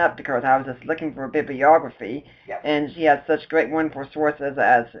point up because I was just looking for a bibliography, and she has such great wonderful sources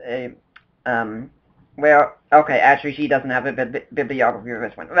as actually she doesn't have a bibliography of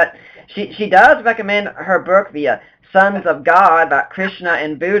this one, but she does recommend her book, The Sons of God, about Krishna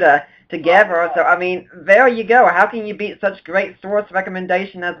and Buddha together. So, I mean, there you go. How can you beat such great source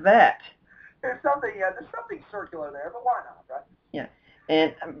recommendation as that? There's something circular there, but why not, right? Yeah.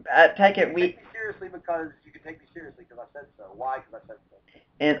 And I take it Take me seriously because you can take me seriously because I said so. Why? Because I said so.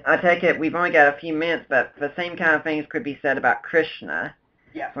 And I take it we've only got a few minutes, but the same kind of things could be said about Krishna,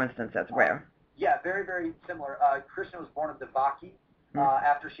 yes. for instance, as well. Yeah, very, very similar. Krishna was born of Devaki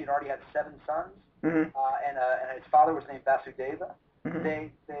after she had already had 7 sons, and his father was named Vasudeva.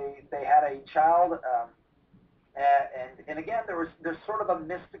 They had a child, and again there's sort of a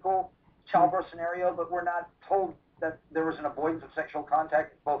mystical childbirth scenario, but we're not told that there was an avoidance of sexual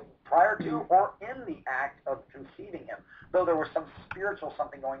contact both prior to or in the act of conceiving him. Though there was some spiritual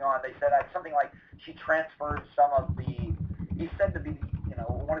something going on. They said something like she transferred some of the. He's said to be,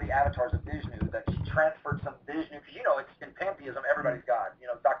 one of the avatars of Vishnu, that she transferred some Vishnu, because it's in pantheism, everybody's God.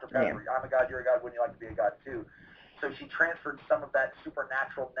 Dr. Pepper, I'm a God, you're a God, wouldn't you like to be a God too? So she transferred some of that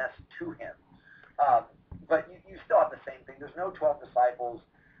supernaturalness to him. But you still have the same thing. There's no 12 disciples.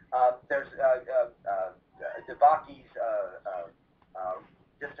 There's Devaki's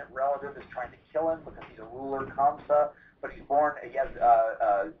distant relative is trying to kill him because he's a ruler, Kamsa. But he's born. He has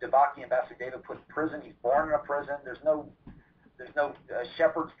Devaki and Vasudeva put in prison. He's born in a prison. There's no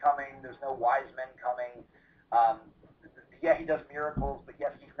shepherds coming. There's no wise men coming. Yeah, he does miracles, but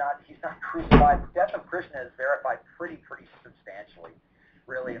yes, he's not crucified. The death of Krishna is verified pretty substantially,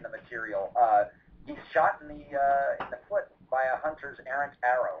 really, in the material. He's shot in the foot by a hunter's errant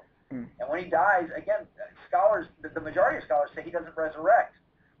arrow, and when he dies, again, scholars, the majority of scholars say he doesn't resurrect,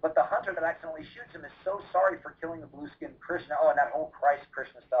 but the hunter that accidentally shoots him is so sorry for killing the blue-skinned Krishna. Oh, and that whole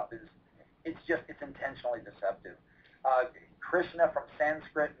Christ-Krishna stuff it's intentionally deceptive. Krishna from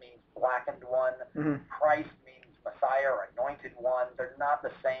Sanskrit means blackened one. Christ means Messiah or anointed one. They're not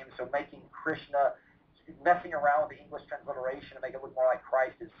the same. So making Krishna, messing around with the English transliteration to make it look more like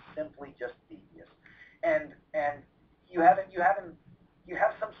Christ is simply just devious. And you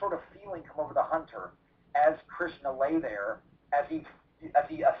have some sort of feeling come over the hunter as Krishna lay there, as he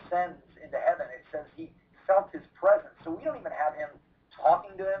ascends into heaven. It says he felt his presence. So we don't even have him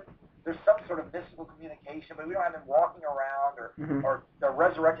talking to him. There's some sort of mystical communication, but we don't have him walking around or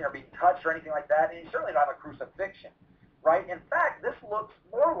resurrecting or being touched or anything like that. And you certainly don't have a crucifixion, right? In fact, this looks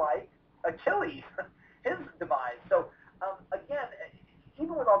more like Achilles, his demise. So again,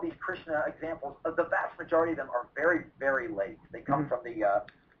 even with all these Krishna examples, the vast majority of them are very, very late. They come from the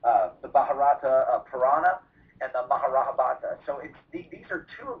Bharata Purana and the Mahabharata. So these are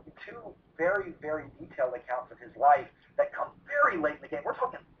two very, very detailed accounts of his life that come very late in the game. We're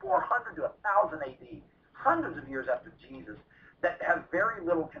talking 400 to 1000 AD, hundreds of years after Jesus, that have very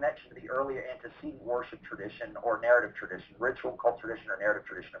little connection to the earlier antecedent worship tradition or narrative tradition, ritual, cult tradition, or narrative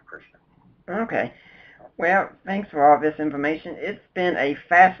tradition of Krishna. Okay. Well, thanks for all this information. It's been a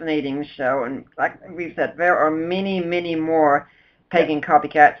fascinating show, and like we've said, there are many, many more pagan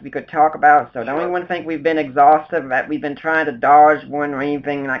copycats we could talk about, so don't even think we've been exhaustive, that we've been trying to dodge one or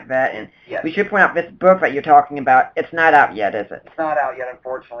anything like that. And we should point out this book that you're talking about, it's not out yet, is it? It's not out yet,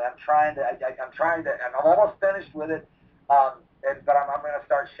 unfortunately. I'm trying to, and I'm almost finished with it, but I'm going to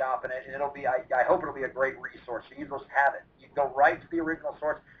start shopping it, and it'll be, I hope it'll be a great resource, so you just have it. You go right to the original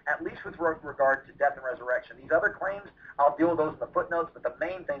source, at least with regard to death and resurrection. These other claims, I'll deal with those in the footnotes, but the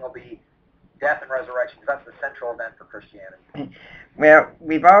main thing will be death and resurrection, because that's the central event for Christianity. Well,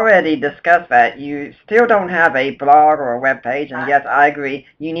 we've already discussed that. You still don't have a blog or a web page, and yes, I agree,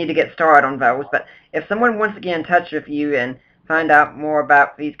 you need to get started on those. But if someone wants to get in touch with you and find out more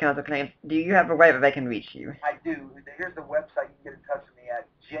about these kinds of claims, do you have a way that they can reach you? I do. Here's the website you can get in touch with me at,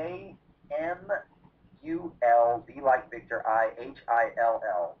 JMUL, V like Victor,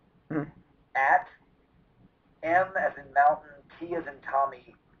 IHILL, at M as in mountain, T as in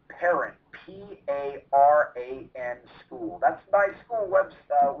Tommy, Parent, P-A-R-A-N school. That's my school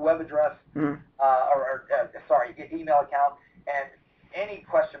web address, email account. And any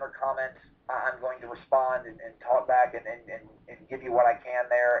question or comment, I'm going to respond and talk back and give you what I can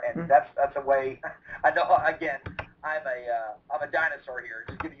there. And that's a way. I know, again, I'm a dinosaur here,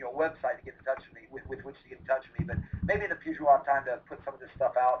 just giving you a website to get in touch with me, with which to get in touch with me. But maybe in the future we'll have time to put some of this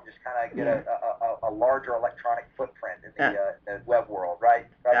stuff out and just kind of get a larger electronic footprint in the web world, right?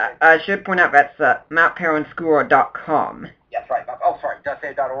 I should point out that's mountparonschool.com. That's right. Oh, sorry. Did I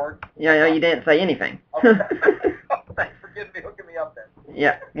say .org? Yeah, you didn't say anything. Okay. Thanks for hooking me up then.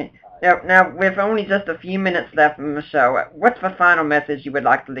 Yeah. Now, with only just a few minutes left in the show, what's the final message you would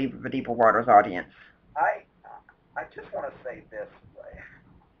like to leave with the Deeper Waters audience? I just want to say this.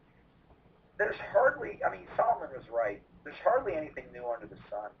 There's hardly, Solomon was right. There's hardly anything new under the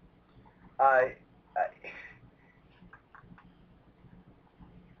sun.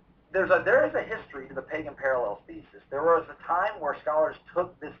 There is a history to the pagan parallels thesis. There was a time where scholars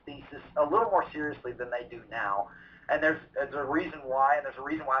took this thesis a little more seriously than they do now, And there's a reason why, and there's a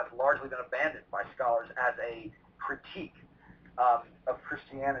reason why it's largely been abandoned by scholars as a critique of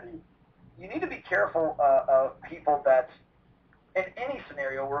Christianity. You need to be careful of people that, in any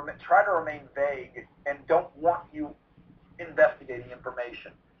scenario, try to remain vague and don't want you investigating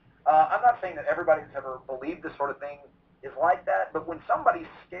information. I'm not saying that everybody that's ever believed this sort of thing is like that, but when somebody's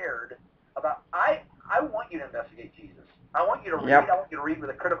scared about, I want you to investigate Jesus. I want you to read. Yep. I want you to read with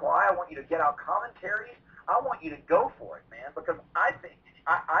a critical eye. I want you to get out commentaries. I want you to go for it, man, because I think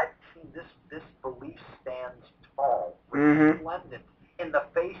I've seen this belief stands tall, resplendent in the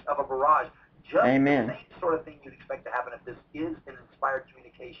face of a barrage. Just Amen. the same sort of thing you'd expect to happen if this is an inspired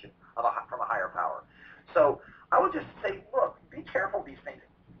communication from a higher power. So I would just say, look, be careful of these things.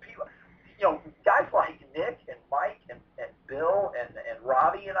 People, guys like Nick and Mike and Bill and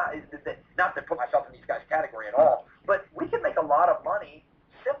Robbie and I, not to put myself in these guys' category at all, but we can make a lot of money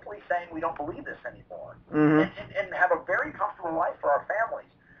simply saying we don't believe this anymore, and have a very comfortable life for our families,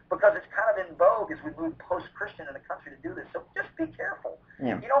 because it's kind of in vogue as we move post-Christian in the country to do this. So just be careful.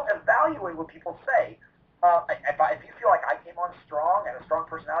 Yeah. Evaluate what people say. If you feel like I came on strong and a strong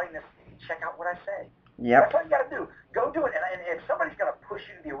personality, check out what I say. Yep. That's what you got to do. Go do it. And if somebody's going to push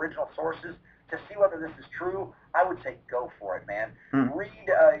you to the original sources to see whether this is true, I would say go for it, man. Read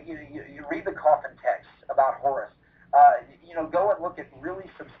you read the coffin texts about Horus. Go and look at really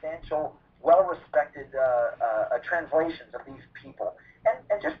substantial, well-respected translations of these people,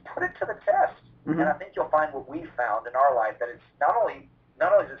 and just put it to the test. And I think you'll find what we found in our life, that it's not only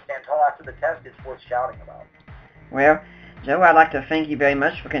does it stand tall after the test, it's worth shouting about. Well, Joe, I'd like to thank you very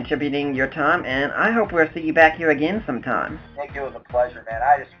much for contributing your time, and I hope we'll see you back here again sometime. Nick, it was a pleasure, man.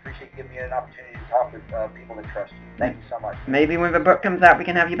 I just appreciate giving me an opportunity to talk with people that trust you. Thank you so much. Maybe when the book comes out, we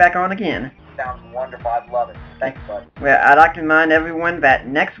can have you back on again. Sounds wonderful. I'd love it. Thanks, bud. Well, I'd like to remind everyone that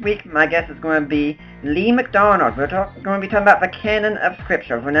next week my guest is going to be Lee McDonald. We're going to be talking about the canon of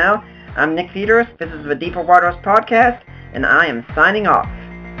Scripture. For now, I'm Nick Peters. This is the Deeper Waters Podcast, and I am signing off.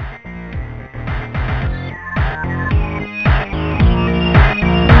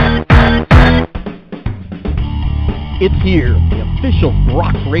 It's here, the official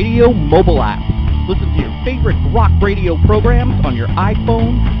Rock Radio mobile app. Listen to your favorite Rock Radio programs on your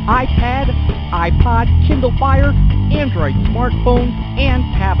iPhone, iPad, iPod, Kindle Fire, Android smartphones, and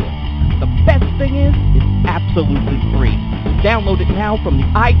tablets. The best thing is, it's absolutely free. Download it now from the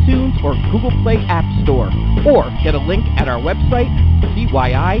iTunes or Google Play App Store, or get a link at our website,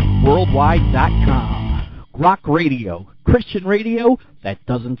 cyiworldwide.com. Rock Radio, Christian radio that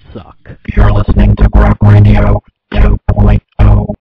doesn't suck. You're listening to Rock Radio 2.0.